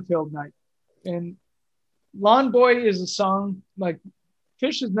Jam Filled Night. And Lawn Boy is a song, like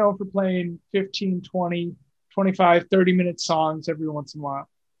Fish is known for playing 15, 20, 25, 30-minute songs every once in a while.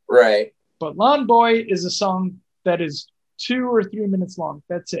 Right. But Lawn Boy is a song that is 2 or 3 minutes long.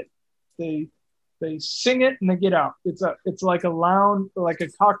 That's it. They sing it and they get out. It's like a lounge, like a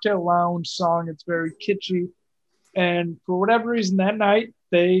cocktail lounge song. It's very kitschy. And for whatever reason that night,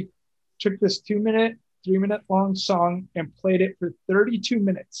 they took this 2-minute, 3-minute long song and played it for 32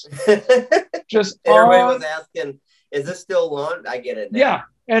 minutes. Just everybody was asking, is this still Lawn? I get it now. Yeah.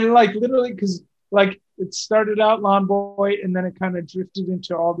 And like literally, because like it started out Lawn Boy and then it kind of drifted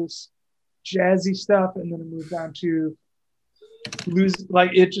into all this jazzy stuff and then it moved on to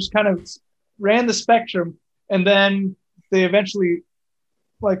it just kind of ran the spectrum. And then they eventually,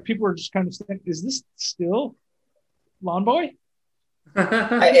 like, people were just kind of saying, is this still Lawn Boy?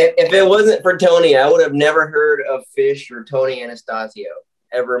 If it wasn't for Tony, I would have never heard of Fish or Tony Anastasio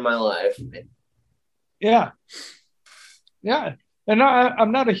ever in my life. Yeah. And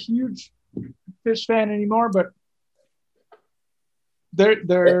I'm not a huge Fish fan anymore, but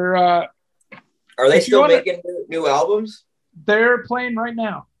they're are they still making new albums? They're playing right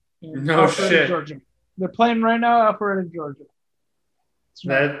now. No shit. Georgia. They're playing right now Alpharetta, Georgia.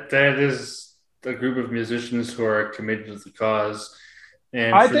 That is a group of musicians who are committed to the cause.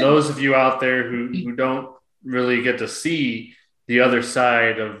 And those of you out there who don't really get to see the other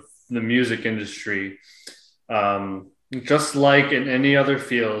side of the music industry, just like in any other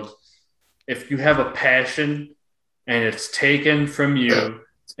field, if you have a passion and it's taken from you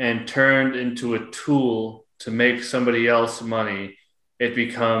and turned into a tool to make somebody else money, it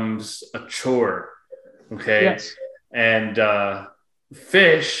becomes a chore. Okay. Yes. And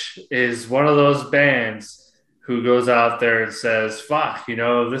Fish is one of those bands who goes out there and says, fuck,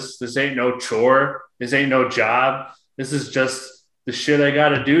 this ain't no chore. This ain't no job. This is just the shit I got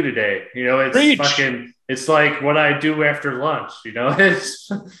to do today. It's Preach. fucking, it's like what I do after lunch, it's,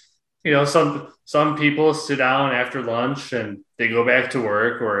 some people sit down after lunch and they go back to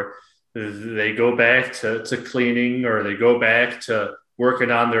work, or they go back to cleaning, or they go back to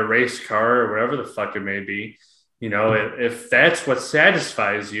working on their race car, or whatever the fuck it may be. If that's what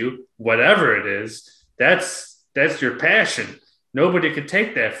satisfies you, whatever it is, that's your passion. Nobody can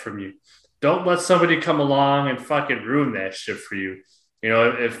take that from you. Don't let somebody come along and fucking ruin that shit for you.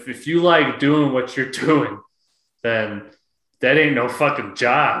 If you like doing what you're doing, then that ain't no fucking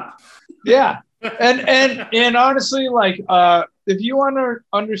job. Yeah. And honestly, like, if you want to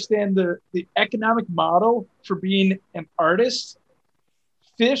understand the economic model for being an artist,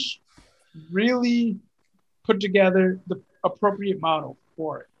 Phish really put together the appropriate model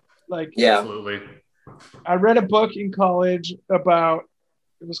for it. Like, Yeah. Absolutely. I read a book in college about,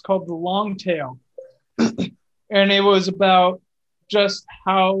 it was called The Long Tail. And it was about just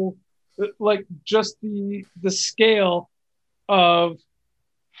how, like, just the scale of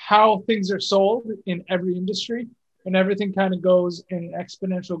how things are sold in every industry, and everything kind of goes in an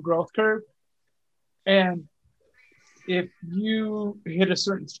exponential growth curve. And if you hit a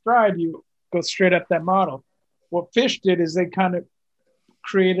certain stride, you go straight up that model. What Phish did is they kind of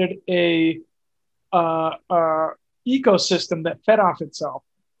created a ecosystem that fed off itself,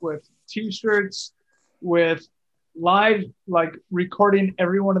 with t-shirts, with live, like recording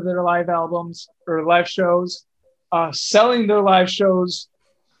every one of their live albums or live shows, selling their live shows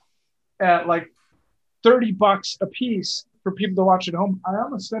at like $30 a piece for people to watch at home. I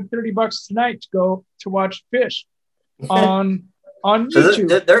almost spent $30 tonight to go to watch Phish on YouTube.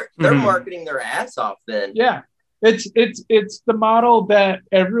 So they're marketing their ass off then. Yeah. It's the model that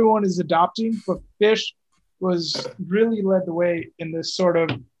everyone is adopting, but Phish was really led the way in this sort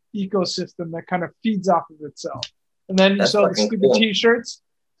of ecosystem that kind of feeds off of itself. And then you sell the stupid t-shirts,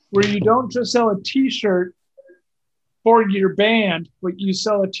 where you don't just sell a t-shirt for your band, but you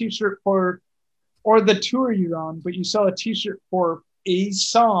sell a t-shirt for, or the tour you're on, but you sell a t-shirt for a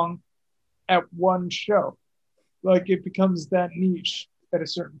song at one show. Like, it becomes that niche at a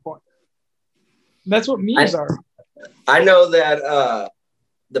certain point. And that's what memes are. I know that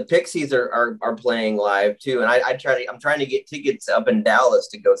the Pixies are playing live too, and I'm trying to get tickets up in Dallas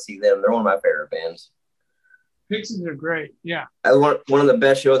to go see them. They're one of my favorite bands. Pixies are great. Yeah. One of the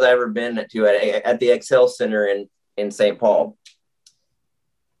best shows I've ever been to at the Excel Center in St. Paul.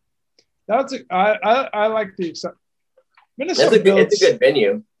 I like the Minnesota. It's a good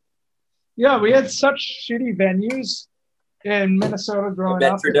venue. Yeah, we had such shitty venues in Minnesota growing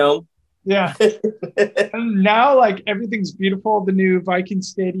up. Metrodome. Yeah. And now, like, everything's beautiful. The new Viking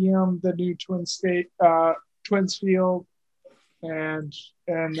Stadium, the new Twins Field, and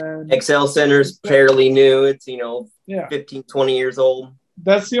then Excel Center's fairly new. It's 15, 20 years old.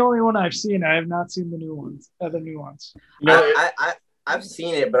 That's the only one I've seen. I have not seen the new ones. I've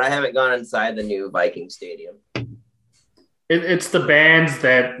seen it, but I haven't gone inside the new Viking Stadium. It's the bands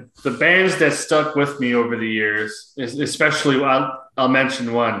that stuck with me over the years, especially I'll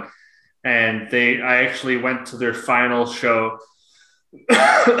mention one, and I actually went to their final show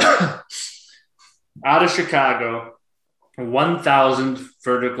out of Chicago, 1,000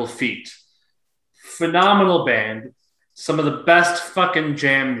 Vertical Feet. Phenomenal band. Some of the best fucking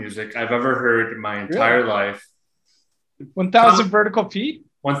jam music I've ever heard in my entire life. 1,000 Vertical Feet?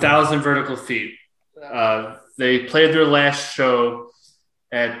 1,000 Vertical Feet. They played their last show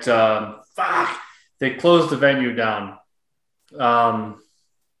at they closed the venue down.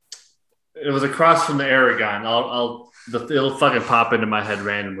 It was across from the Aragon. It'll fucking pop into my head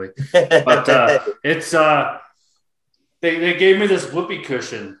randomly. But it's they gave me this whoopee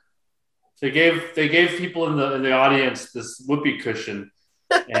cushion. They gave people in the audience this whoopee cushion,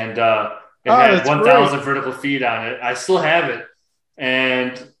 and it had 1,000 Vertical Feet on it. I still have it,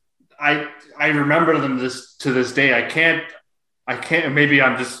 and I remember them to this day. I can't. Maybe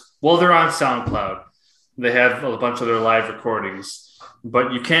I'm just. Well, they're on SoundCloud. They have a bunch of their live recordings,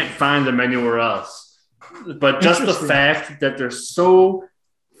 but you can't find them anywhere else. But just the fact that they're so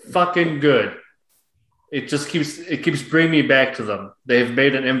fucking good, it keeps bringing me back to them. They've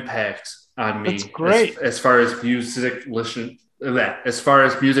made an impact on me. That's great. As far as music listen. As far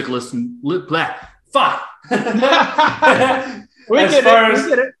as music listen. Fuck. We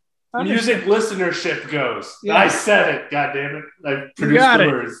get it. Music listenership goes. Yeah. I said it. God damn it! I produced the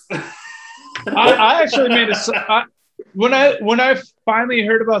words. I actually made when I finally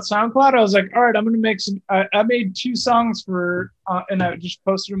heard about SoundCloud, I was like, all right, I'm gonna make some. I made 2 songs and I just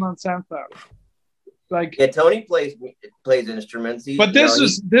posted them on SoundCloud. Like, yeah, Tony plays instruments. But this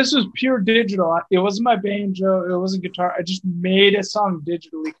was pure digital. It wasn't my banjo. It wasn't guitar. I just made a song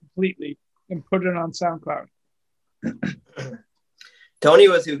digitally completely and put it on SoundCloud. Tony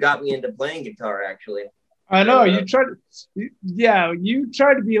was who got me into playing guitar, actually. I know you tried. You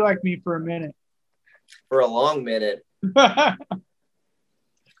tried to be like me for a minute. For a long minute.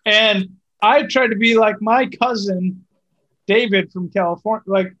 And I tried to be like my cousin David from California.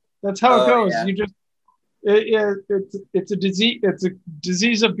 Like that's how it goes. Yeah. You just it's a disease. It's a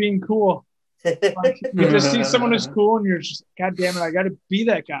disease of being cool. Like, you just see someone who's cool, and you're just, God damn it, I got to be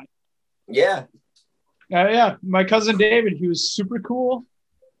that guy. Yeah. Yeah. My cousin David, he was super cool.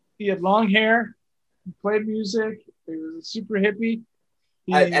 He had long hair. He played music. He was a super hippie.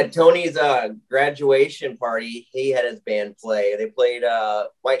 At Tony's graduation party, he had his band play. They played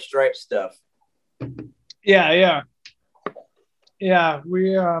White Stripes stuff. Yeah.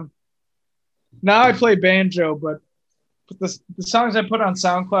 We now I play banjo, but the songs I put on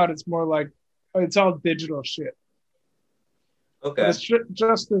SoundCloud, it's more like it's all digital shit. Okay, but it's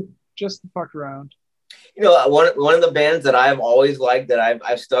just to fuck around. You know, one of the bands that I've always liked that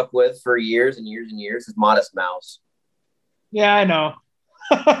I've stuck with for years and years and years is Modest Mouse. Yeah, I know.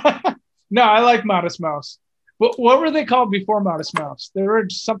 No, I like Modest Mouse. What were they called before Modest Mouse? They were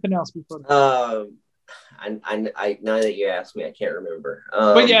something else before that. I now that you ask me, I can't remember.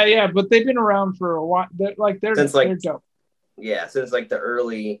 But but they've been around for a while. They're dope. Yeah, since like the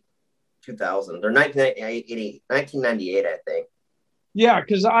early 2000s or 1998, I think. Yeah,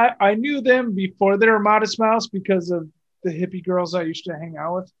 because I knew them before they were Modest Mouse because of the hippie girls I used to hang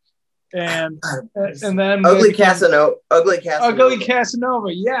out with, and then Ugly Casanova.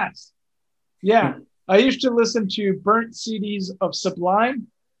 Yes, yeah. I used to listen to burnt CDs of Sublime,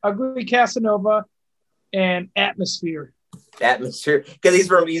 Ugly Casanova, and Atmosphere. Because he's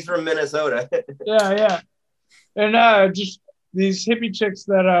from Minnesota. yeah, and just these hippie chicks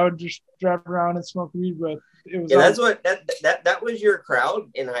that I would just drive around and smoke weed with. It was that was your crowd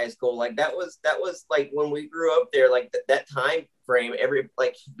in high school. Like that was like when we grew up there. Like that time frame,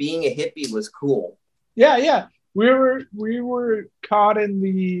 being a hippie was cool. Yeah. We were caught in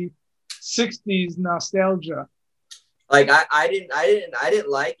the 60s nostalgia. Like I didn't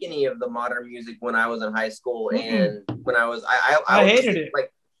like any of the modern music when I was in high school, and when I was I hated it.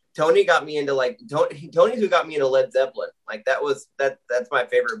 Like Tony got me into Tony's who got me into Led Zeppelin. Like that's my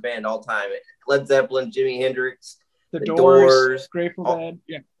favorite band all time. Led Zeppelin, Jimi Hendrix, the Doors, Grateful Dead,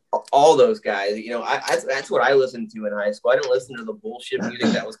 yeah, all those guys. You know, that's what I listened to in high school. I didn't listen to the bullshit music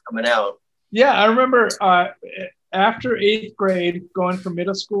that was coming out. Yeah, I remember after 8th grade, going from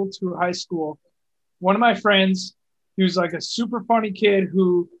middle school to high school, one of my friends, he was like a super funny kid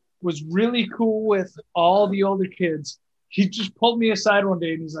who was really cool with all the older kids. He just pulled me aside one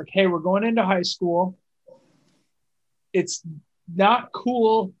day and he's like, hey, we're going into high school. It's not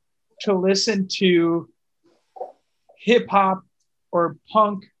cool to listen to hip hop or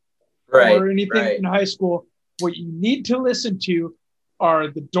punk or anything in high school. What you need to listen to are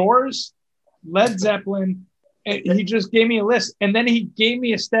the Doors, Led Zeppelin. And he just gave me a list. And then he gave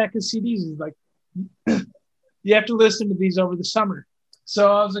me a stack of CDs. He's like, you have to listen to these over the summer.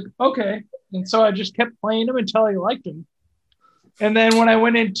 So I was like, okay. And so I just kept playing them until I liked them. And then when I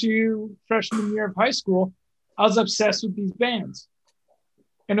went into freshman year of high school, I was obsessed with these bands.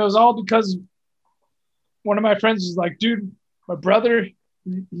 And it was all because one of my friends was like, dude, my brother,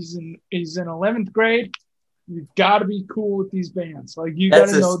 he's in 11th grade. You've got to be cool with these bands. Like, you got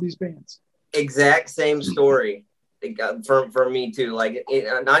to know these bands. Exact same story from me too. Like,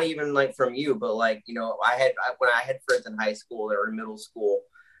 not even like from you, but like, you know, when I had friends in high school or in middle school,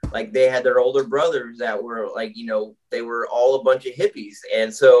 like they had their older brothers that were like, you know, they were all a bunch of hippies.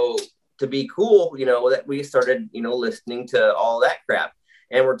 And so to be cool, you know, that we started, you know, listening to all that crap.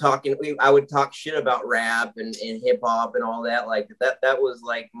 And I would talk shit about rap and hip hop and all that. Like that was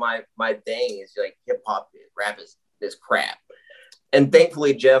like my thing is like hip hop, rap is crap. And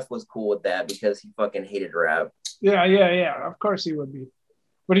thankfully Jeff was cool with that because he fucking hated rap. Yeah. Of course he would be.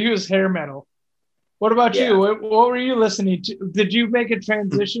 But he was hair metal. What about you? What were you listening to? Did you make a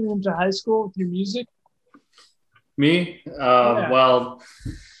transition into high school with your music? Me? Well,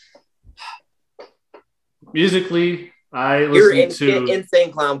 musically, I listened to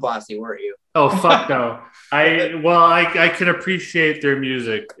Insane Clown Posse, weren't you? Oh, fuck no. I can appreciate their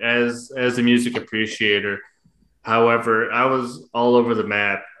music as a music appreciator. However, I was all over the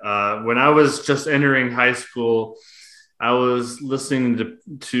map. When I was just entering high school, I was listening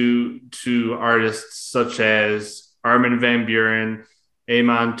to artists such as Armin van Buuren,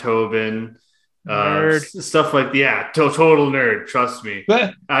 Amon Tobin, stuff like total nerd. Trust me.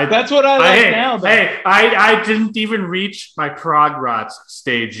 That's what I like now. Though. I didn't even reach my prog rock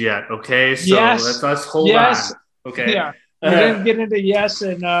stage yet. Okay, so let's hold on. Okay, yeah, you didn't get into Yes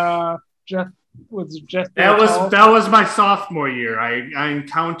and Jeff. That was my sophomore year. I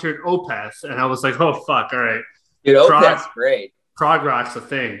encountered Opeth, and I was like, oh fuck, all right, dude, Opeth's great. Prog rock's a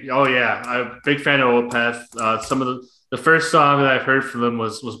thing. Oh yeah, I'm a big fan of Opeth. Some of the first song that I've heard from them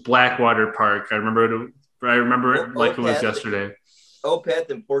was Blackwater Park. I remember it like it was yesterday. Opeth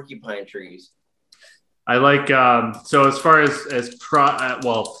and Porcupine Trees. I like so as far as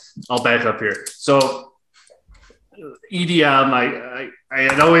I'll back up here. So EDM, I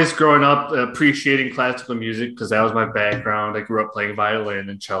had always grown up appreciating classical music because that was my background. I grew up playing violin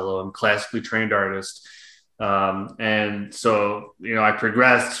and cello. I'm a classically trained artist. And so, I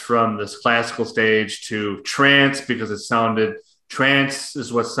progressed from this classical stage to trance because trance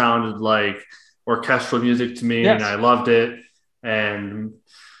is what sounded like orchestral music to me. Yes. And I loved it. And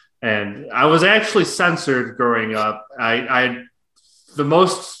I was actually censored growing up. The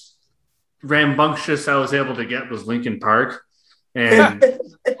most rambunctious I was able to get was Linkin Park. And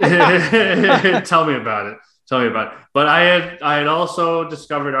tell me about it. But I had also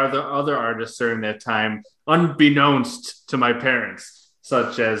discovered other artists during that time, unbeknownst to my parents,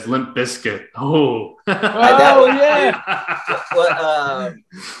 such as Limp Bizkit. Oh yeah.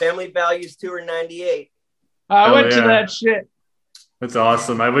 Family Values Tour '98. I went to that shit. That's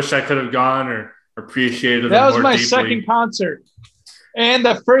awesome. I wish I could have gone or appreciated that. That was my second concert, and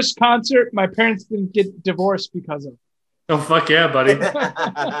the first concert my parents didn't get divorced because of. Oh fuck yeah, buddy!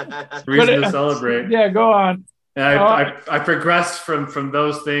 Reason to celebrate. Yeah, go on. And I progressed from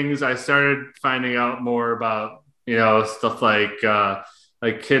those things. I started finding out more about stuff like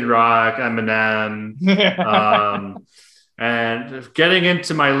Kid Rock, Eminem, and getting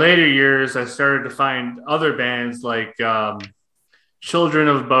into my later years, I started to find other bands like Children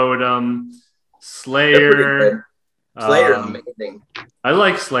of Bodom, Slayer. Slayer's amazing. I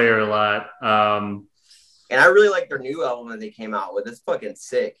like Slayer a lot. And I really like their new album that they came out with. It's fucking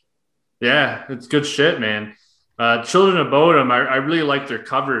sick. Yeah, it's good shit, man. Children of Bodom, I really like their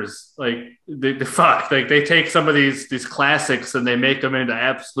covers. Like they take some of these classics and they make them into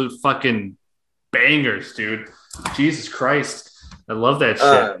absolute fucking bangers, dude. Jesus Christ, I love that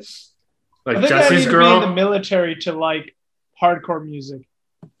shit. Like Jesse's Girl. I need to be in the military to like hardcore music.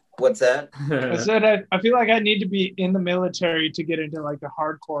 What's that? I said I feel like I need to be in the military to get into like the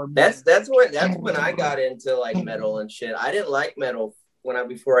hardcore. That's when I got into like metal and shit. I didn't like metal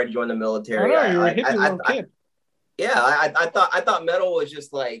before I joined the military. Oh, no, you were a hippie little kid. I thought metal was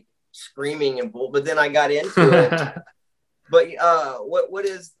just like screaming and bull, but then I got into it. But what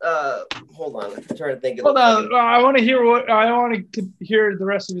is hold on, I'm trying to think of I want to hear the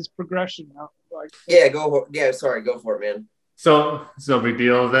rest of his progression now. Go for it, man. So it's no big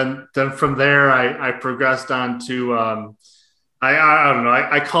deal. Then from there, I progressed on to, I don't know,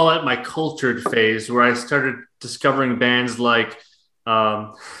 I call it my cultured phase, where I started discovering bands like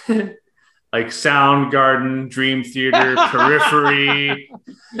Soundgarden, Dream Theater, Periphery.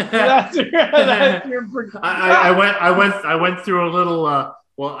 I went through a little,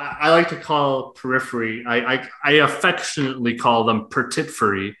 I like to call Periphery. I affectionately call them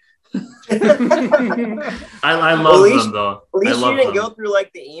Pertitfery. I love them though. At least you didn't go through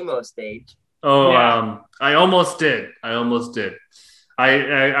like the emo stage. Oh, yeah. I almost did. I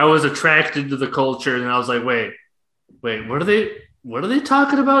was attracted to the culture, and I was like, wait, what are they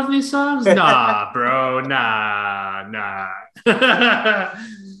talking about in these songs? Nah, bro, nah.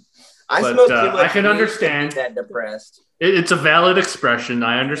 I can understand that depressed. It's a valid expression.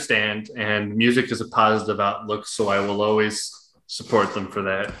 I understand, and music is a positive outlook, so I will always support them for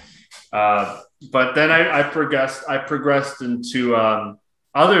that. But then I progressed into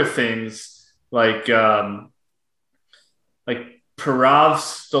other things like Parav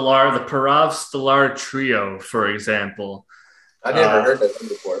Stellar, the Parav Stellar Trio, for example. I've never heard of them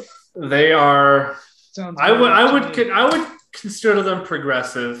before. They are. I would consider them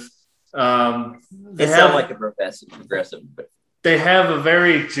progressive. They sound like a progressive, but they have a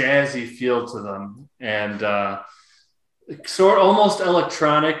very jazzy feel to them, and almost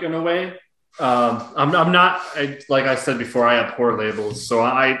electronic in a way. I'm not, like I said before, I abhor labels, so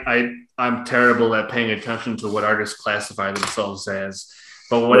I'm terrible at paying attention to what artists classify themselves as.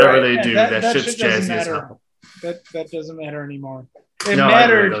 But whatever they do, that shit's jazzy as hell. That doesn't matter anymore. It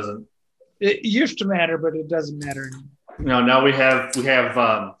really doesn't. It used to matter, but it doesn't matter anymore. No, now we have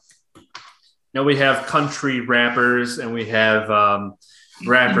country rappers, and we have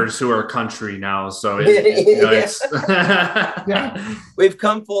rappers who are country now. So it's We've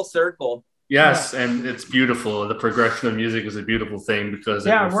come full circle. Yes, and it's beautiful. The progression of music is a beautiful thing because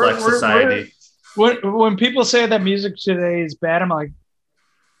it Yeah, reflects society. When people say that music today is bad, I'm like,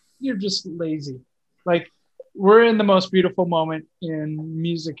 you're just lazy. Like, we're in the most beautiful moment in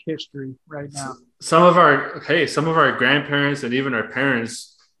music history right now. Some of our grandparents and even our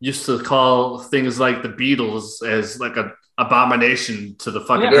parents used to call things like the Beatles as like a abomination to the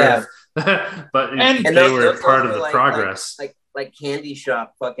fucking earth. But And they were part of the progress. Like candy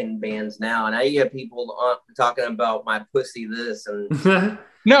shop fucking bands now. And now you have people talking about my pussy this and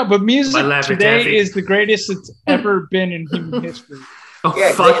no, but music today is the greatest it's ever been in human history. Oh,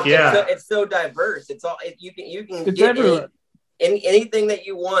 yeah, fuck it's so diverse. It's all you can it's get everywhere. Anything that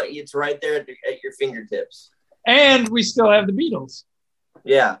you want. It's right there at your fingertips. And we still have the Beatles.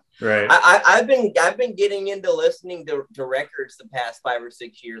 Yeah, right. I've been getting into listening to records the past 5 or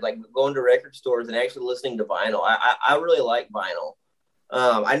 6 years, like going to record stores and actually listening to vinyl. I really like vinyl.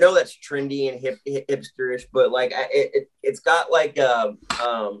 I know that's trendy and hipsterish, but like it's got like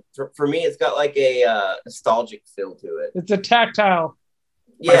for me, it's got like a nostalgic feel to it. It's a tactile.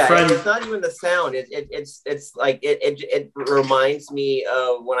 Yeah, it's not even the sound. It's like it reminds me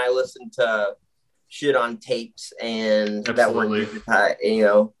of when I listen to shit on tapes and Absolutely. that were digitized, you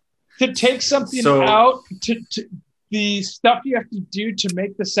know. To take something out, to the stuff you have to do to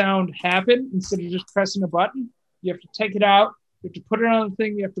make the sound happen instead of just pressing a button, you have to take it out. You have to put it on the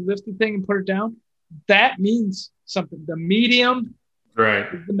thing. You have to lift the thing and put it down. That means something. The medium,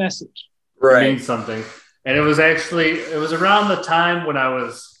 right, is the message. Right, it means something. And it was around the time when I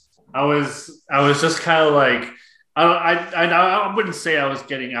was just kind of like I wouldn't say I was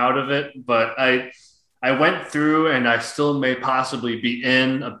getting out of it, but I went through and I still may possibly be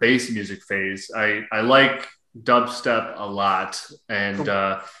in a bass music phase. I like dubstep a lot, and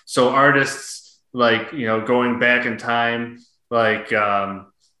so artists like going back in time, like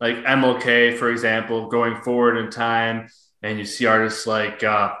MLK, for example, going forward in time, and you see artists like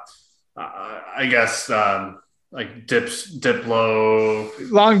I guess like Diplo,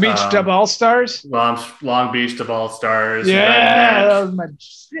 Long Beach Dub All Stars, Long Beach Dub All Stars, yeah, that was my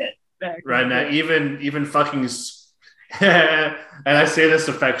shit. Right now, even fucking, and I say this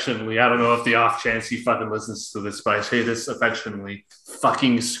affectionately. I don't know if the off chance he fucking listens to this, but I say this affectionately.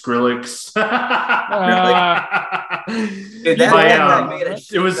 Fucking Skrillex. Dude, that made a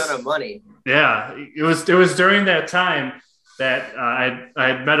shit ton of money. Yeah, it was during that time that I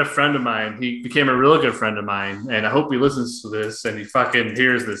had met a friend of mine. He became a real good friend of mine, and I hope he listens to this and he fucking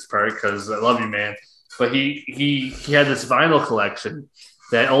hears this part because I love you, man. But he had this vinyl collection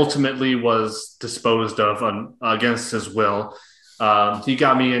that ultimately was disposed of against his will. He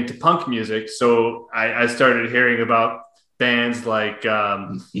got me into punk music, so I started hearing about bands like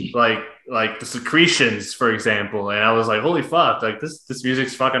the Secretions, for example, and I was like, holy fuck, like this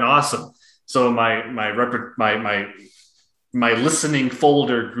music's fucking awesome. So my listening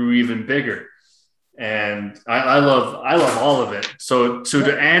folder grew even bigger, and I love all of it. So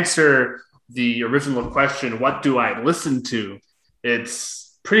to answer the original question, what do I listen to? It's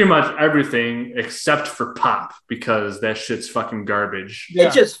pretty much everything except for pop, because that shit's fucking garbage.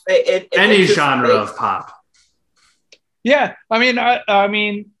 Yeah. Any genre of pop. Yeah, I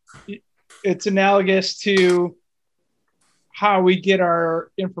mean, it's analogous to how we get our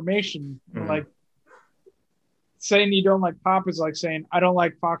information. Mm-hmm. Like saying you don't like pop is like saying I don't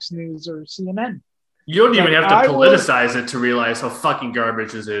like Fox News or CNN. You don't even have to politicize it to realize how fucking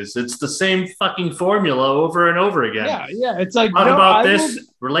garbage it is. It's the same fucking formula over and over again. Yeah. It's like talk about this,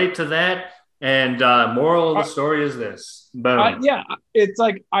 relate to that, and moral of the story is this. Boom. It's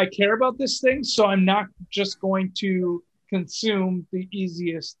like I care about this thing, so I'm not just going to consume the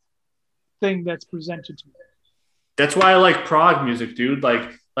easiest thing that's presented to me. That's why I like prog music, dude.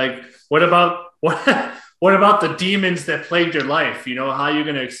 Like what about the demons that plagued your life? You know, how are you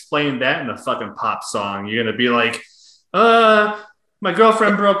going to explain that in a fucking pop song? You're going to be like, my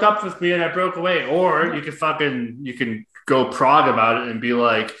girlfriend broke up with me and I broke away. Or you can go prog about it and be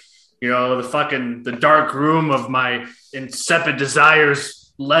like, the dark room of my insipid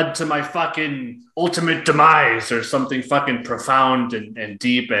desires led to my fucking ultimate demise, or something fucking profound and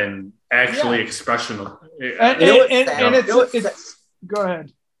deep and actually expressional. Go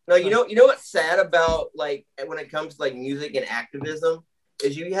ahead. No, you know what's sad about like when it comes to like music and activism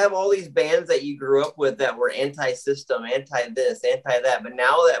is you have all these bands that you grew up with that were anti-system, anti-this, anti-that, but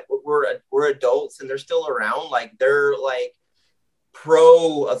now that we're adults and they're still around, like they're like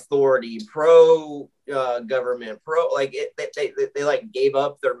pro-authority, pro-government, they like gave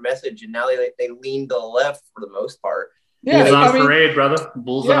up their message and now they lean to the left for the most part. Yeah, Bulls on parade, brother.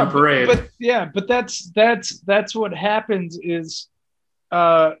 Bulls on parade. But that's what happens is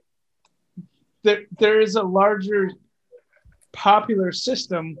there is a larger popular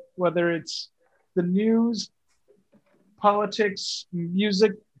system, whether it's the news, politics,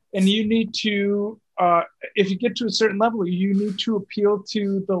 music, and you need to, if you get to a certain level, you need to appeal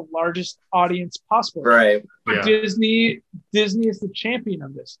to the largest audience possible. Right. Yeah. Disney is the champion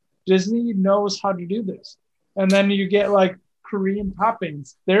of this. Disney knows how to do this. And then you get like Korean pop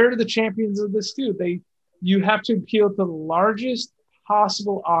bands. They're the champions of this too. You have to appeal to the largest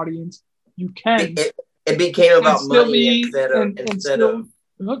possible audience you can. It became about money instead of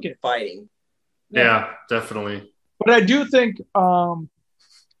hook it. fighting. Yeah, definitely. But I do think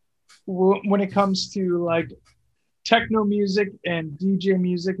when it comes to like techno music and DJ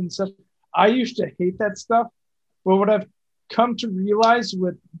music and stuff, I used to hate that stuff. But what I've come to realize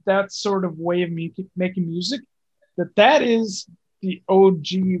with that sort of way of making music, that is the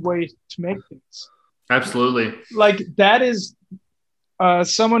OG way to make things. Absolutely. Like that is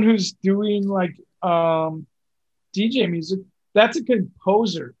someone who's doing like DJ music. That's a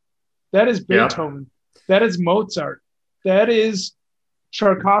composer. That is Beethoven. Yep. That is Mozart. That is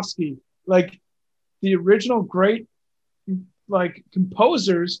Tchaikovsky. Like the original great like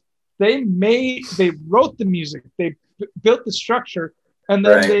composers, they wrote the music. They built the structure, and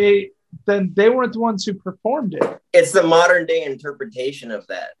then they weren't the ones who performed it. It's the modern day interpretation of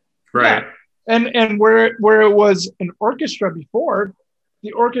that. Right. Yeah. And where it was an orchestra before,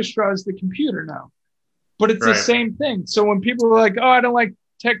 the orchestra is the computer now. But it's the same thing. So when people are like, oh, I don't like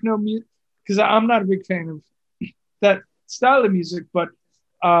techno music, because I'm not a big fan of that style of music, but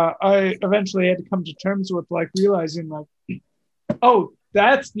I eventually had to come to terms with like realizing like, oh,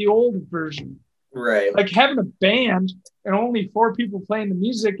 that's the old version. Right. Like having a band and only 4 people playing the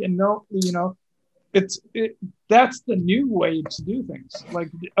music and that's the new way to do things.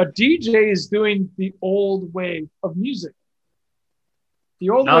 Like a DJ is doing the old way of music. The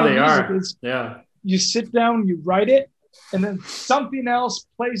old way of music is you sit down, you write it, and then something else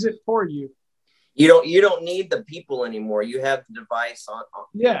plays it for you. You don't need the people anymore. You have the device on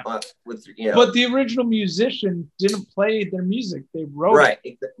with But the original musician didn't play their music; they wrote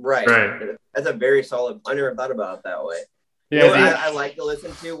it. Right. That's a very solid. I never thought about it that way. Yeah, you know what I like to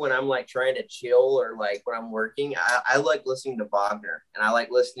listen to when I'm like trying to chill or like when I'm working. I like listening to Wagner, and I like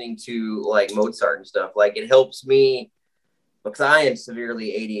listening to like Mozart and stuff. Like it helps me because I am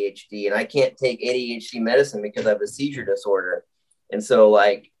severely ADHD, and I can't take ADHD medicine because I have a seizure disorder, and so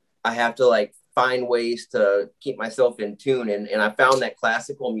like I have to like find ways to keep myself in tune. And I found that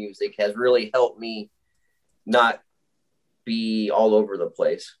classical music has really helped me not be all over the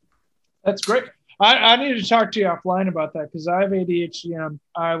place. That's great. I need to talk to you offline about that because I have ADHD and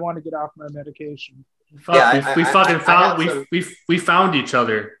I want to get off my medication. We found each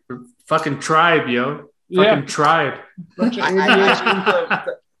other. We're fucking tribe, yo. Fucking tribe.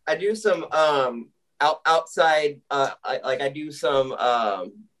 I do some outside I do some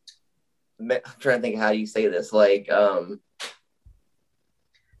I'm trying to think how you say this, like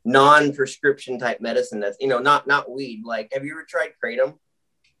non-prescription type medicine that's not weed. Like have you ever tried kratom?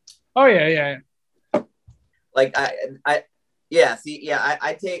 Oh yeah. Like I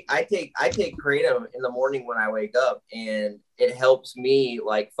take kratom in the morning when I wake up, and it helps me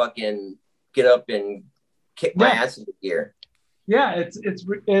like fucking get up and kick my ass into gear. Yeah, it's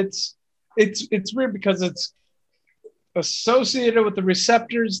weird because it's associated with the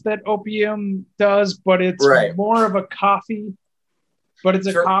receptors that opium does, but it's more of a coffee, but it's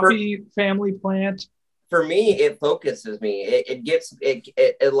a coffee family plant. For me, it focuses me.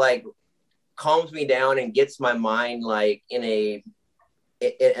 It like calms me down and gets my mind like in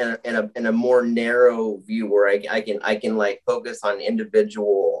a more narrow view where I can like focus on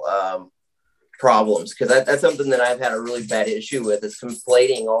individual problems, because that's something that I've had a really bad issue with, is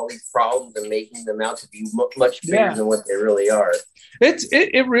conflating all these problems and making them out to be much bigger than what they really are.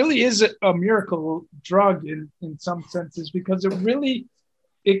 It really is a miracle drug in some senses, because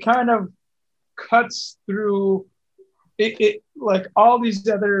it kind of cuts through it like all these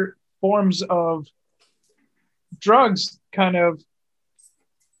other forms of drugs. Kind of,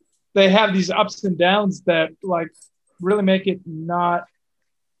 they have these ups and downs that like really make it not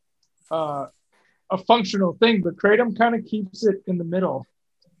a functional thing, but kratom kind of keeps it in the middle.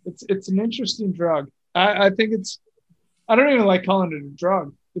 It's an interesting drug. I think I don't even like calling it a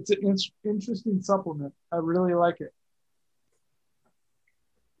drug. It's an interesting supplement. I really like it.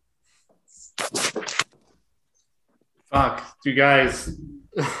 Fuck, you guys.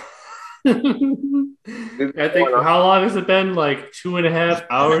 I think how long has it been? Like 2.5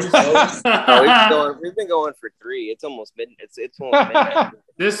 hours? We've been going for 3. It's almost midnight. It's almost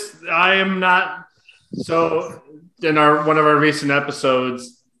midnight. I am not. So in one of our recent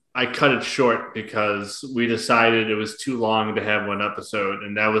episodes, I cut it short because we decided it was too long to have one episode,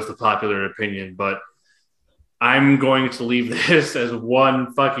 and that was the popular opinion. But I'm going to leave this as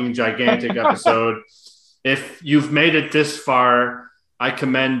one fucking gigantic episode. If you've made it this far, I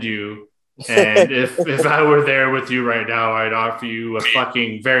commend you. And if I were there with you right now, I'd offer you a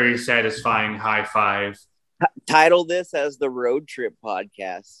fucking very satisfying high five. Title this as the Road Trip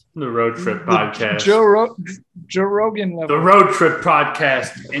Podcast. The Road Trip Podcast. Joe Rogan level. The Road Trip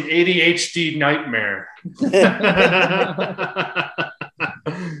Podcast, an ADHD nightmare.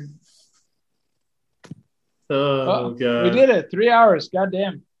 Oh, God. We did it. 3 hours.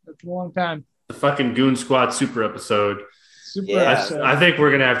 Goddamn. That's a long time. The fucking Goon Squad super episode. Episode. I think we're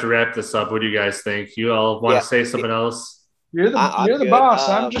going to have to wrap this up. What do you guys think? You all want to say something else? You're the boss.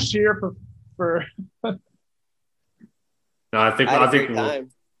 I'm just here for No, I think I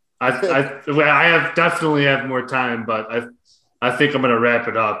have definitely have more time, but I think I'm going to wrap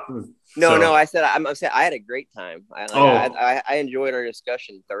it up. No, I said I had a great time. I enjoyed our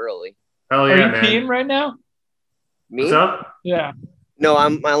discussion thoroughly. Hell yeah, Are you man. peeing right now? Me? What's up? Yeah. No,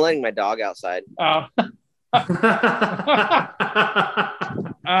 I'm letting my dog outside. Oh.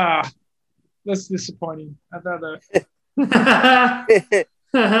 That's disappointing. I thought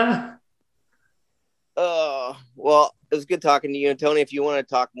well, it was good talking to you. And Tony, if you want to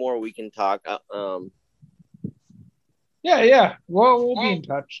talk more, we can talk. Yeah. We'll be in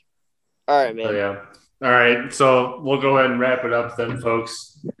touch. All right, man. Oh, yeah. All right. So we'll go ahead and wrap it up then,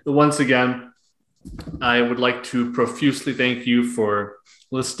 folks. Once again, I would like to profusely thank you for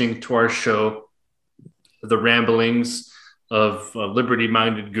listening to our show, The Ramblings of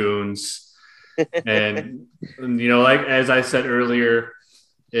Liberty-Minded Goons. And like as I said earlier,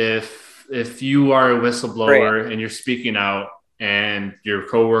 if you are a whistleblower and you're speaking out and your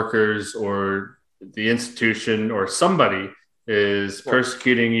coworkers or the institution or somebody is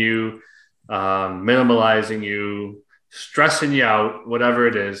persecuting you, minimalizing you, stressing you out, whatever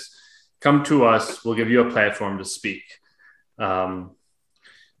it is, come to us. We'll give you a platform to speak.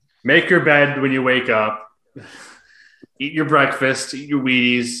 Make your bed when you wake up. Eat your breakfast, eat your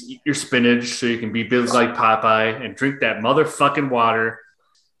Wheaties, eat your spinach so you can be big like Popeye and drink that motherfucking water.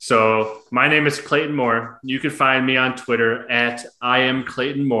 So my name is Clayton Moore. You can find me on Twitter at I am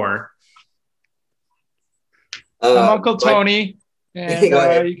Clayton Moore. I'm Uncle Tony.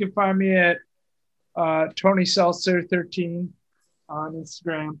 And you can find me at Tony Seltzer 13 on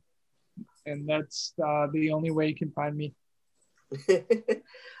Instagram. And that's the only way you can find me.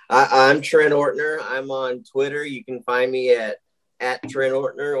 I'm Trent Ortner. I'm on Twitter. You can find me at Trent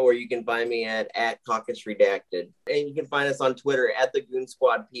Ortner, or you can find me at Caucus Redacted. And you can find us on Twitter at the Goon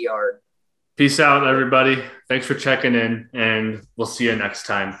Squad PR. Peace out, everybody. Thanks for checking in, and we'll see you next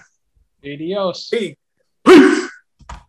time. Adios. Peace. Peace.